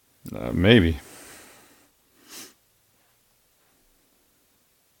 Maybe.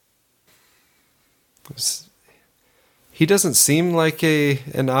 He doesn't seem like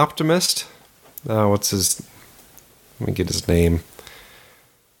an optimist. Let me get his name.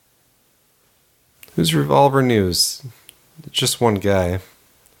 Who's Revolver News? Just one guy,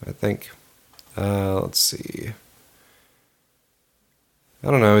 I think. Let's see.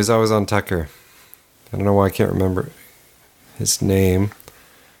 I don't know. He's always on Tucker. I don't know why I can't remember his name.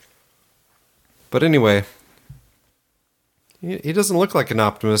 But anyway, he doesn't look like an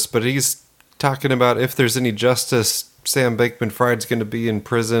optimist, but he's talking about if there's any justice, Sam Bankman-Fried's going to be in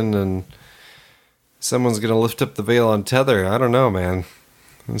prison and someone's going to lift up the veil on Tether. I don't know, man.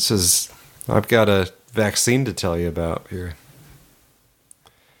 I've got a vaccine to tell you about here.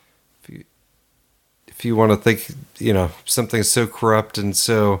 If you want to think, something so corrupt and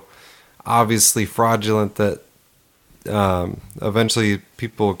so obviously fraudulent that eventually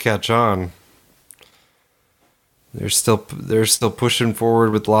people will catch on, they're still pushing forward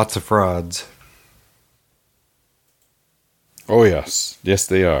with lots of frauds. Oh yes,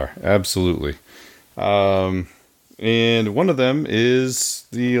 they are, absolutely. And one of them is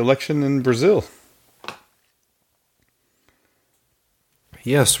the election in Brazil.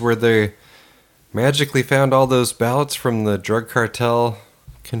 Yes, where they magically found all those ballots from the drug cartel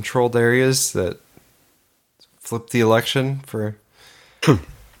controlled areas that flipped the election for.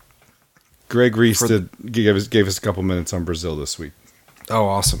 Greg Reese gave us a couple minutes on Brazil this week. Oh,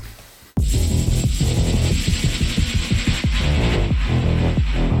 awesome.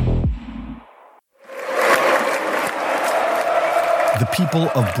 The people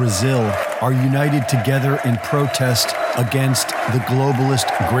of Brazil are united together in protest against the globalist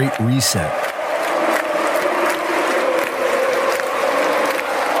Great Reset.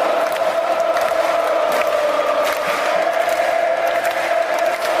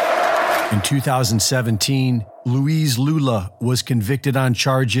 In 2017, Luiz Lula was convicted on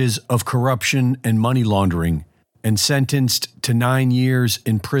charges of corruption and money laundering and sentenced to 9 years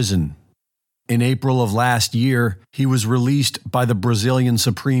in prison. In April of last year, he was released by the Brazilian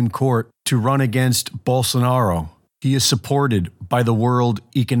Supreme Court to run against Bolsonaro. He is supported by the World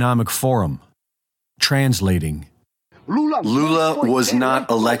Economic Forum. Translating. Lula was not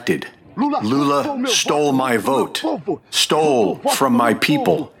elected. Lula stole my vote, stole from my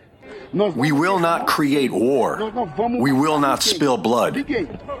people. We will not create war. We will not spill blood.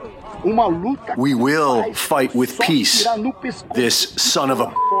 We will fight with peace. This son of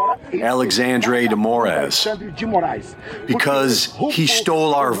a Alexandre de Moraes, because he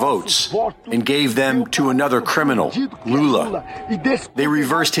stole our votes and gave them to another criminal, Lula. They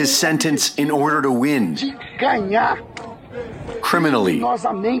reversed his sentence in order to win, criminally,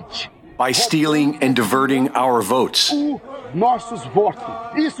 by stealing and diverting our votes.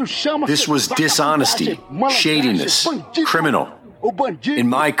 This was dishonesty, shadiness, criminal. In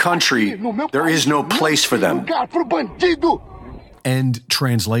my country, there is no place for them. End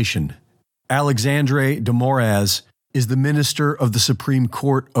translation. Alexandre de Moraes is the minister of the Supreme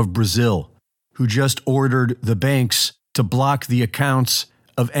Court of Brazil, who just ordered the banks to block the accounts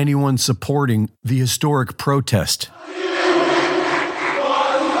of anyone supporting the historic protest.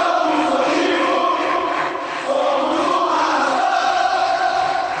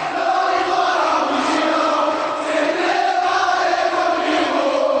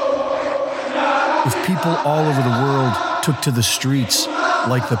 If people all over the world took to the streets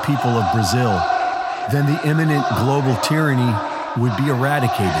like the people of Brazil, then the imminent global tyranny would be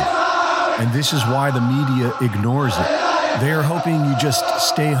eradicated. And this is why the media ignores it. They are hoping you just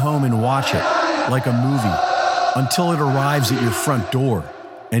stay home and watch it, like a movie, until it arrives at your front door,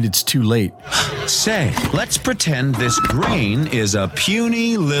 and it's too late. Say, let's pretend this grain is a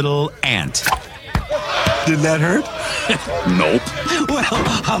puny little ant. Did that hurt? Nope. Well,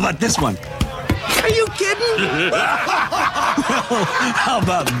 how about this one? Are you kidding? Well, how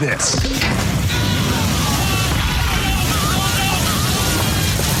about this?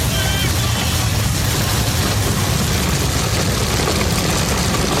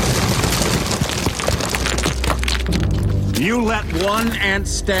 You let one ant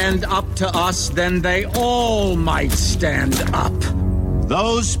stand up to us, then they all might stand up.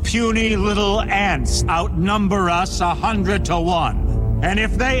 Those puny little ants outnumber us 100 to 1. And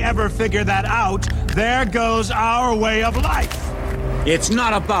if they ever figure that out, there goes our way of life. It's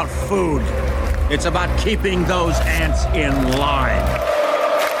not about food. It's about keeping those ants in line.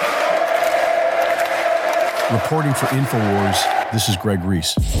 Reporting for InfoWars, this is Greg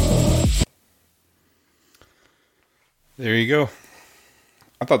Reese. There you go.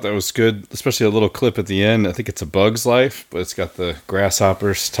 I thought that was good, especially a little clip at the end. I think it's A Bug's Life, but it's got the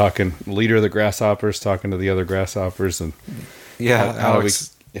grasshoppers talking, leader of the grasshoppers talking to the other grasshoppers, and how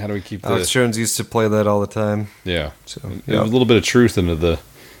do we keep Alex Jones used to play that all the time. Yeah, so a little bit of truth in the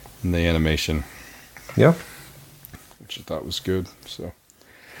animation. Yeah, which I thought was good. So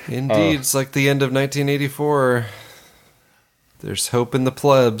indeed, it's like the end of 1984. There's hope in the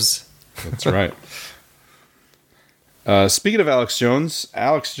plebs. That's right. Speaking of Alex Jones,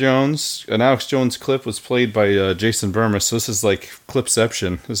 an Alex Jones clip was played by Jason Burmis. So this is like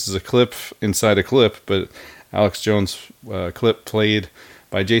Clipception. This is a clip inside a clip, but Alex Jones clip played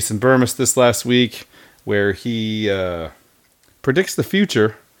by Jason Burmis this last week, where he predicts the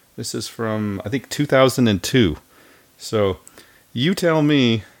future. This is from, I think, 2002. So you tell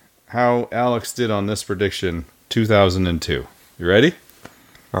me how Alex did on this prediction, 2002. You ready?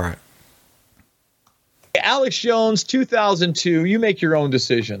 All right. Alex Jones, 2002. You make your own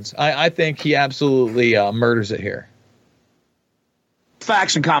decisions. I think he absolutely murders it here.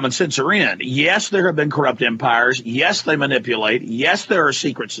 Facts and common sense are in. Yes, there have been corrupt empires. Yes, they manipulate. Yes, there are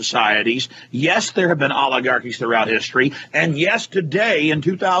secret societies. Yes, there have been oligarchies throughout history. And yes, today in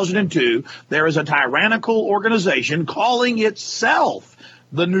 2002, there is a tyrannical organization calling itself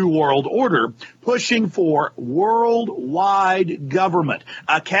the New World Order, pushing for worldwide government,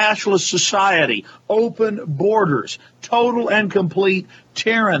 a cashless society, open borders, total and complete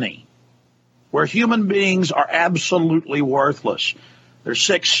tyranny, where human beings are absolutely worthless. There's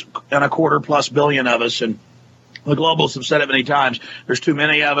 6.25+ billion of us, and the globalists have said it many times. There's too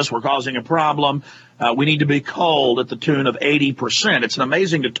many of us. We're causing a problem. We need to be culled at the tune of 80%. It's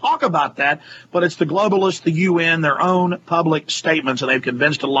amazing to talk about that, but it's the globalists, the UN, their own public statements, and they've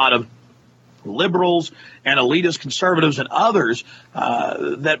convinced a lot of liberals and elitist conservatives and others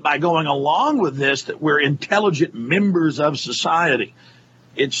that by going along with this, that we're intelligent members of society.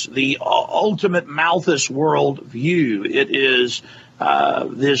 It's the ultimate Malthus world view. It is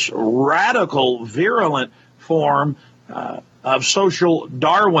this radical, virulent form of social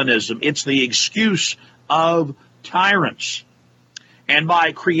Darwinism. It's the excuse of tyrants. And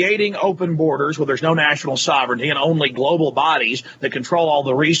by creating open borders where there's no national sovereignty and only global bodies that control all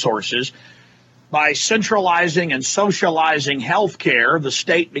the resources, by centralizing and socializing health care, the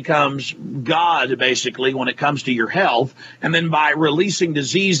state becomes God, basically, when it comes to your health. And then by releasing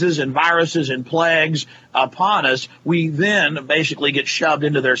diseases and viruses and plagues upon us, we then basically get shoved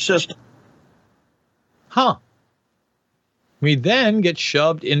into their system. We then get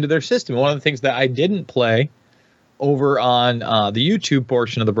shoved into their system. One of the things that I didn't play over on the YouTube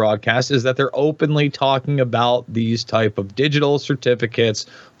portion of the broadcast is that they're openly talking about these type of digital certificates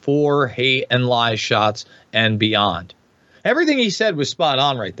for hate and lie shots and beyond. Everything he said was spot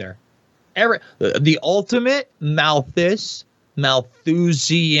on right there. The ultimate Malthusian,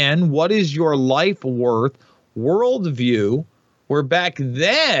 what is your life worth worldview, where back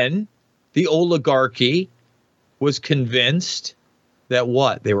then the oligarchy was convinced that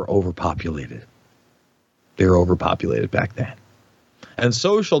what? They were overpopulated. They were overpopulated back then. And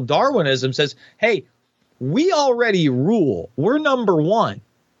social Darwinism says, hey, we already rule. We're number one.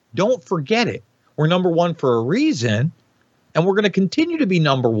 Don't forget it. We're number one for a reason, and we're going to continue to be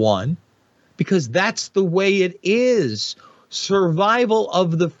number one because that's the way it is. Survival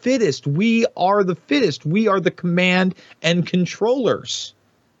of the fittest. We are the fittest. We are the command and controllers.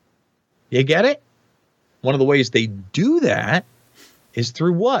 You get it? One of the ways they do that is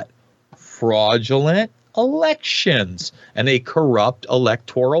through what? Fraudulent elections and a corrupt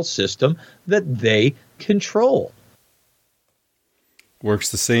electoral system that they control.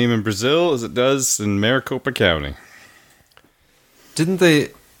 Works the same in Brazil as it does in Maricopa County. Didn't they...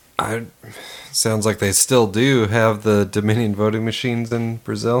 sounds like they still do have the Dominion voting machines in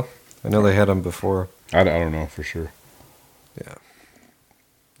Brazil. I know they had them before. I don't know for sure. Yeah.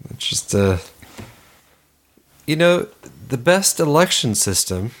 It's just... the best election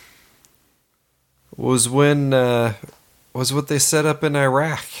system was was what they set up in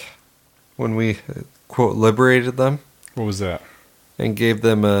Iraq when we, quote, liberated them. What was that? And gave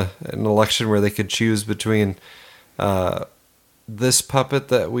them an election where they could choose between this puppet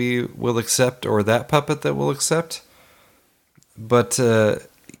that we will accept or that puppet that we'll accept. But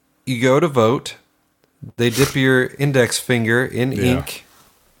you go to vote. They dip your index finger in ink.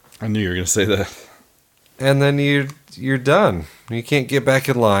 I knew you were going to say that. And then you're done. You can't get back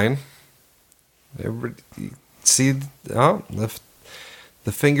in line. See, the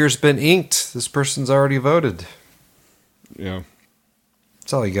finger's been inked. This person's already voted. Yeah.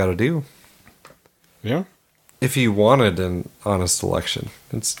 That's all you got to do. Yeah. If you wanted an honest election.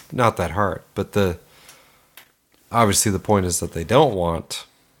 It's not that hard. But obviously the point is that they don't want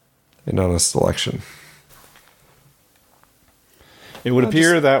an honest election. It would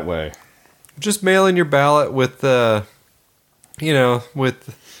appear that way. Just mail in your ballot with,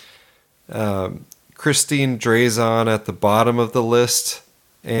 Christine Drazon at the bottom of the list,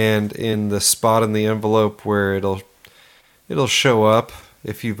 and in the spot in the envelope where it'll show up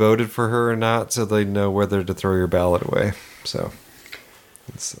if you voted for her or not, so they know whether to throw your ballot away. So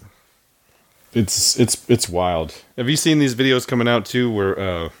it's wild. Have you seen these videos coming out too,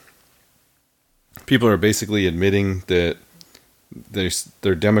 where people are basically admitting that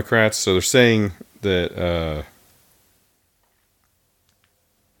they're Democrats? So they're saying that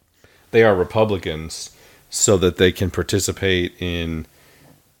they are Republicans so that they can participate in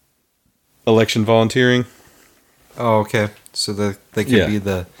election volunteering. Oh, okay. So that they can be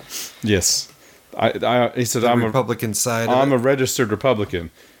the... Yes. He said, I'm Republican side. I'm a registered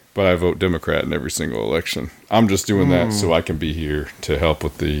Republican, but I vote Democrat in every single election. I'm just doing that so I can be here to help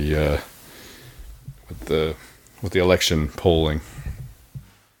with the election polling.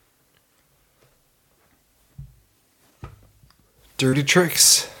 Dirty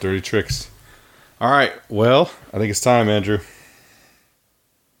tricks. Dirty tricks. All right. Well, I think it's time, Andrew.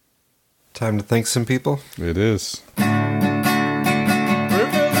 Time to thank some people? It is.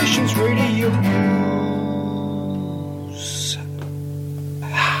 Revelations Radio News.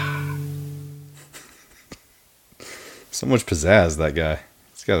 So much pizzazz, that guy.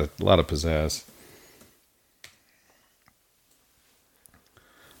 He's got a lot of pizzazz.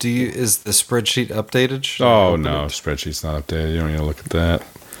 Is the spreadsheet updated? Oh no, spreadsheet's not updated. You don't need to look at that.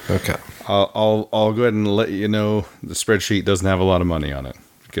 Okay. I'll go ahead and let you know the spreadsheet doesn't have a lot of money on it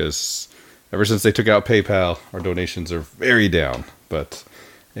because ever since they took out PayPal, our donations are very down. But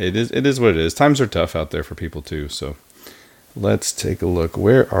it is what it is. Times are tough out there for people too. So let's take a look.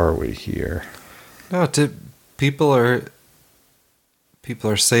 Where are we here? No, people are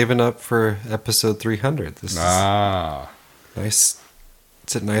saving up for episode 300. This is nice.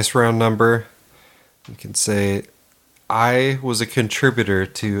 It's a nice round number. You can say, I was a contributor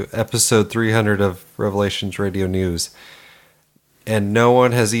to episode 300 of Revelations Radio News, and no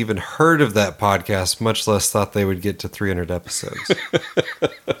one has even heard of that podcast, much less thought they would get to 300 episodes.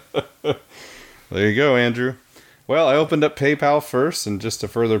 There you go, Andrew. Well, I opened up PayPal first, and just to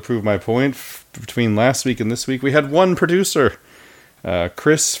further prove my point, between last week and this week, we had one producer.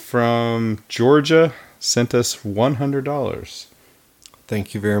 Chris from Georgia sent us $100.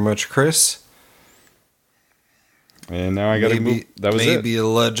 Thank you very much, Chris. And now I got to move. That was maybe a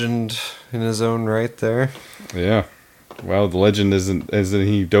legend in his own right there. Yeah. Well, the legend isn't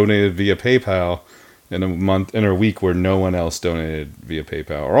he donated via PayPal in a week where no one else donated via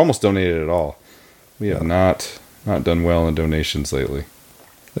PayPal, or almost donated at all. We have not done well in donations lately.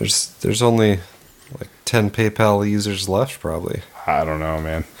 There's only like 10 PayPal users left, probably. I don't know,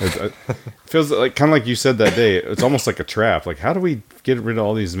 man. It feels like kind of like you said that day. It's almost like a trap. Like, how do we get rid of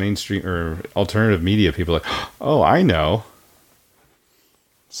all these mainstream or alternative media people? Like, oh, I know.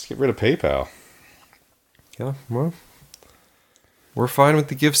 Let's get rid of PayPal. Yeah, well, we're fine with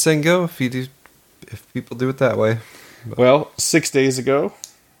the Give, Send, Go if people do it that way. But. Well, 6 days ago,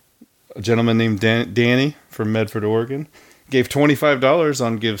 a gentleman named Danny from Medford, Oregon, gave $25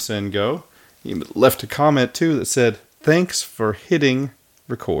 on Give, Send, Go. He left a comment too that said, "Thanks for hitting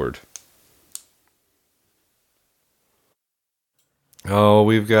record." Oh,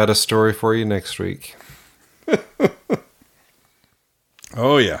 we've got a story for you next week.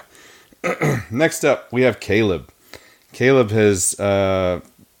 Oh, yeah. Next up, we have Caleb. Caleb has,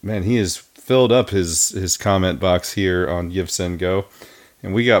 he has filled up his comment box here on Give, Send, Go.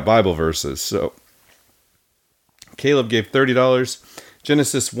 And we got Bible verses. So, Caleb gave $30.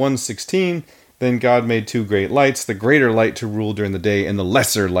 Genesis 1:16. Then God made two great lights, the greater light to rule during the day and the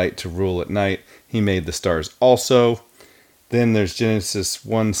lesser light to rule at night. He made the stars also. Then there's Genesis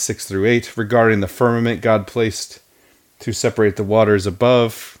 1:6-8. Regarding the firmament God placed to separate the waters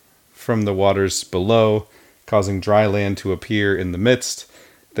above from the waters below, causing dry land to appear in the midst.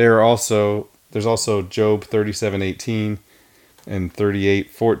 There's also Job 37:18 and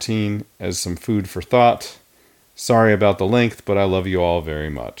 38:14 as some food for thought. Sorry about the length, but I love you all very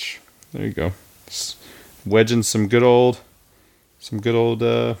much. There you go. Just wedging some good old some good old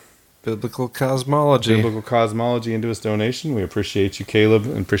biblical cosmology into his donation. We appreciate you, Caleb,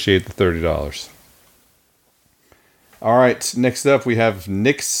 and appreciate the $30. All right, next up we have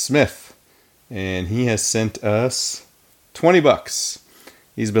Nick Smith, and he has sent us $20.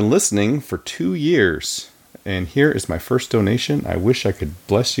 He's been listening for 2 years, and here is my first donation. I wish I could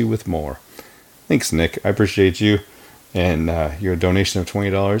bless you with more. Thanks, Nick. I appreciate you. And your donation of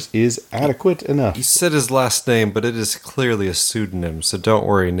 $20 is adequate enough. You said his last name, but it is clearly a pseudonym, so don't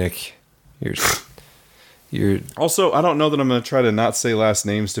worry, Nick. You're Also, I don't know that I'm going to try to not say last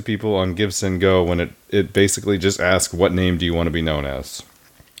names to people on Give, Send, Go when it basically just asks, what name do you want to be known as?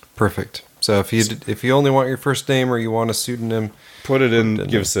 Perfect. So if you only want your first name or you want a pseudonym, put it in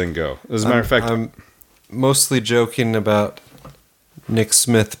Give, Send, Go. As a matter of fact, I'm mostly joking about Nick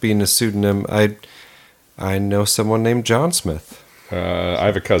Smith being a pseudonym. I know someone named John Smith. I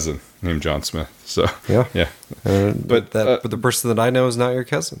have a cousin named John Smith. So yeah. But the person that I know is not your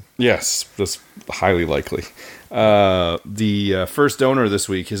cousin. Yes, that's highly likely. The first donor this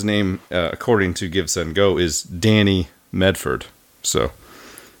week, his name, according to Give, Send, Go, is Danny Medford. So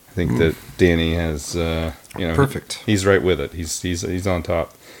I think that Danny has, perfect. He's right with it. He's on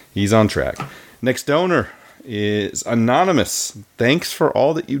top. He's on track. Next donor is Anonymous. Thanks for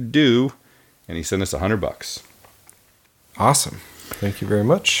all that you do. And he sent us $100. Awesome. Thank you very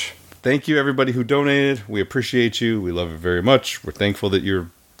much. Thank you, everybody who donated. We appreciate you. We love it very much. We're thankful that you're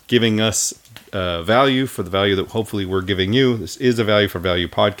giving us value for the value that hopefully we're giving you. This is a Value for Value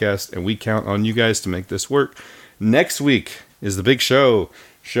podcast, and we count on you guys to make this work. Next week is the big show.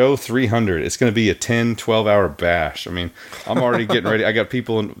 Show 300. It's going to be a 10, 12-hour bash. I mean, I'm already getting ready. I got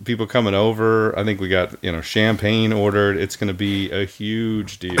people coming over. I think we got, champagne ordered. It's going to be a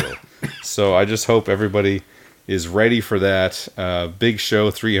huge deal. So I just hope everybody is ready for that. Big show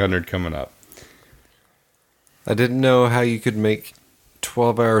 300 coming up. I didn't know how you could make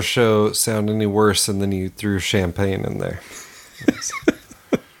 12-hour show sound any worse, and then you threw champagne in there.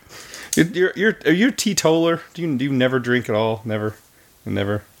 Are you a teetotaler? Do you never drink at all? Never.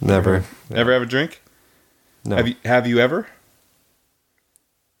 Never Ever have a drink? No. Have you ever?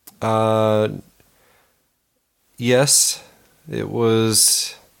 Yes. It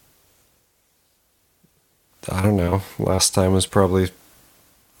was, I don't know. Last time was probably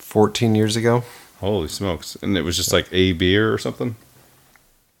 14 years ago. Holy smokes. And it was just like a beer or something?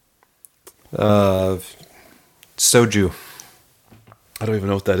 Soju. I don't even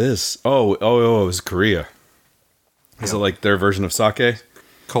know what that is. Oh, it was Korea. Is it like their version of sake?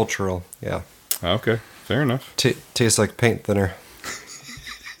 Cultural, yeah. Okay, fair enough. Tastes like paint thinner.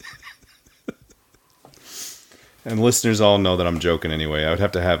 And listeners all know that I'm joking anyway. I would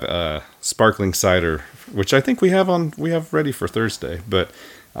have to have sparkling cider, which I think we have ready for Thursday, but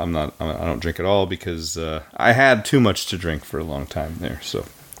I don't drink at all because I had too much to drink for a long time there. So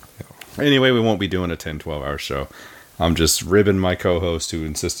anyway, we won't be doing a 10, 12-hour show. I'm just ribbing my co-host who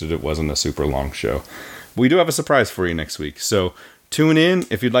insisted it wasn't a super long show. We do have a surprise for you next week, so tune in.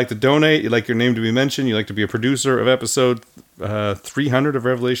 If you'd like to donate, you'd like your name to be mentioned, you'd like to be a producer of episode 300 of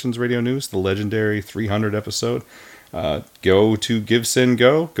Revelations Radio News, the legendary 300 episode, go to Give, Send,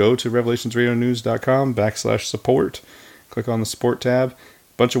 Go. Go to revelationsradionews.com/support. Click on the support tab. A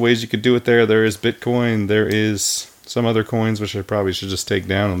bunch of ways you could do it there. There is Bitcoin. There is some other coins, which I probably should just take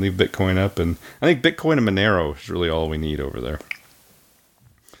down and leave Bitcoin up. And I think Bitcoin and Monero is really all we need over there.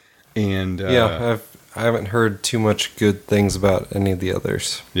 And I haven't heard too much good things about any of the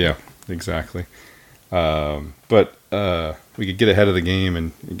others. Yeah, exactly. But we could get ahead of the game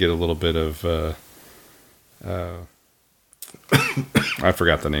and get a little bit of... I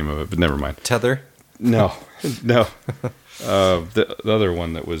forgot the name of it, but never mind. Tether? No. The other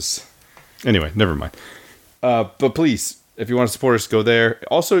one that was... Anyway, never mind. But please, if you want to support us, go there.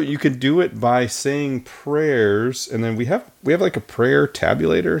 Also, you can do it by saying prayers, and then we have like a prayer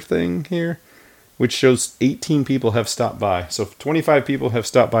tabulator thing here, which shows 18 people have stopped by. So 25 people have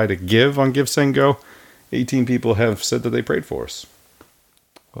stopped by to give on Give, Send, Go. 18 people have said that they prayed for us.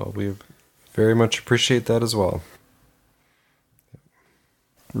 Well, we very much appreciate that as well.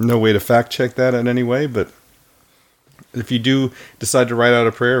 No way to fact check that in any way, but if you do decide to write out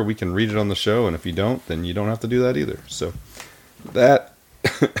a prayer, we can read it on the show, and if you don't, then you don't have to do that either. So that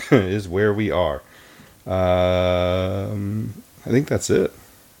is where we are. I think that's it.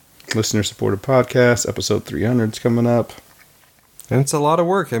 Listener-supported podcast, episode 300 is coming up. And it's a lot of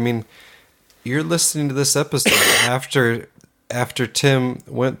work. I mean, you're listening to this episode after Tim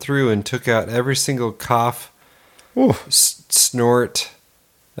went through and took out every single cough, snort,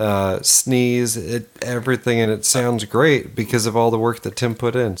 sneeze, everything, and it sounds great because of all the work that Tim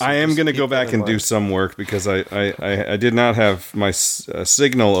put in. So I am going to go back and do some work because I did not have my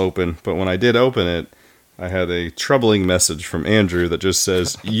signal open, but when I did open it, I had a troubling message from Andrew that just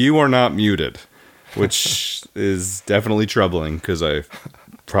says, "You are not muted," which is definitely troubling because I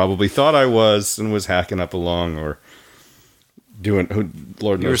probably thought I was and was hacking up along or doing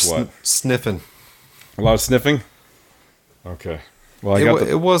Lord knows what. Sniffing. A lot of sniffing? Okay. Well,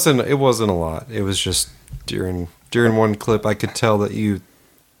 it wasn't a lot. It was just during one clip I could tell that you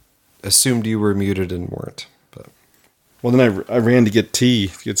assumed you were muted and weren't. But well, then I ran to get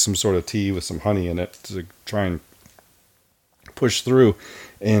some sort of tea with some honey in it to try and push through,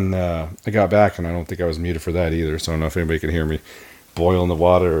 and I got back and I don't think I was muted for that either. So I don't know if anybody can hear me boiling the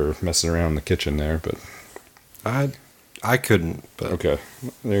water or messing around in the kitchen there, but I couldn't. But okay,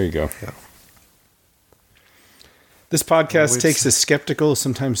 there you go. Yeah. This podcast takes a skeptical,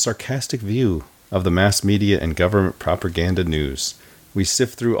 sometimes sarcastic view of the mass media and government propaganda news. We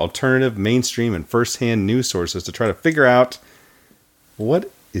sift through alternative, mainstream, and first-hand news sources to try to figure out what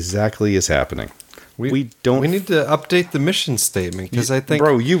exactly is happening. We need to update the mission statement because I think,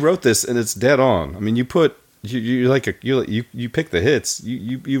 bro, you wrote this and it's dead on. I mean, you put you pick the hits.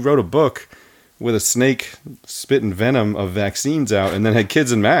 You wrote a book with a snake spitting venom of vaccines out, and then had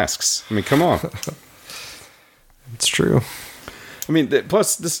kids in masks. I mean, come on. It's true. I mean,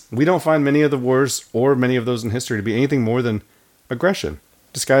 plus we don't find many of the wars or many of those in history to be anything more than aggression,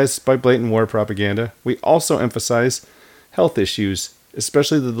 disguised by blatant war propaganda. We also emphasize health issues,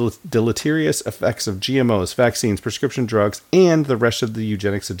 especially the deleterious effects of GMOs, vaccines, prescription drugs, and the rest of the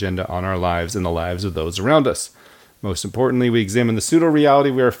eugenics agenda on our lives and the lives of those around us. Most importantly, we examine the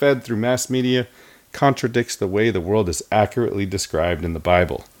pseudo-reality we are fed through mass media contradicts the way the world is accurately described in the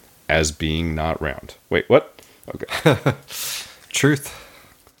Bible as being not round. Wait, what? Okay. Truth.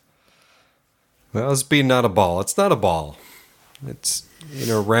 Well, it's being not a ball. It's not a ball. It's,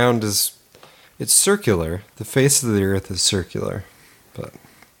 round is... It's circular. The face of the earth is circular. But...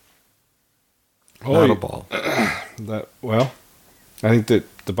 not a ball. Well, I think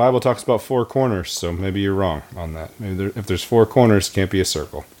that the Bible talks about four corners, so maybe you're wrong on that. Maybe if there's four corners, it can't be a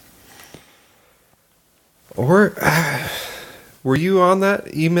circle. Or... were you on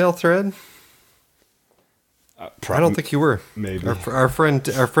that email thread? I don't think you were. Maybe our friend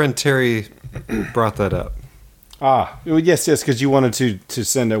Terry brought that up. Yes, because you wanted to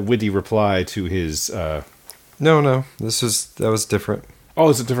send a witty reply to his. No, that was different.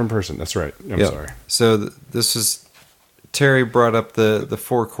 Oh, it's a different person. That's right. I'm sorry. So this is Terry brought up the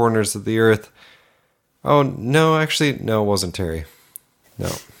four corners of the earth. Oh no, actually no, it wasn't Terry.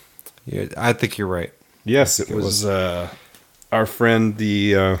 No, I think you're right. Yes, it was our friend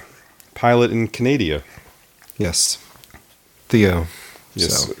the pilot in Canada. Yes. Theo.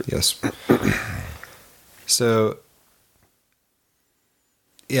 Yes. So, yes. So,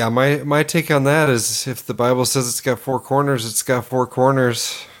 yeah, my take on that is if the Bible says it's got four corners, it's got four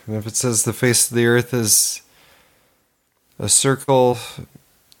corners. And if it says the face of the earth is a circle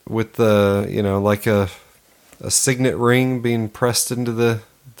with the, like a signet ring being pressed into the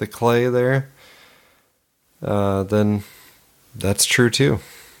clay there, then that's true too.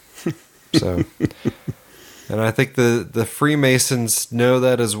 So... And I think the Freemasons know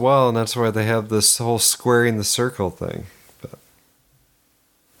that as well, and that's why they have this whole squaring the circle thing. But.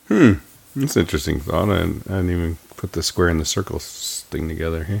 That's an interesting thought. I didn't even put the square and the circle thing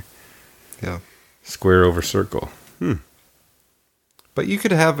together here. Yeah. Square over circle. But you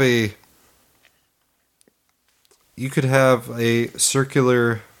could have a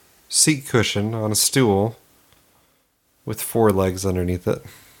circular seat cushion on a stool with four legs underneath it.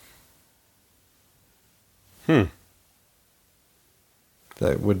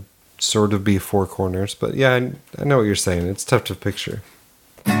 That would sort of be four corners, but yeah, I know what you're saying. It's tough to picture.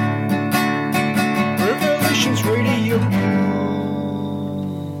 Revelations Radio.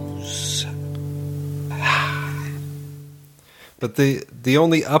 But the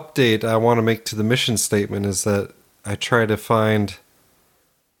only update I want to make to the mission statement is that we try to find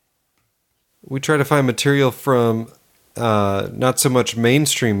material from not so much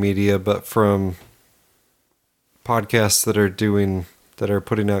mainstream media, but from podcasts that are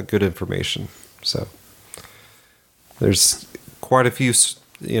putting out good information. So there's quite a few,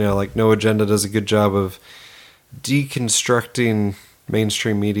 like No Agenda does a good job of deconstructing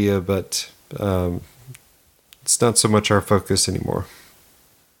mainstream media, but it's not so much our focus anymore.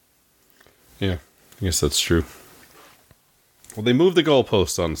 Yeah, I guess that's true. Well, they moved the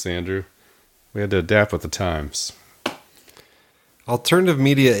goalposts on us, Andrew. We had to adapt with the times. Alternative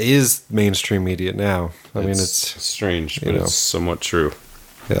media is mainstream media now. I mean, it's strange, but it's somewhat true.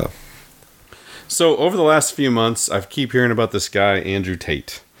 Yeah. So over the last few months, I keep hearing about this guy, Andrew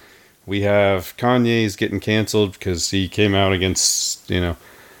Tate. We have Kanye's getting canceled because he came out against,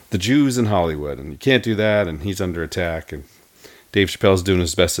 the Jews in Hollywood, and you can't do that, and he's under attack, and Dave Chappelle's doing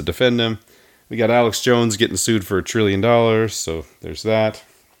his best to defend him. We got Alex Jones getting sued for $1 trillion, so there's that.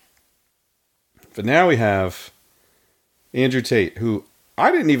 But now we have Andrew Tate, who I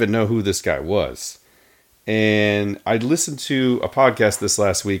didn't even know who this guy was. And I listened to a podcast this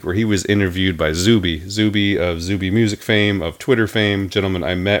last week where he was interviewed by Zuby of Zuby Music fame, of Twitter fame, gentleman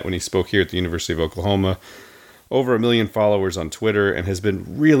I met when he spoke here at the University of Oklahoma. Over 1 million followers on Twitter, and has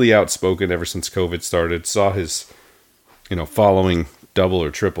been really outspoken ever since COVID started. Saw his, following double or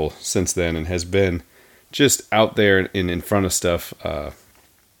triple since then, and has been just out there in front of stuff.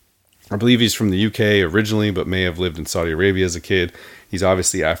 I believe he's from the UK originally, but may have lived in Saudi Arabia as a kid. He's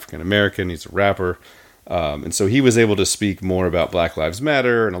obviously African American. He's a rapper. And so he was able to speak more about Black Lives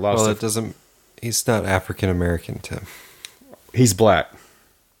Matter and a lot of stuff. He's not African American, Tim. He's black.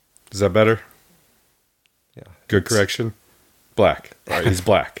 Is that better? Yeah. Good correction. Black. All right, he's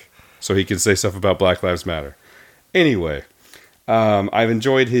black. So he can say stuff about Black Lives Matter. Anyway, I've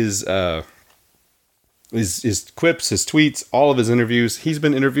enjoyed his quips, his tweets, all of his interviews. He's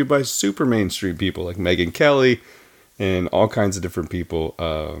been interviewed by super mainstream people like Megyn Kelly and all kinds of different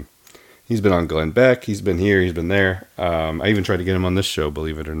people. He's been on Glenn Beck. He's been here. He's been there. I even tried to get him on this show,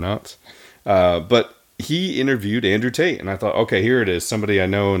 believe it or not. But he interviewed Andrew Tate, and I thought, okay, here it is. Somebody I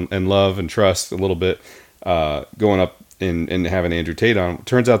know and love and trust a little bit, going up and having Andrew Tate on.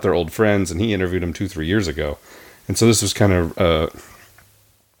 Turns out they're old friends, and he interviewed him 2-3 years ago. And so this was kind of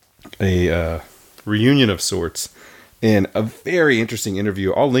a reunion of sorts. And a very interesting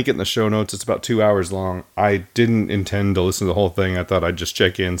interview. I'll link it in the show notes. It's about 2 hours long. I didn't intend to listen to the whole thing. I thought I'd just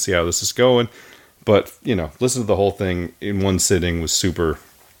check in, see how this is going. But, listen to the whole thing in one sitting was super,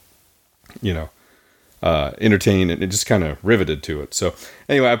 entertained, and it just kind of riveted to it. So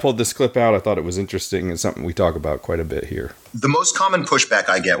anyway, I pulled this clip out. I thought it was interesting and something we talk about quite a bit here. The most common pushback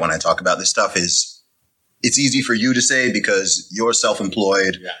I get when I talk about this stuff is it's easy for you to say because you're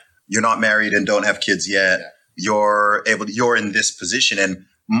self-employed. Yeah. You're not married and don't have kids yet. Yeah. You're in this position. And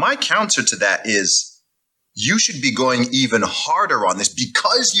my counter to that is you should be going even harder on this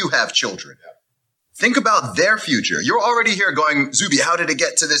because you have children. Yeah. Think about their future. You're already here going, Zuby, how did it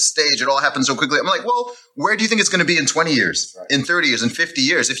get to this stage? It all happened so quickly. I'm like, well, where do you think it's going to be in 20 years, right, in 30 years, in 50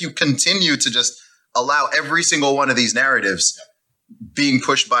 years? If you continue to just allow every single one of these narratives being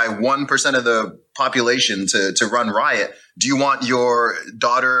pushed by 1% of the population to run riot, do you want your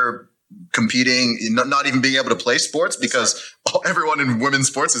daughter competing, not even being able to play sports because everyone in women's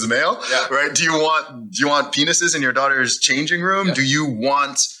sports is male, yeah, right? Do you want penises in your daughter's changing room? Yeah. Do you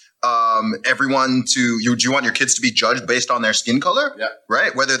want everyone do you want your kids to be judged based on their skin color? Yeah.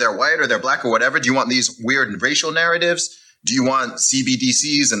 Right? Whether they're white or they're black or whatever. Do you want these weird racial narratives? Do you want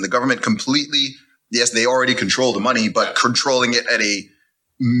CBDCs and the government completely? Yes, they already control the money, but controlling it at a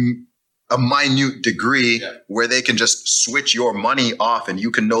minute degree, yeah, where they can just switch your money off and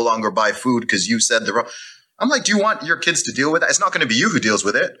you can no longer buy food because you said the wrong. I'm like, do you want your kids to deal with that? It's not going to be you who deals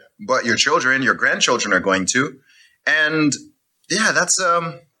with it, but your children, your grandchildren are going to. And yeah, that's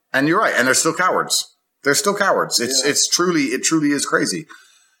and you're right. And they're still cowards. They're still cowards. It truly is crazy.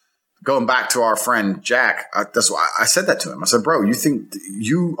 Going back to our friend Jack, that's why I said that to him. I said, bro, you think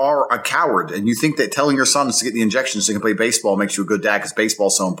you are a coward and you think that telling your sons to get the injections so they can play baseball makes you a good dad because baseball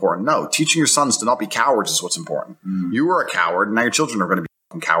is so important. No, teaching your sons to not be cowards is what's important. Mm. You were a coward, and now your children are going to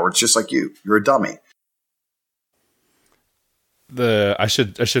be cowards just like you. You're a dummy. I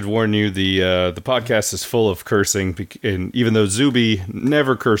should warn you, the podcast is full of cursing, and even though Zuby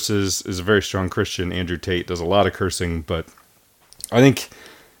never curses, is a very strong Christian, Andrew Tate does a lot of cursing, but I think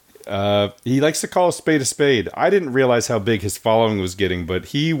he likes to call a spade. I didn't realize how big his following was getting, but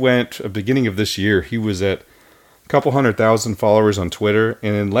he went, at the beginning of this year, he was at a couple 100,000 followers on Twitter,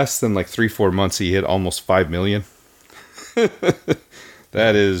 and in less than 3-4 months, he hit almost 5 million.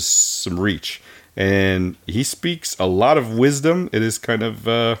 That is some reach. And he speaks a lot of wisdom. It is kind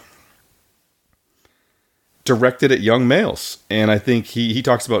of directed at young males. And I think he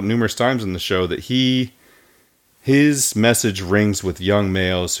talks about numerous times in the show that his message rings with young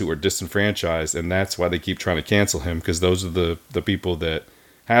males who are disenfranchised. And that's why they keep trying to cancel him, because those are the people that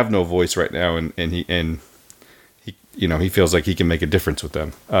have no voice right now. And he feels like he can make a difference with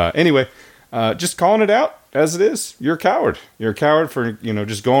them. Anyway, just calling it out as it is. You're a coward. You're a coward for,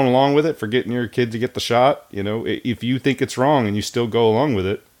 just going along with it, for getting your kid to get the shot. If you think it's wrong and you still go along with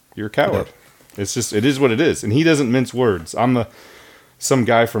it, you're a coward. Yeah. It is what it is. And he doesn't mince words. I'm the some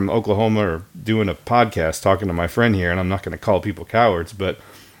guy from Oklahoma or doing a podcast talking to my friend here, and I'm not going to call people cowards, but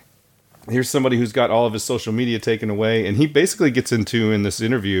here's somebody who's got all of his social media taken away, and he basically gets into in this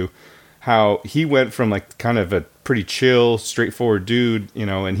interview how he went from like kind of a pretty chill, straightforward dude, you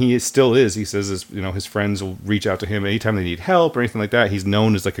know, and he still is. He says, his friends will reach out to him anytime they need help or anything like that. He's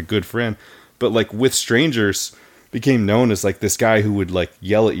known as like a good friend, but like with strangers became known as like this guy who would like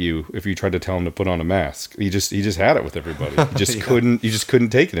yell at you if you tried to tell him to put on a mask. He just had it with everybody. He just couldn't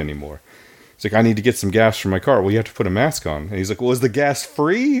take it anymore. It's like, I need to get some gas for my car. Well, you have to put a mask on. And he's like, well, is the gas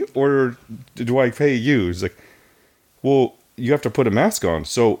free or do I pay you? He's like, well, you have to put a mask on.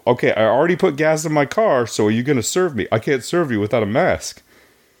 So, okay, I already put gas in my car, so are you going to serve me? I can't serve you without a mask.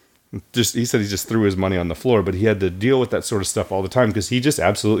 He said he just threw his money on the floor, but he had to deal with that sort of stuff all the time because he just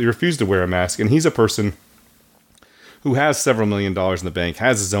absolutely refused to wear a mask. And he's a person who has several $1 million in the bank,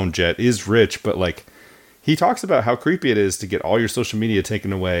 has his own jet, is rich, but like, he talks about how creepy it is to get all your social media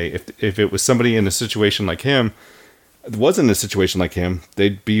taken away. If it was somebody in a situation like him, wasn't in a situation like him,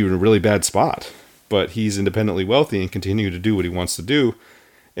 they'd be in a really bad spot. But he's independently wealthy and continue to do what he wants to do.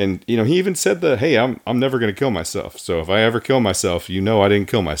 And, you know, he even said that, hey, I'm never going to kill myself. So if I ever kill myself, you know I didn't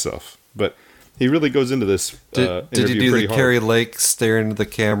kill myself. But he really goes into this Did he do the Carrie Lake stare into the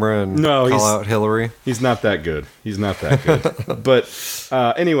camera and call out Hillary? He's not that good. But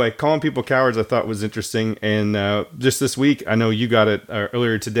anyway, calling people cowards I thought was interesting. And just this week, I know you got it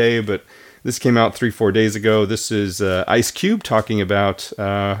earlier today, but this came out 3-4 days ago. This is Ice Cube talking about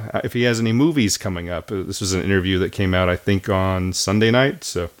if he has any movies coming up. This was an interview that came out, I think, on Sunday night.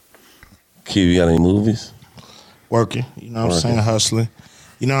 So, Cube, you got any movies? Working. You know what I'm saying? Hustling.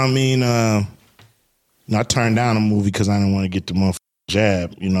 You know what I mean? I turned down a movie because I didn't want to get the motherfucking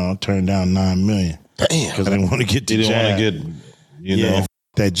jab. You know, I turned down $9 million. Damn. Because I didn't want to get the jab. You didn't want to get, know.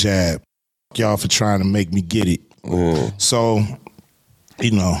 That jab. Y'all for trying to make me get it. So,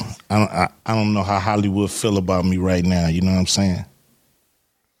 you know, I don't know how Hollywood feel about me right now. You know what I'm saying?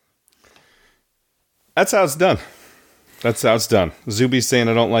 That's how it's done. Zuby's saying,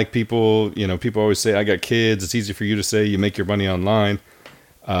 I don't like people. You know, people always say, I got kids. It's easy for you to say you make your money online.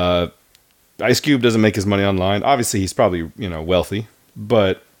 Ice Cube doesn't make his money online. Obviously, he's probably, you know, wealthy.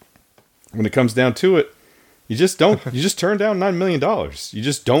 But when it comes down to it, you just don't. You just turn down $9 million. You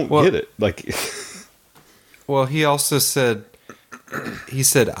just don't get it. Like, well, he also said,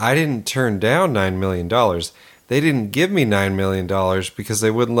 I didn't turn down $9 million. They didn't give me $9 million because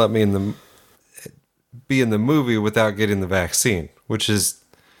they wouldn't let me be in the movie without getting the vaccine, which is,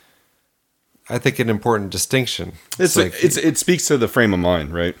 I think, an important distinction. It speaks to the frame of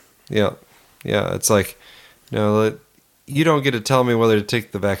mind, right? Yeah. Yeah. It's like, no, you don't get to tell me whether to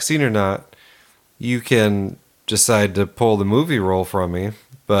take the vaccine or not. You can decide to pull the movie role from me,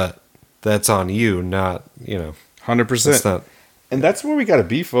 but that's on you, not, 100%. And that's where we got to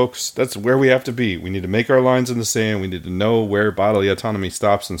be, folks. That's where we have to be. We need to make our lines in the sand. We need to know where bodily autonomy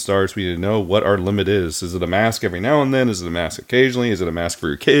stops and starts. We need to know what our limit is. Is it a mask every now and then? Is it a mask occasionally? Is it a mask for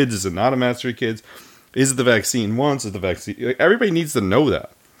your kids? Is it not a mask for your kids? Is it the vaccine once? Is the vaccine... Everybody needs to know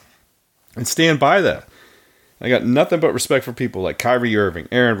that. And stand by that. I got nothing but respect for people like Kyrie Irving,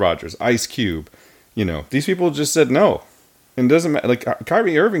 Aaron Rodgers, Ice Cube. These people just said no. And it doesn't matter. Like,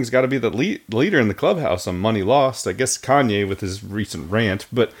 Kyrie Irving's got to be the leader in the clubhouse on money lost. I guess Kanye with his recent rant.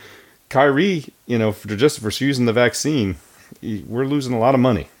 But Kyrie, for using the vaccine, we're losing a lot of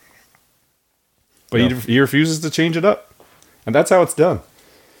money. But he refuses to change it up. And that's how it's done.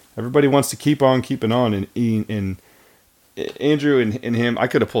 Everybody wants to keep on keeping on. And Andrew and him, I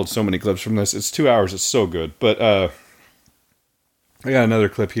could have pulled so many clips from this. It's 2 hours. It's so good. But I got another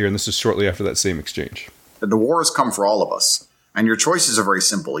clip here, and this is shortly after that same exchange. The war has come for all of us. And your choices are very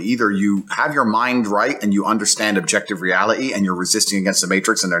simple. Either you have your mind right and you understand objective reality and you're resisting against the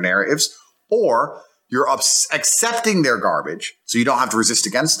Matrix and their narratives, or you're accepting their garbage so you don't have to resist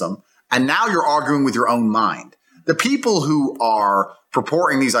against them. And now you're arguing with your own mind. The people who are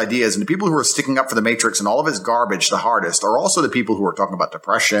purporting these ideas and the people who are sticking up for the Matrix and all of its garbage the hardest are also the people who are talking about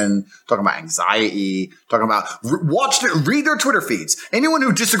depression, talking about anxiety, talking about read their Twitter feeds. Anyone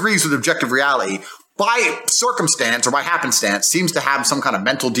who disagrees with objective reality by circumstance or by happenstance seems to have some kind of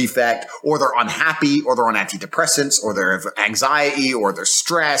mental defect, or they're unhappy, or they're on antidepressants, or they have anxiety, or they're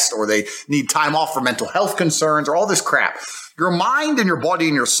stressed, or they need time off for mental health concerns, or all this crap. Your mind and your body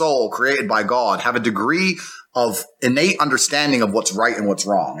and your soul, created by God, have a degree of innate understanding of what's right and what's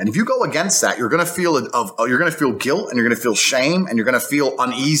wrong. And if you go against that, you're going to feel guilt, and you're going to feel shame, and you're going to feel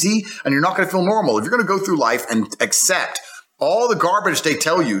uneasy, and you're not going to feel normal. If you're going to go through life and accept all the garbage they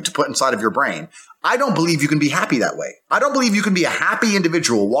tell you to put inside of your brain, I don't believe you can be happy that way. I don't believe you can be a happy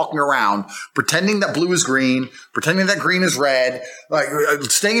individual walking around pretending that blue is green, pretending that green is red, like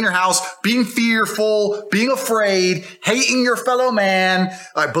staying in your house, being fearful, being afraid, hating your fellow man,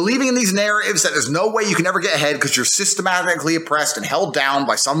 believing in these narratives that there's no way you can ever get ahead because you're systematically oppressed and held down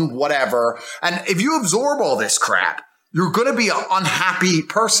by some whatever. And if you absorb all this crap, you're going to be an unhappy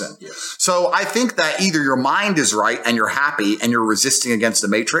person. Yes. So I think that either your mind is right and you're happy and you're resisting against the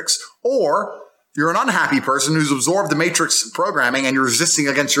matrix, or you're an unhappy person who's absorbed the matrix programming and you're resisting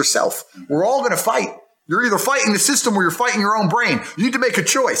against yourself. We're all going to fight. You're either fighting the system or you're fighting your own brain. You need to make a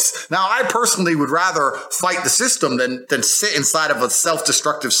choice. Now, I personally would rather fight the system than sit inside of a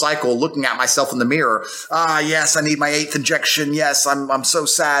self-destructive cycle looking at myself in the mirror. Yes, I need my 8th injection. Yes, I'm so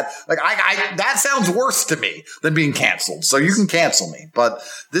sad. Like that sounds worse to me than being canceled. So you can cancel me. But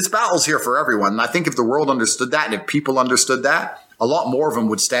this battle's here for everyone. And I think if the world understood that and if people understood that, a lot more of them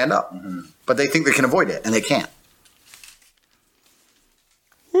would stand up. Mm-hmm. But they think they can avoid it, and they can't.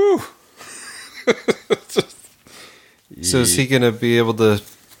 Woo. So is he going to be able to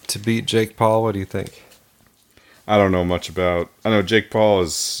beat Jake Paul? What do you think? I don't know much about. I know Jake Paul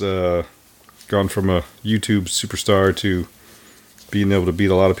has gone from a YouTube superstar to being able to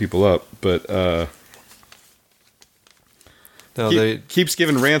beat a lot of people up, but keeps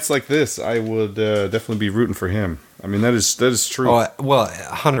giving rants like this. I would definitely be rooting for him. I mean, that is true. Oh, well,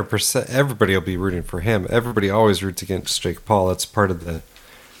 100%. Everybody will be rooting for him. Everybody always roots against Jake Paul. That's part of the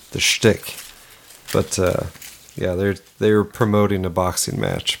shtick. But yeah, they're promoting a boxing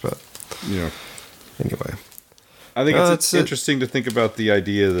match. But yeah, anyway, I think it's interesting to think about the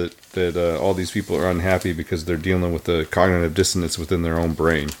idea that all these people are unhappy because they're dealing with the cognitive dissonance within their own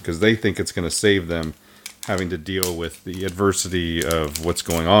brain because they think it's going to save them having to deal with the adversity of what's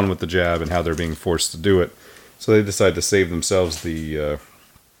going on with the jab and how they're being forced to do it. So they decide to save themselves the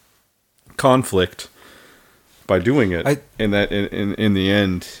conflict by doing it, and that in the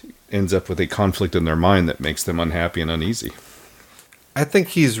end ends up with a conflict in their mind that makes them unhappy and uneasy. I think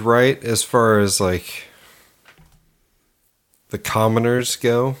he's right as far as like the commoners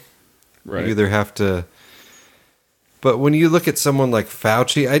go. Right. You either have to, but when you look at someone like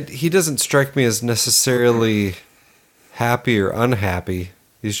Fauci, he doesn't strike me as necessarily happy or unhappy.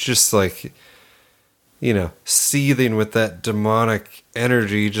 He's just like, seething with that demonic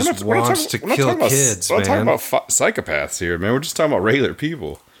energy, just wants to kill kids, man. We're not talking about psychopaths here, man. We're just talking about regular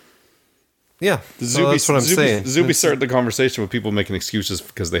people. Yeah, that's what I'm saying. Zuby started the conversation with people making excuses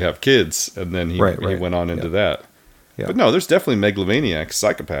because they have kids, and then he went on into that. Yeah. But no, there's definitely megalomaniacs,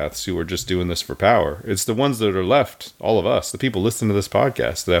 psychopaths who are just doing this for power. It's the ones that are left, all of us, the people listening to this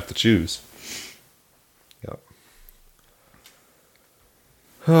podcast, that have to choose. Yep.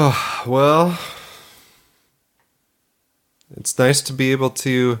 Oh, well, it's nice to be able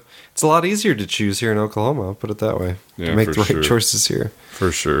to. It's a lot easier to choose here in Oklahoma. I'll put it that way. Yeah, to make the right choices here.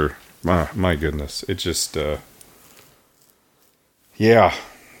 For sure. My goodness. It just, yeah,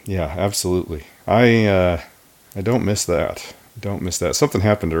 absolutely. I don't miss that. Don't miss that. Something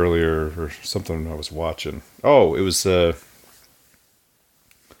happened earlier or something I was watching. Oh, it was,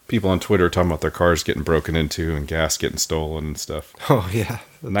 people on Twitter talking about their cars getting broken into and gas getting stolen and stuff. Oh yeah.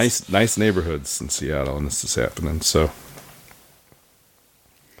 Nice neighborhoods in Seattle, and this is happening. So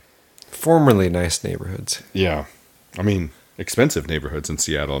formerly nice neighborhoods. Yeah. I mean, expensive neighborhoods in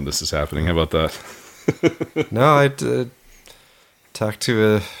Seattle, and this is happening. How about that? No, I talked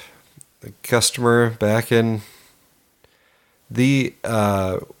to a customer back in the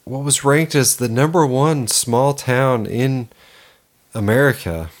what was ranked as the #1 small town in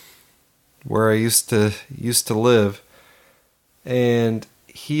America, where I used to live, and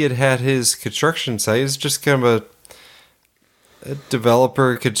he had his construction site. He's just kind of a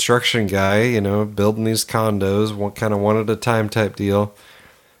developer construction guy, building these condos, one at a time type deal.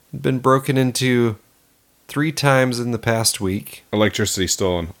 Been broken into 3 times in the past week. Electricity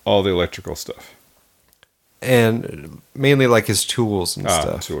stolen, all the electrical stuff. And mainly like his tools and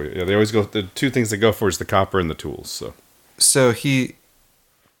stuff. Yeah, they always go, the 2 things they go for is the copper and the tools. So he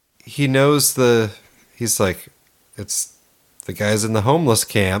knows he's like, it's the guy's in the homeless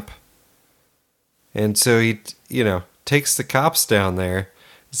camp. And so he, takes the cops down there.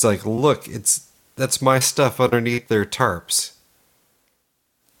 It's like, look, that's my stuff underneath their tarps.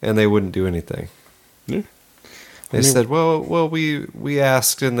 And they wouldn't do anything. Yeah. They said, well, we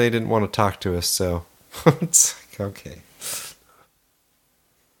asked and they didn't want to talk to us, so it's like, okay.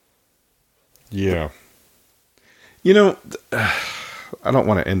 Yeah. I don't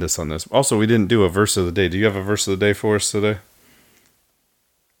want to end us on this. Also, we didn't do a verse of the day. Do you have a verse of the day for us today?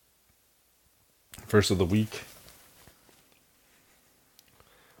 Verse of the week?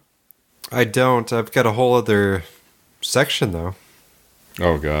 I don't. I've got a whole other section though.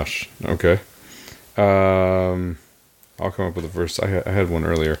 Oh gosh. Okay. I'll come up with a verse. I had one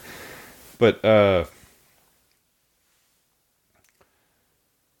earlier, but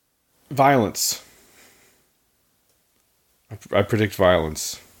violence. I predict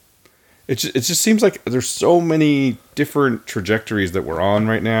violence. It just seems like there's so many different trajectories that we're on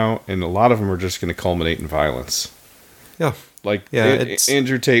right now, and a lot of them are just going to culminate in violence. Yeah. Like Yeah,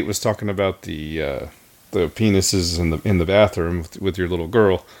 Andrew Tate was talking about the penises in the bathroom with your little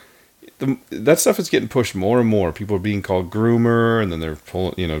girl. That stuff is getting pushed more and more. People are being called groomer, and then they're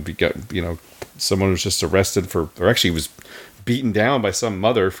pulling. Someone was just arrested or actually was beaten down by some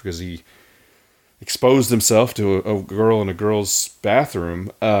mother because he exposed himself to a girl in a girl's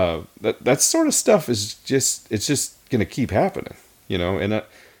bathroom. That sort of stuff is just going to keep happening, And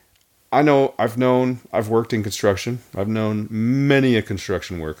I know I've worked in construction. I've known many a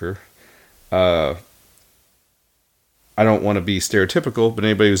construction worker. I don't want to be stereotypical, but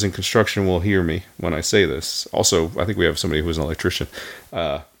anybody who's in construction will hear me when I say this. Also, I think we have somebody who's an electrician.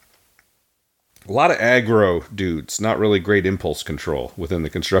 A lot of aggro dudes, not really great impulse control within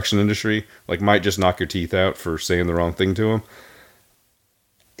the construction industry, might just knock your teeth out for saying the wrong thing to them.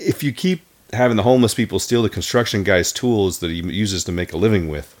 If you keep having the homeless people steal the construction guy's tools that he uses to make a living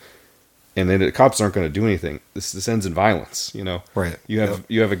with, and then the cops aren't going to do anything, this ends in violence, Right. You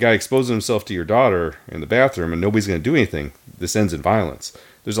have a guy exposing himself to your daughter in the bathroom, and nobody's going to do anything. This ends in violence.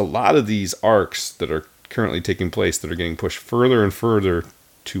 There's a lot of these arcs that are currently taking place that are getting pushed further and further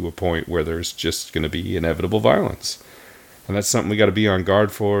to a point where there's just going to be inevitable violence. And that's something we got to be on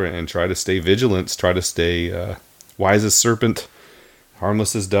guard for and try to stay vigilant, try to stay wise as serpent,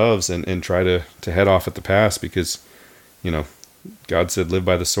 harmless as doves, and try to head off at the pass because, God said, live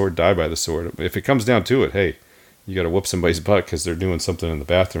by the sword, die by the sword. If it comes down to it, hey, you got to whoop somebody's butt because they're doing something in the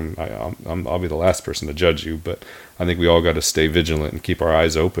bathroom. I'll be the last person to judge you, but I think we all got to stay vigilant and keep our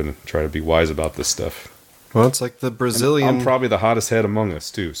eyes open and try to be wise about this stuff. Well, it's like the Brazilian... I'm probably the hottest head among us,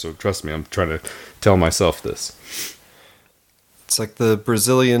 too, so trust me, I'm trying to tell myself this. It's like the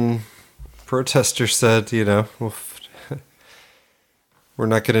Brazilian protester said, we're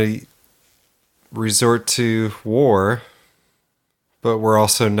not going to resort to war, but we're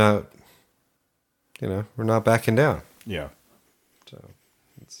also not, we're not backing down. Yeah. So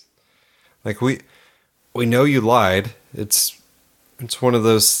it's like we know you lied. It's one of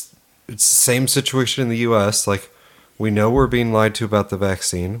those. It's the same situation in the U.S. Like we know we're being lied to about the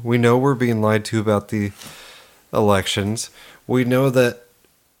vaccine. We know we're being lied to about the elections. We know that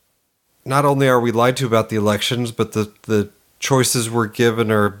not only are we lied to about the elections, but the choices we're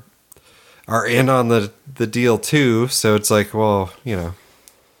given are in on the deal too. So it's like, well,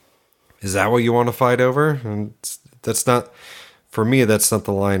 is that what you want to fight over? And that's not, for me, that's not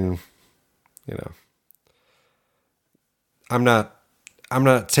the line, I'm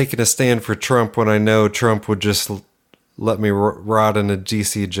not taking a stand for Trump when I know Trump would just let me rot in a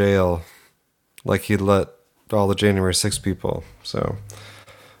DC jail like he let all the January 6 people. So,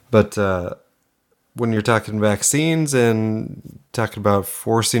 but when you're talking vaccines and talking about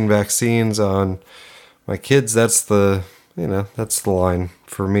forcing vaccines on my kids, that's the line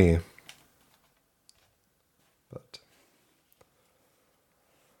for me.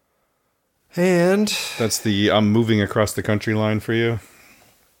 And that's the I'm moving across the country line for you.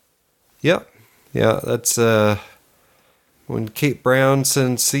 Yep. Yeah, that's when Kate Brown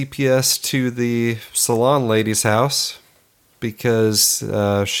sends CPS to the salon lady's house because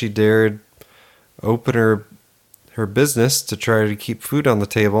she dared open her business to try to keep food on the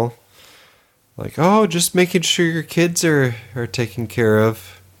table. Like, oh, just making sure your kids are taken care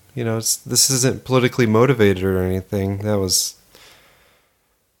of. This isn't politically motivated or anything. It was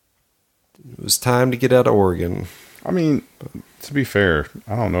time to get out of Oregon. I mean, to be fair,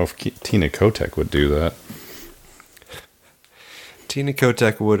 I don't know if Tina Kotek would do that. Tina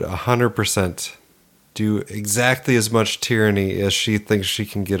Kotek would 100% do exactly as much tyranny as she thinks she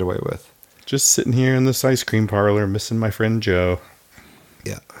can get away with. Just sitting here in this ice cream parlor, missing my friend Joe.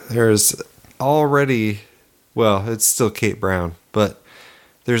 Yeah, there's already, well, it's still Kate Brown, but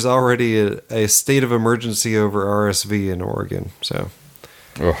there's already a state of emergency over RSV in Oregon. So,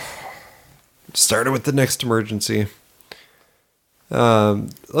 started with the next emergency.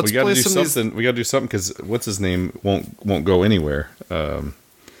 Let's we gotta play do some something. We gotta do something because what's his name won't go anywhere.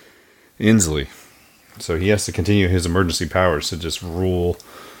 Inslee, so he has to continue his emergency powers to just rule.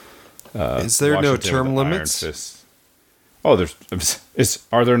 Is there Washington no term with limits? Oh,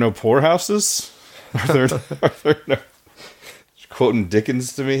 are there no poorhouses? Are there no quoting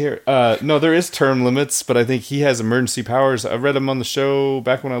Dickens to me here. No, there is term limits, but I think he has emergency powers. I read him on the show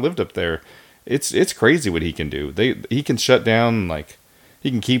back when I lived up there. It's crazy what he can do. He can shut down, like, he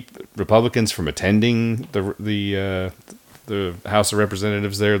can keep Republicans from attending the House of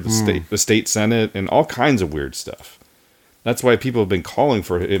Representatives there, the state Senate, and all kinds of weird stuff. That's why people have been calling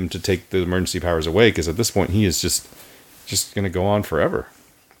for him to take the emergency powers away, because at this point he is just going to go on forever.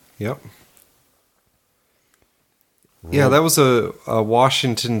 Yep. Yeah, that was a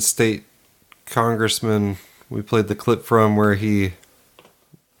Washington State congressman we played the clip from, where he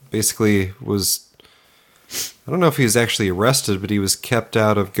basically was, I don't know if he was actually arrested, but he was kept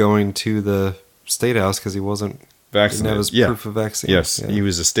out of going to the State House because he wasn't vaccinated. Didn't have his proof of vaccine. Yes, yeah. He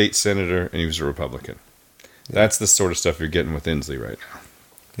was a state senator and he was a Republican. Yeah. That's the sort of stuff you're getting with Inslee right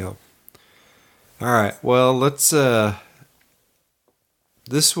now. Yep. All right, well, let's,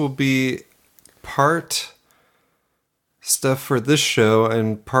 this will be part stuff for this show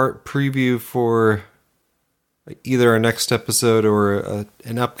and part preview for either our next episode or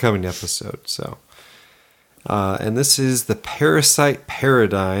an upcoming episode. So, and this is the parasite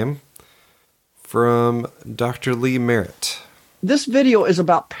paradigm from Dr. Lee Merritt. This video is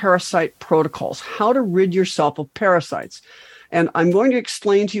about parasite protocols, how to rid yourself of parasites. And I'm going to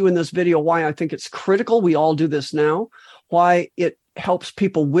explain to you in this video why I think it's critical. We all do this now, why it helps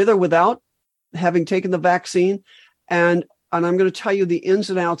people with or without having taken the vaccine. And I'm going to tell you the ins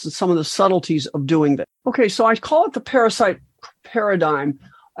and outs and some of the subtleties of doing that. Okay, so I call it the parasite paradigm.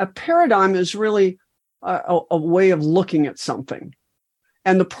 A paradigm is really a way of looking at something.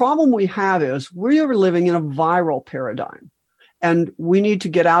 And the problem we have is we are living in a viral paradigm. And we need to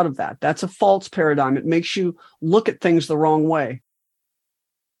get out of that. That's a false paradigm. It makes you look at things the wrong way.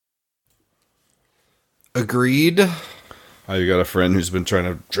 Agreed. You got a friend who's been trying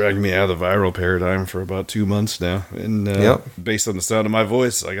to drag me out of the viral paradigm for about 2 months now. And based on the sound of my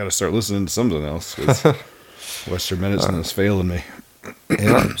voice, I got to start listening to something else. Western medicine is failing me.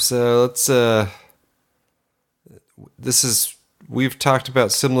 Yeah, so let's... we've talked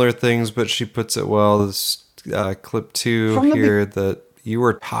about similar things, but she puts it well. This clip 2 here, that you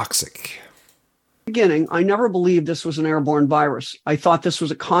were toxic. Beginning, I never believed this was an airborne virus. I thought this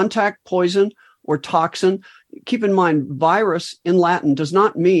was a contact poison or toxin. Keep in mind, virus in Latin does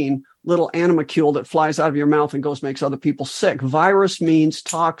not mean little animalcule that flies out of your mouth and makes other people sick. Virus means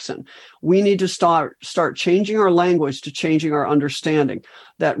toxin. We need to start changing our language to changing our understanding.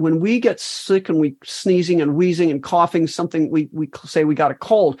 That when we get sick and we sneezing and wheezing and coughing, something we say we got a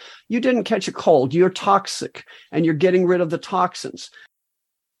cold. You didn't catch a cold. You're toxic, and you're getting rid of the toxins.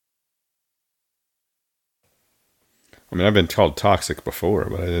 I mean, I've been called toxic before,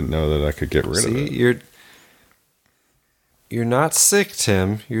 but I didn't know that I could get rid of it. You're not sick,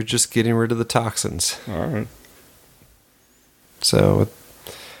 Tim. You're just getting rid of the toxins. All right. So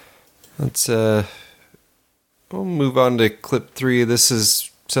let's we'll move on to clip 3. This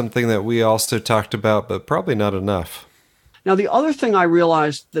is something that we also talked about, but probably not enough. Now, the other thing I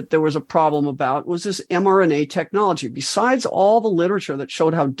realized that there was a problem about was this mRNA technology. Besides all the literature that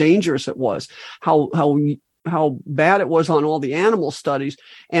showed how dangerous it was, how bad it was on all the animal studies,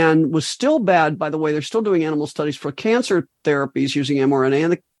 and was still bad, by the way, they're still doing animal studies for cancer therapies using mRNA,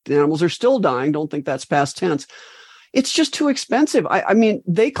 and the animals are still dying. Don't think that's past tense. It's just too expensive. I mean,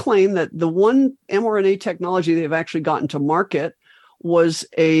 they claim that the one mRNA technology they've actually gotten to market was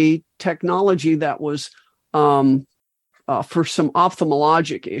a technology that was for some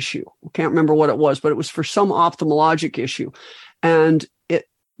ophthalmologic issue. I can't remember what it was, but it was for some ophthalmologic issue. And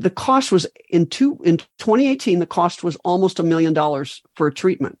the cost was in 2018, the cost was almost $1 million for a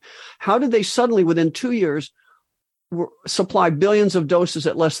treatment. How did they suddenly, within 2 years, supply billions of doses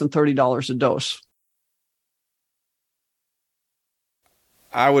at less than $30 a dose?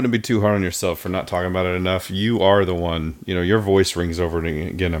 I wouldn't be too hard on yourself for not talking about it enough. You are the one, your voice rings over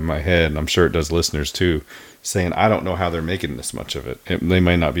again in my head, and I'm sure it does listeners too, saying, I don't know how they're making this much of it. They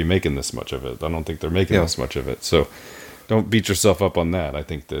might not be making this much of it. I don't think they're making this much of it. So don't beat yourself up on that. I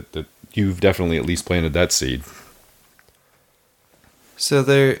think that you've definitely at least planted that seed. So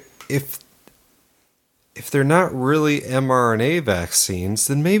if they're not really mRNA vaccines,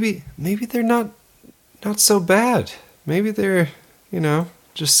 then maybe they're not so bad. Maybe they're,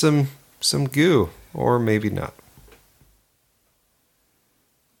 just some goo, or maybe not.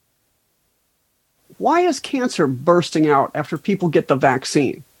 Why is cancer bursting out after people get the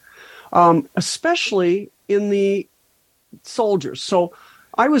vaccine? Especially in the soldiers. So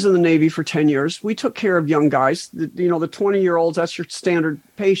I was in the Navy for 10 years. We took care of young guys, the 20-year-olds, that's your standard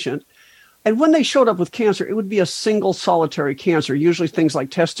patient. And when they showed up with cancer, it would be a single solitary cancer, usually things like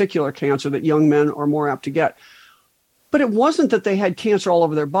testicular cancer that young men are more apt to get. But it wasn't that they had cancer all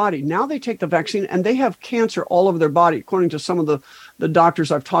over their body. Now they take the vaccine and they have cancer all over their body, according to some of the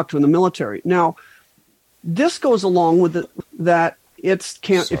doctors I've talked to in the military. Now, this goes along with that if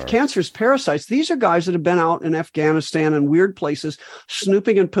cancer is parasites, these are guys that have been out in Afghanistan and weird places,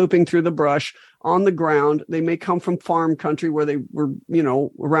 snooping and pooping through the brush on the ground. They may come from farm country where they were,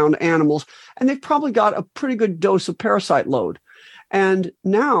 around animals, and they've probably got a pretty good dose of parasite load. And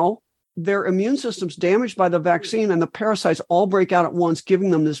now their immune system's damaged by the vaccine, and the parasites all break out at once, giving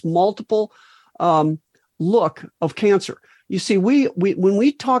them this multiple look of cancer. You see, we when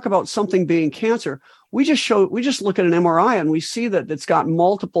we talk about something being cancer, we just look at an MRI and we see that it's got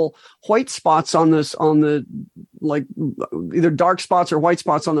multiple white spots on the either dark spots or white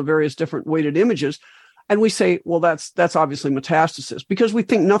spots on the various different weighted images. And we say, well, that's obviously metastasis, because we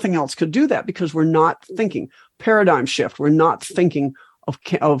think nothing else could do that, because we're not thinking paradigm shift. We're not thinking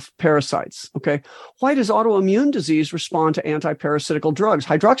of parasites. Okay. Why does autoimmune disease respond to antiparasitical drugs?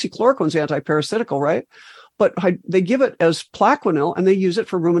 Hydroxychloroquine is antiparasitical, right? But they give it as Plaquenil, and they use it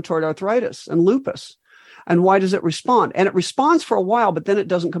for rheumatoid arthritis and lupus. And why does it respond? And it responds for a while, but then it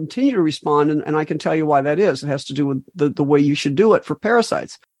doesn't continue to respond. And I can tell you why that is. It has to do with the way you should do it for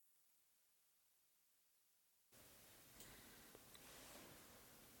parasites.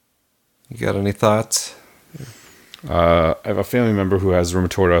 You got any thoughts? I have a family member who has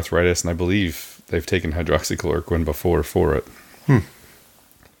rheumatoid arthritis, and I believe they've taken hydroxychloroquine before for it.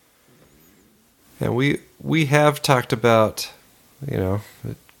 And we have talked about,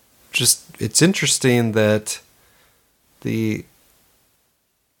 it's interesting that the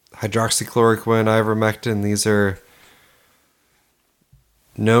hydroxychloroquine, ivermectin, these are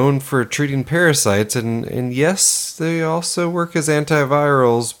known for treating parasites, and yes, they also work as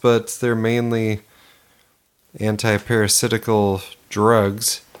antivirals, but they're mainly antiparasitical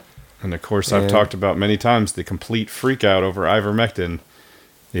drugs. And of course, I've talked about many times the complete freak out over ivermectin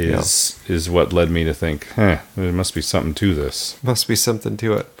is what led me to think, there must be something to this. Must be something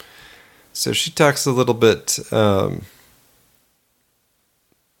to it. So she talks a little bit, a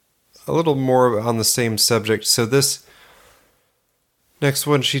little more on the same subject. So this next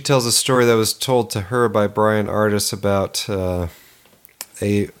one, she tells a story that was told to her by Brian Ardis about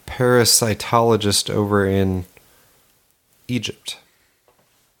a parasitologist over in Egypt.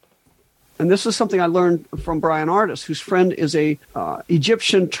 And this is something I learned from Brian Ardis, whose friend is a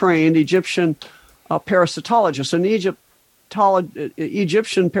Egyptian-trained Egyptian parasitologist. And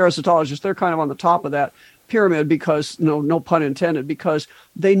Egyptian parasitologists, they're kind of on the top of that pyramid because, no pun intended, because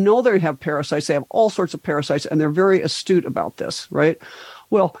they know they have parasites. They have all sorts of parasites, and they're very astute about this, right?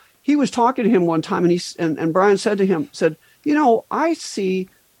 Well, he was talking to him one time, and Brian said to him, I see,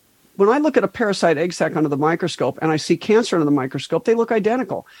 when I look at a parasite egg sac under the microscope and I see cancer under the microscope, they look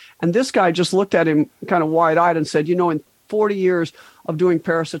identical. And this guy just looked at him kind of wide-eyed and said, in 40 years of doing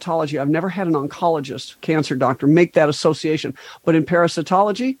parasitology, I've never had an oncologist, cancer doctor, make that association. But in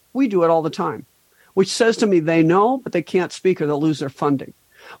parasitology, we do it all the time, which says to me they know, but they can't speak or they'll lose their funding.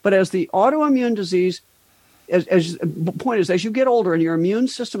 But as the autoimmune disease, the point is, as you get older and your immune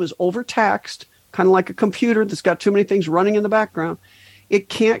system is overtaxed, kind of like a computer that's got too many things running in the background, it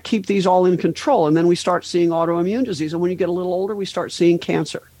can't keep these all in control. And then we start seeing autoimmune disease. And when you get a little older, we start seeing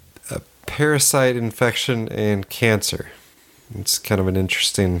cancer. A parasite infection and cancer. It's kind of an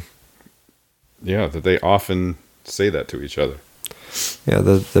interesting... Yeah, that they often say that to each other. Yeah,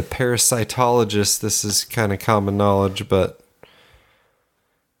 the parasitologist, this is kind of common knowledge, but,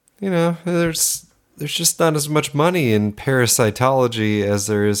 there's just not as much money in parasitology as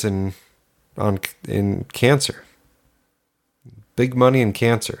there is in cancer. Big money in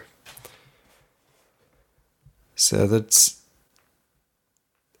cancer. So does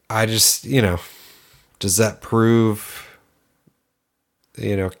that prove,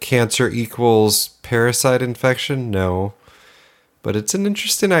 cancer equals parasite infection? No. But it's an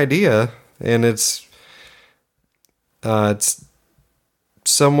interesting idea, and it's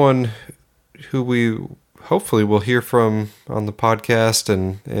someone who we hopefully will hear from on the podcast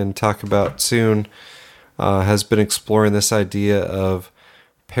and talk about soon, has been exploring this idea of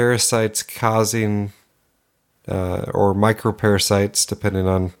parasites causing, or microparasites, depending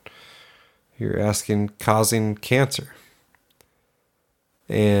on who you're asking, causing cancer.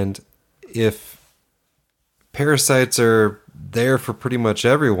 And if parasites are there for pretty much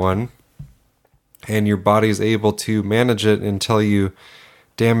everyone, and your body's able to manage it until you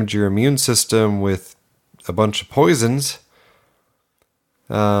damage your immune system with a bunch of poisons,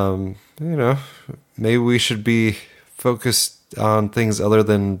 maybe we should be focused on things other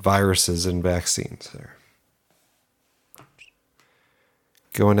than viruses and vaccines.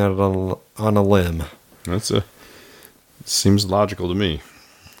 Going out on a limb. That's a Seems logical to me.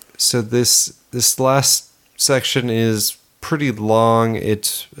 So this last section is pretty long.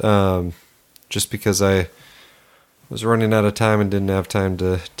 It's just because I was running out of time and didn't have time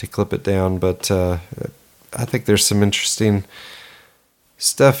to clip it down. But I think there's some interesting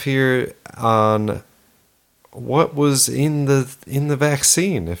stuff here on what was in the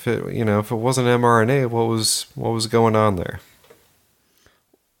vaccine. If it wasn't mRNA, what was going on there?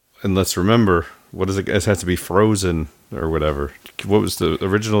 And let's remember, what is it? It has to be frozen or whatever. What was the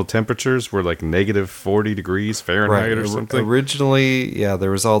original temperatures? Were like negative 40 degrees Fahrenheit or something? Originally, yeah,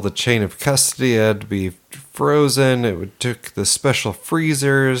 there was all the chain of custody. It had to be frozen. It took the special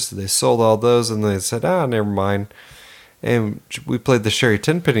freezers. They sold all those, and they said, never mind. And we played the Sherry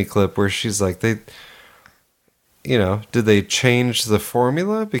Tenpenny clip where she's like, did they change the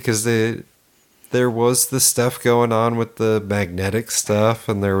formula? Because there was the stuff going on with the magnetic stuff,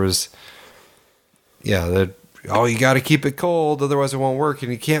 and there was, you got to keep it cold, otherwise it won't work,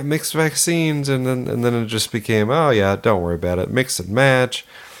 and you can't mix vaccines. And then it just became, don't worry about it, mix and match.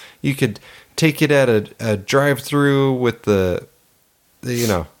 You could take it at a drive-through with the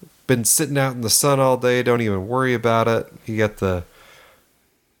been sitting out in the sun all day, don't even worry about it. You got the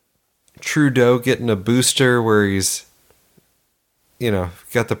Trudeau getting a booster where he's,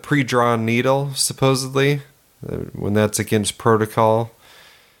 got the pre-drawn needle, supposedly, when that's against protocol.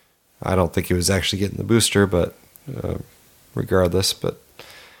 I don't think he was actually getting the booster, but regardless. But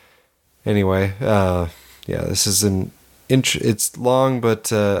anyway, this is it's long,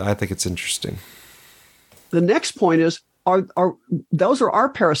 but I think it's interesting. The next point is, those are our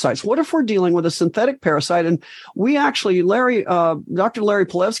parasites. What if we're dealing with a synthetic parasite? And we actually, Dr. Larry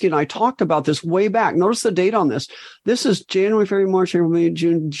Palevsky and I talked about this way back. Notice the date on this. This is January, February, March, April, May,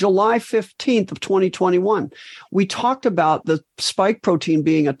 June, July 15th of 2021. We talked about the spike protein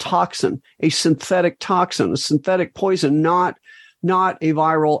being a toxin, a synthetic toxin, a synthetic poison, not a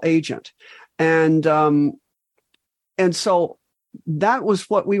viral agent. And so that was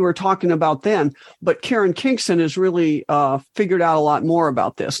what we were talking about then, but Karen Kingston has really figured out a lot more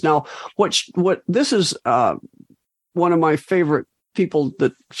about this. Now, what this is one of my favorite people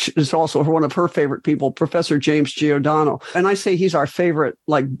that is also one of her favorite people, Professor James Giordano. And I say he's our favorite,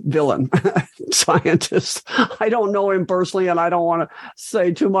 villain scientist. I don't know him personally, and I don't want to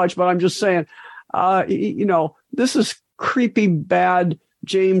say too much, but I'm just saying, this is creepy, bad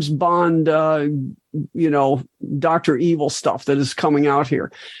James Bond, Dr. Evil stuff that is coming out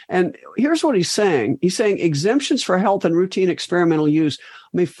here. And here's what he's saying. He's saying exemptions for health and routine experimental use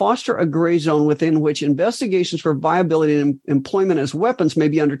may foster a gray zone within which investigations for viability and employment as weapons may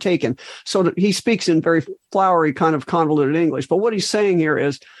be undertaken. So he speaks in very flowery kind of convoluted English. But what he's saying here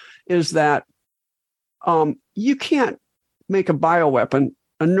is that you can't make a bioweapon,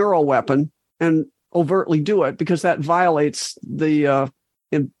 a neural weapon, and overtly do it because that violates the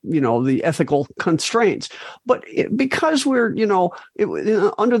ethical constraints. But because we're,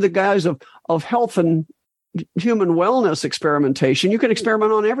 under the guise of health and human wellness experimentation, you can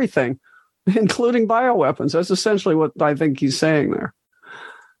experiment on everything, including bioweapons. That's essentially what I think he's saying there.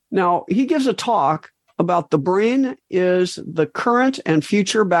 Now, he gives a talk about the brain is the current and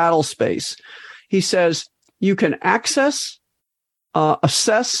future battle space. He says you can access,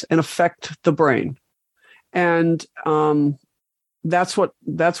 assess, and affect the brain. And that's what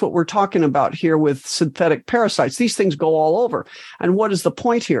we're talking about here with synthetic parasites. These things go all over. And what is the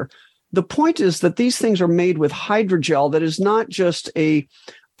point here? The point is that these things are made with hydrogel that is not just a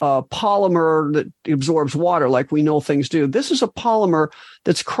polymer that absorbs water like we know things do. This is a polymer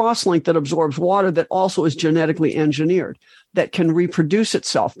that's cross-linked that absorbs water that also is genetically engineered, that can reproduce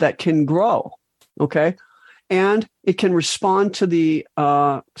itself, that can grow, okay? And it can respond to the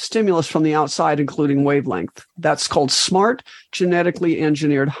stimulus from the outside, including wavelength. That's called smart genetically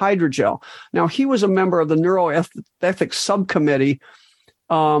engineered hydrogel. Now, he was a member of the neuroethics subcommittee,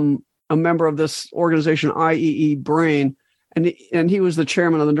 a member of this organization, IEE Brain, and he was the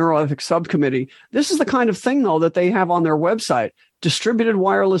chairman of the neuroethics subcommittee. This is the kind of thing, though, that they have on their website: distributed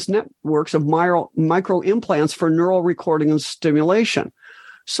wireless networks of micro implants for neural recording and stimulation.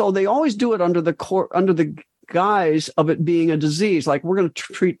 So they always do it under the guise of it being a disease. Like, we're going to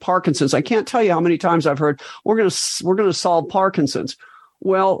treat Parkinson's. I can't tell you how many times I've heard we're going to solve Parkinson's.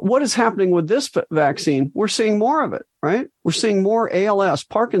 Well, what is happening with this vaccine? We're seeing more of it, right? We're seeing more ALS,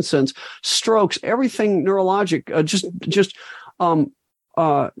 Parkinson's, strokes, everything neurologic, just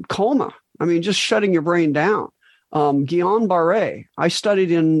coma. I mean, just shutting your brain down. Guillain-Barré. I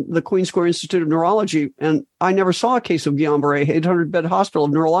studied in the Queen Square Institute of Neurology, and I never saw a case of Guillain-Barré, 800-bed hospital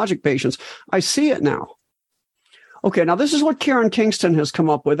of neurologic patients. I see it now. Okay, now this is what Karen Kingston has come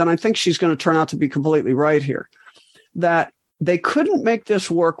up with, and I think she's going to turn out to be completely right here. that they couldn't make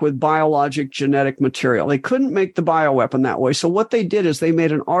this work with biologic genetic material. They couldn't make the bioweapon that way. So what they did is they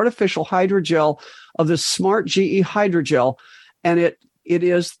made an artificial hydrogel of this smart GE hydrogel, and it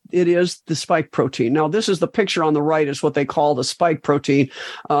is the spike protein. Now, this is the picture on the right is what they call the spike protein.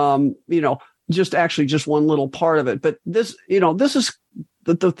 Just one little part of it. But this is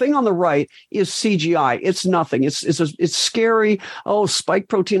the thing on the right is CGI. It's nothing. It's scary. Oh, spike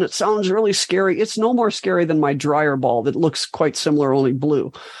protein. It sounds really scary. It's no more scary than my dryer ball that looks quite similar, only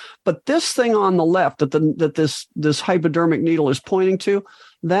blue. But this thing on the left that this hypodermic needle is pointing to,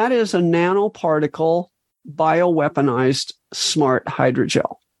 that is a nanoparticle bioweaponized smart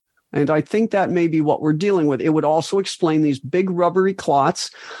hydrogel. And I think that may be what we're dealing with. It would also explain these big rubbery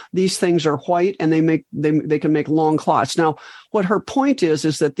clots. These things are white and they can make long clots. Now, what her point is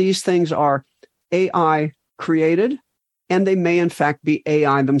that these things are AI created, and they may in fact be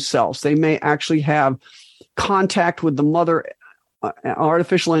AI themselves. They may actually have contact with the mother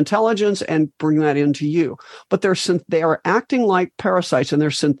artificial intelligence and bring that into you. But they are acting like parasites, and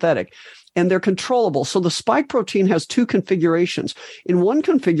they're synthetic. And they're controllable. So the spike protein has two configurations. In one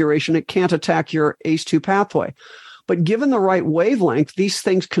configuration, it can't attack your ACE2 pathway. But given the right wavelength, these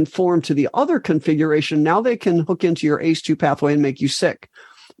things conform to the other configuration. Now they can hook into your ACE2 pathway and make you sick.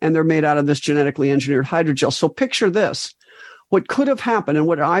 And they're made out of this genetically engineered hydrogel. So picture this. What could have happened, and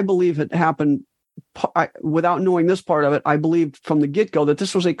what I believe had happened, without knowing this part of it, I believed from the get-go that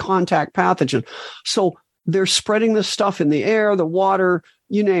this was a contact pathogen. So they're spreading this stuff in the air, the water,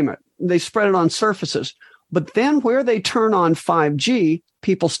 you name it. They spread it on surfaces. But then where they turn on 5G,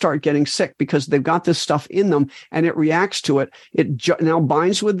 people start getting sick because they've got this stuff in them and it reacts to it. It now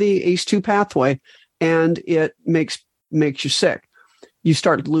binds with the ACE2 pathway and it makes you sick. You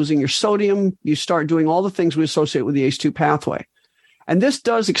start losing your sodium. You start doing all the things we associate with the ACE2 pathway. And this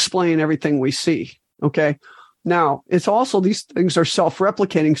does explain everything we see. Okay. Now, it's also, these things are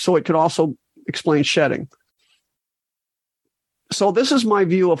self-replicating, so it could also explain shedding. So this is my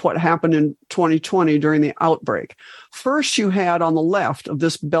view of what happened in 2020 during the outbreak. First, you had on the left of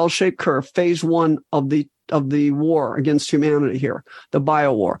this bell-shaped curve, phase one of the war against humanity here, the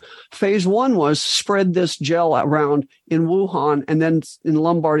bio war. Phase one was spread this gel around in Wuhan and then in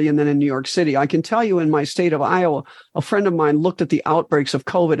Lombardy and then in New York City. I can tell you in my state of Iowa, a friend of mine looked at the outbreaks of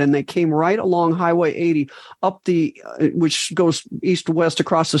COVID and they came right along Highway 80 up which goes east to west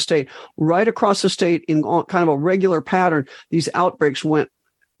across the state, right across the state in kind of a regular pattern. These outbreaks went,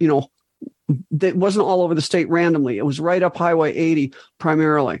 it wasn't all over the state randomly. It was right up Highway 80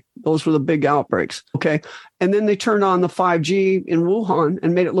 primarily. Those were the big outbreaks. Okay. And then they turned on the 5G in Wuhan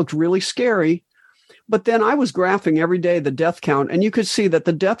and made it look really scary. But then I was graphing every day the death count, and you could see that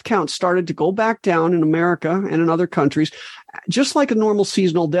the death count started to go back down in America and in other countries, just like a normal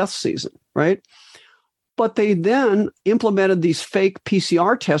seasonal death season, right? But they then implemented these fake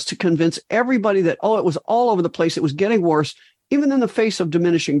PCR tests to convince everybody that, it was all over the place. It was getting worse, even in the face of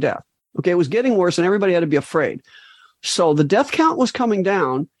diminishing death. Okay, it was getting worse and everybody had to be afraid. So the death count was coming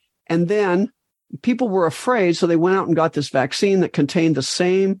down, and then people were afraid, so they went out and got this vaccine that contained the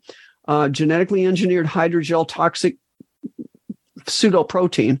same genetically engineered hydrogel toxic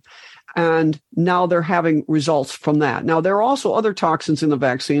pseudoprotein, and now they're having results from that. Now, there are also other toxins in the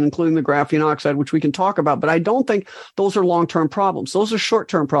vaccine, including the graphene oxide, which we can talk about, but I don't think those are long-term problems. Those are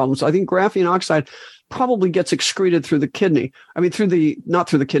short-term problems. I think graphene oxide probably gets excreted through the kidney. Through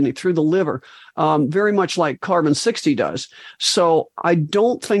the liver, very much like carbon-60 does. So I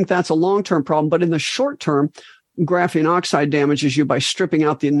don't think that's a long-term problem, but in the short term, graphene oxide damages you by stripping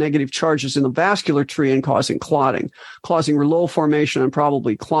out the negative charges in the vascular tree and causing clotting, causing rouleau formation and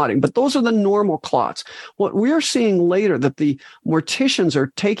probably clotting. But those are the normal clots. What we're seeing later that the morticians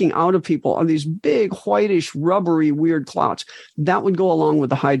are taking out of people are these big, whitish, rubbery, weird clots. That would go along with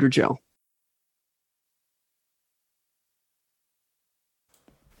the hydrogel.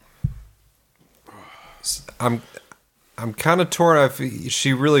 I'm kind of torn.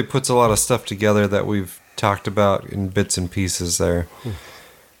 She really puts a lot of stuff together that we've talked about in bits and pieces there.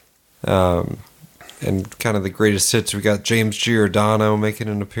 And kind of the greatest hits. We got James Giordano making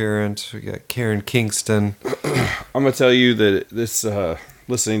an appearance. We got Karen Kingston. I'm going to tell you that this,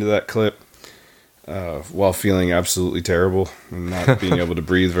 listening to that clip, while feeling absolutely terrible and not being able to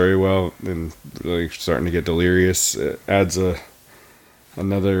breathe very well and really starting to get delirious, it adds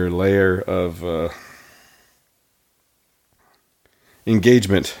another layer of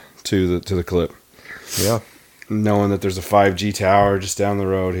engagement to the clip. Yeah. Knowing that there's a 5G tower just down the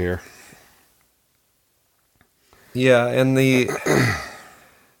road here. Yeah, and we've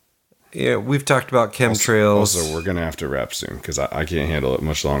talked about chemtrails. Also, we're going to have to wrap soon because I can't handle it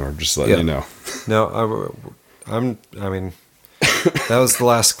much longer. Just letting you know. No, that was the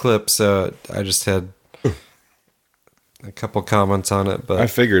last clip, so I just had a couple comments on it. But I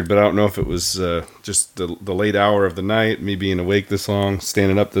figured, but I don't know if it was just the late hour of the night, me being awake this long,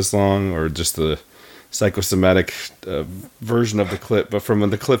 standing up this long, or just the psychosomatic version of the clip. But from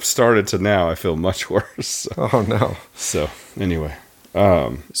when the clip started to now, I feel much worse. So. Oh no! So anyway,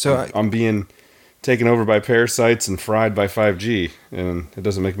 I'm being taken over by parasites and fried by 5G, and it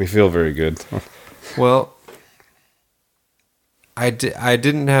doesn't make me feel very good. Well, I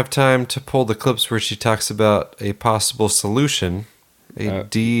didn't have time to pull the clips where she talks about a possible solution,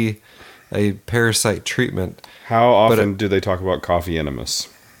 a parasite treatment. How often do they talk about coffee enemas?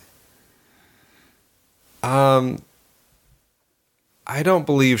 I don't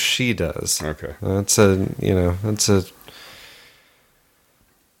believe she does. Okay.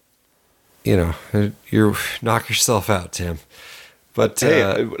 You knock yourself out, Tim. But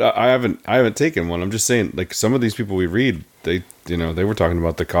hey, I haven't taken one. I'm just saying, like, some of these people we read, they were talking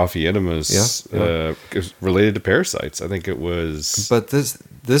about the coffee enemas related to parasites. I think it was. But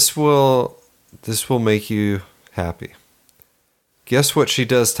this will make you happy. Guess what she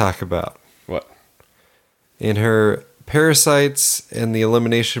does talk about? What? In her parasites and the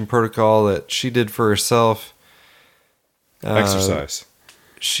elimination protocol that she did for herself. Exercise.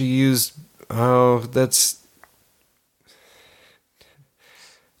 She used. Oh, that's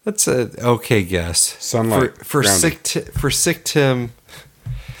a okay guess. Sunlight for sick Tim.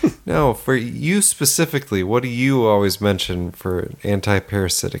 No, for you specifically. What do you always mention for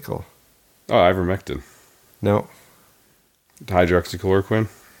anti-parasitical? Oh, ivermectin. No. Hydroxychloroquine.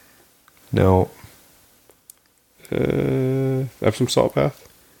 No. Epsom salt bath.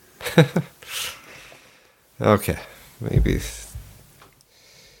 Okay, maybe.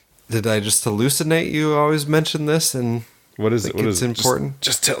 Did I just hallucinate? You always mention this, and what is it? What is it? Important?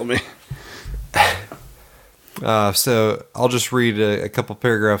 Just tell me. So I'll just read a couple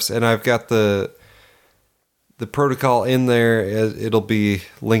paragraphs, and I've got the protocol in there. It'll be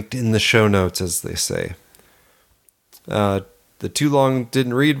linked in the show notes, as they say. The too long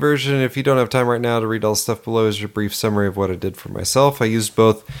didn't read version. If you don't have time right now to read all the stuff below, is a brief summary of what I did for myself. I used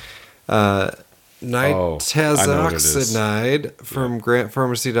both nitazoxanide from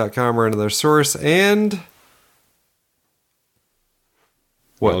grantpharmacy.com or another source, and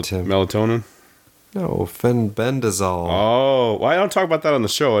what, Tim? Melatonin? No, fenbendazole. Oh, well, I don't talk about that on the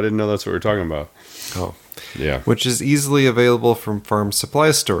show. I didn't know that's what we were talking about. Oh. Yeah. Which is easily available from farm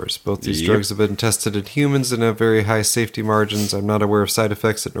supply stores. Both these drugs have been tested in humans and have very high safety margins. I'm not aware of side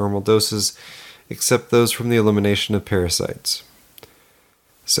effects at normal doses, except those from the elimination of parasites.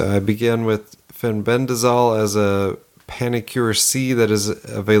 So I began with fenbendazole as a Panacur C that is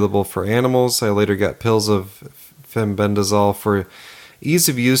available for animals. I later got pills of fenbendazole for ease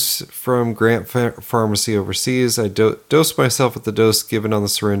of use from Grant Pharmacy overseas. I dosed myself with the dose given on the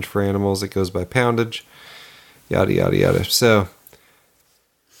syringe for animals. It goes by poundage. Yada, yada, yada. So,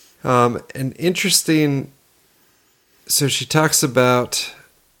 an interesting... So she talks about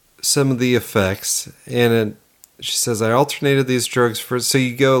some of the effects, and she says, I alternated these drugs for... So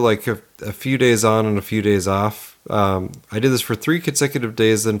you go like a few days on and a few days off. I did this for 3 consecutive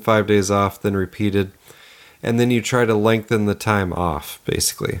days, then 5 days off, then repeated. And then you try to lengthen the time off,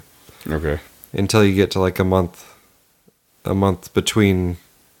 basically. Okay. Until you get to like a month between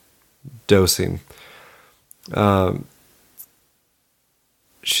dosing.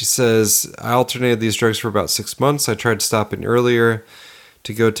 She says, I alternated these drugs for about 6 months. I tried stopping earlier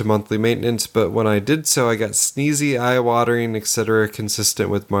to go to monthly maintenance, but when I did so, I got sneezy, eye-watering, etc., consistent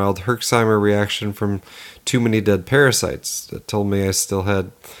with mild Herxheimer reaction from too many dead parasites. That told me I still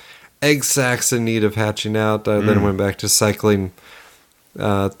had egg sacs in need of hatching out. I then went back to cycling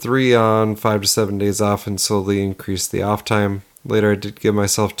 3 on, 5 to 7 days off, and slowly increased the off time. Later, I did give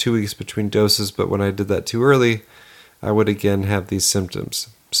myself 2 weeks between doses, but when I did that too early, I would again have these symptoms.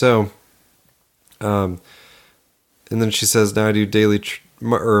 So, and then she says, now I do daily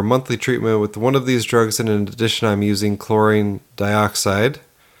or monthly treatment with one of these drugs, and in addition, I'm using chlorine dioxide.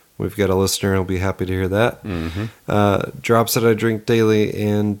 We've got a listener who'll be happy to hear that. Mm-hmm. Drops that I drink daily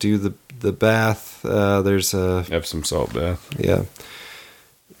and do the bath. There's a Epsom salt bath. Yeah.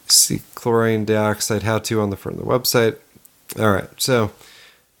 See chlorine dioxide how-to on the front of the website. All right. So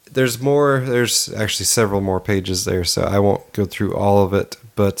there's more. There's actually several more pages there, so I won't go through all of it,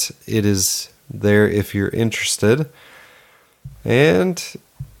 but it is there if you're interested. And,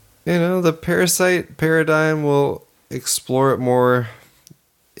 the parasite paradigm, will explore it more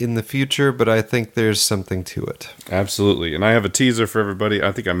in the future, but I think there's something to it. Absolutely. And I have a teaser for everybody.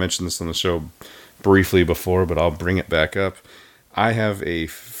 I think I mentioned this on the show briefly before, but I'll bring it back up. I have a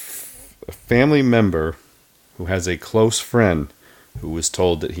family member who has a close friend who was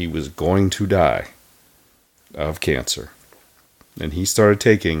told that he was going to die of cancer. And he started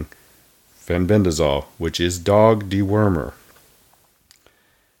taking fenbendazole, which is dog dewormer,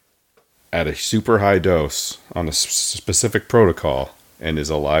 at a super high dose on a specific protocol, and is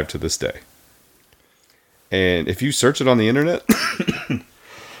alive to this day. And if you search it on the internet...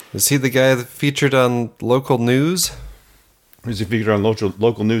 Is he the guy that featured on local news? Is he featured on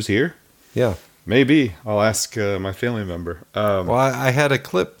local news here? Yeah. Maybe. I'll ask my family member. Well, I had a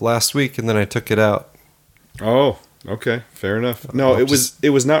clip last week, and then I took it out. Oh, okay. Fair enough. No, it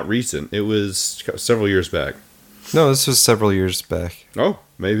was not recent. It was several years back. No, this was several years back. Oh,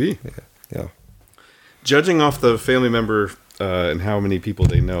 maybe. Yeah. Judging off the family member and how many people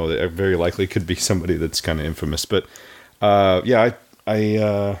they know, that very likely could be somebody that's kind of infamous. But I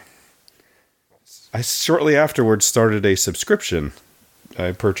shortly afterwards started a subscription.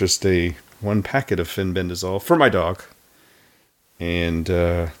 I purchased one packet of fenbendazole for my dog, and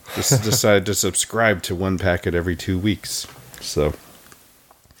just decided to subscribe to one packet every 2 weeks. So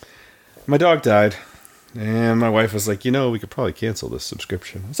my dog died, and my wife was like, we could probably cancel this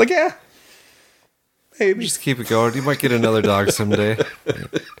subscription. I was like, yeah, maybe. Just keep it going. You might get another dog someday.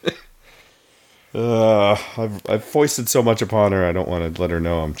 I've foisted so much upon her. I don't want to let her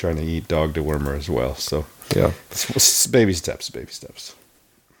know I'm trying to eat dog dewormer as well. So yeah, it's baby steps.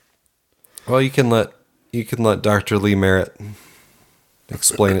 Well, you can let Dr. Lee Merritt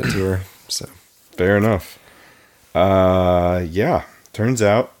explain it to her. So fair enough. Yeah. Turns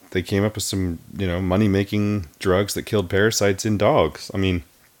out they came up with some money making drugs that killed parasites in dogs. I mean,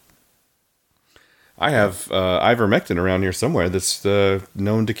 I have ivermectin around here somewhere that's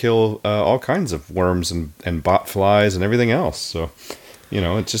known to kill all kinds of worms and bot flies and everything else. So,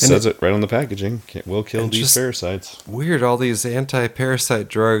 it just says it right on the packaging. Will kill these parasites. Weird, all these anti-parasite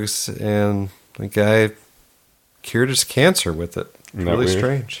drugs, and the guy cured his cancer with it. Really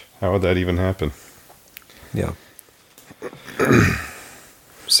strange. How would that even happen? Yeah.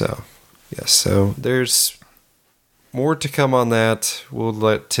 So there's more to come on that. We'll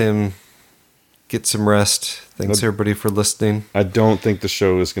let Tim get some rest. Thanks everybody for listening. I don't think the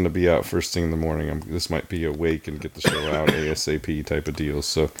show is going to be out first thing in the morning. This might be a wake and get the show out ASAP type of deal.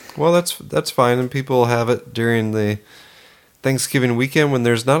 So, well, that's fine, and people have it during the Thanksgiving weekend when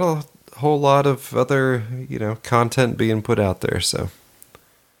there's not a whole lot of other content being put out there. So,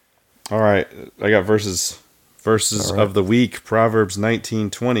 all right, I got verses of the week. Proverbs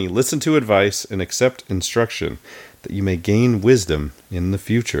 19:20. Listen to advice and accept instruction, that you may gain wisdom in the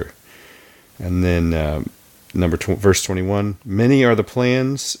future. And then verse 21, many are the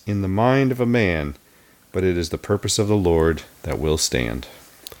plans in the mind of a man, but it is the purpose of the Lord that will stand.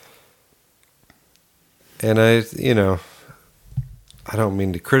 And I don't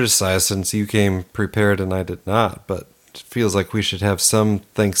mean to criticize since you came prepared and I did not, but it feels like we should have some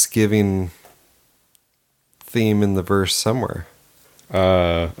Thanksgiving theme in the verse somewhere.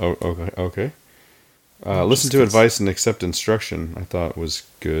 Okay. Listen to advice and accept instruction, I thought was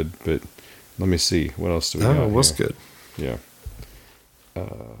good, but let me see. What else do we got? Oh, it was good. Yeah.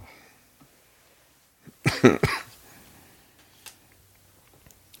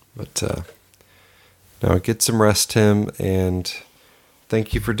 But now get some rest, Tim, and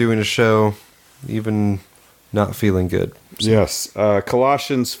thank you for doing a show, even not feeling good. So. Yes.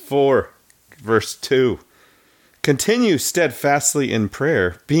 Colossians 4, verse 2. Continue steadfastly in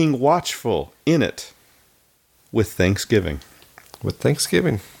prayer, being watchful in it with thanksgiving. With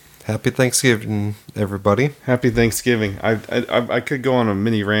thanksgiving. Happy Thanksgiving, everybody. Happy Thanksgiving. I could go on a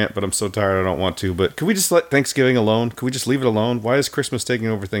mini rant, but I'm so tired I don't want to. But could we just let Thanksgiving alone? Could we just leave it alone? Why is Christmas taking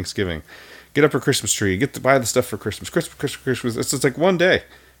over Thanksgiving? Get up a Christmas tree. Get to buy the stuff for Christmas. Christmas. It's just like one day.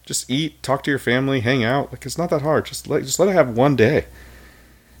 Just eat, talk to your family, hang out. Like, it's not that hard. Just let it have one day.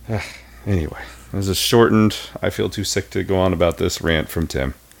 Anyway, this is shortened. I feel too sick to go on about this rant from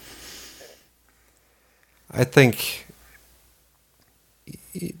Tim. I think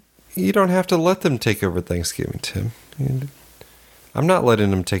you don't have to let them take over Thanksgiving, Tim. I'm not letting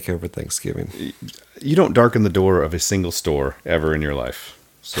them take over Thanksgiving. You don't darken the door of a single store ever in your life.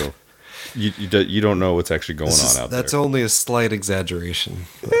 So you don't know what's actually going on out there. That's only a slight exaggeration.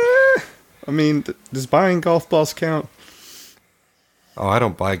 I mean, does buying golf balls count? Oh, I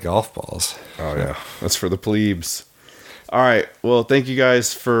don't buy golf balls. Oh, yeah. That's for the plebes. All right. Well, thank you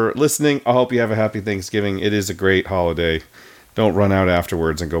guys for listening. I hope you have a happy Thanksgiving. It is a great holiday. Don't run out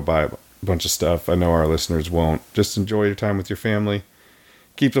afterwards and go buy a bunch of stuff. I know our listeners won't. Just enjoy your time with your family.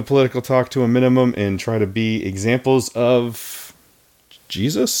 Keep the political talk to a minimum and try to be examples of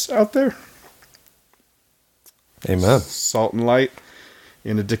Jesus out there. Amen. Salt and light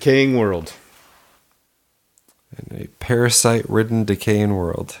in a decaying world. In a parasite-ridden, decaying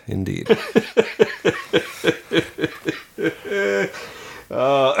world, indeed.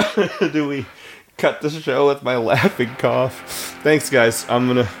 Do we cut the show with my laughing cough? Thanks, guys. I'm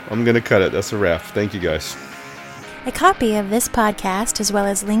gonna cut it. That's a wrap. Thank you, guys. A copy of this podcast, as well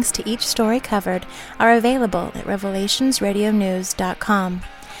as links to each story covered, are available at revelationsradionews.com.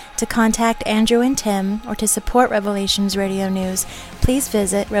 To contact Andrew and Tim, or to support Revelations Radio News, please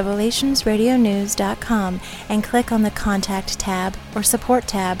visit revelationsradionews.com and click on the Contact tab or Support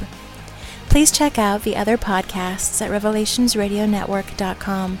tab. Please check out the other podcasts at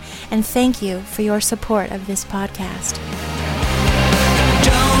revelationsradionetwork.com, and thank you for your support of this podcast.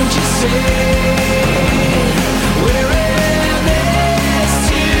 Don't you say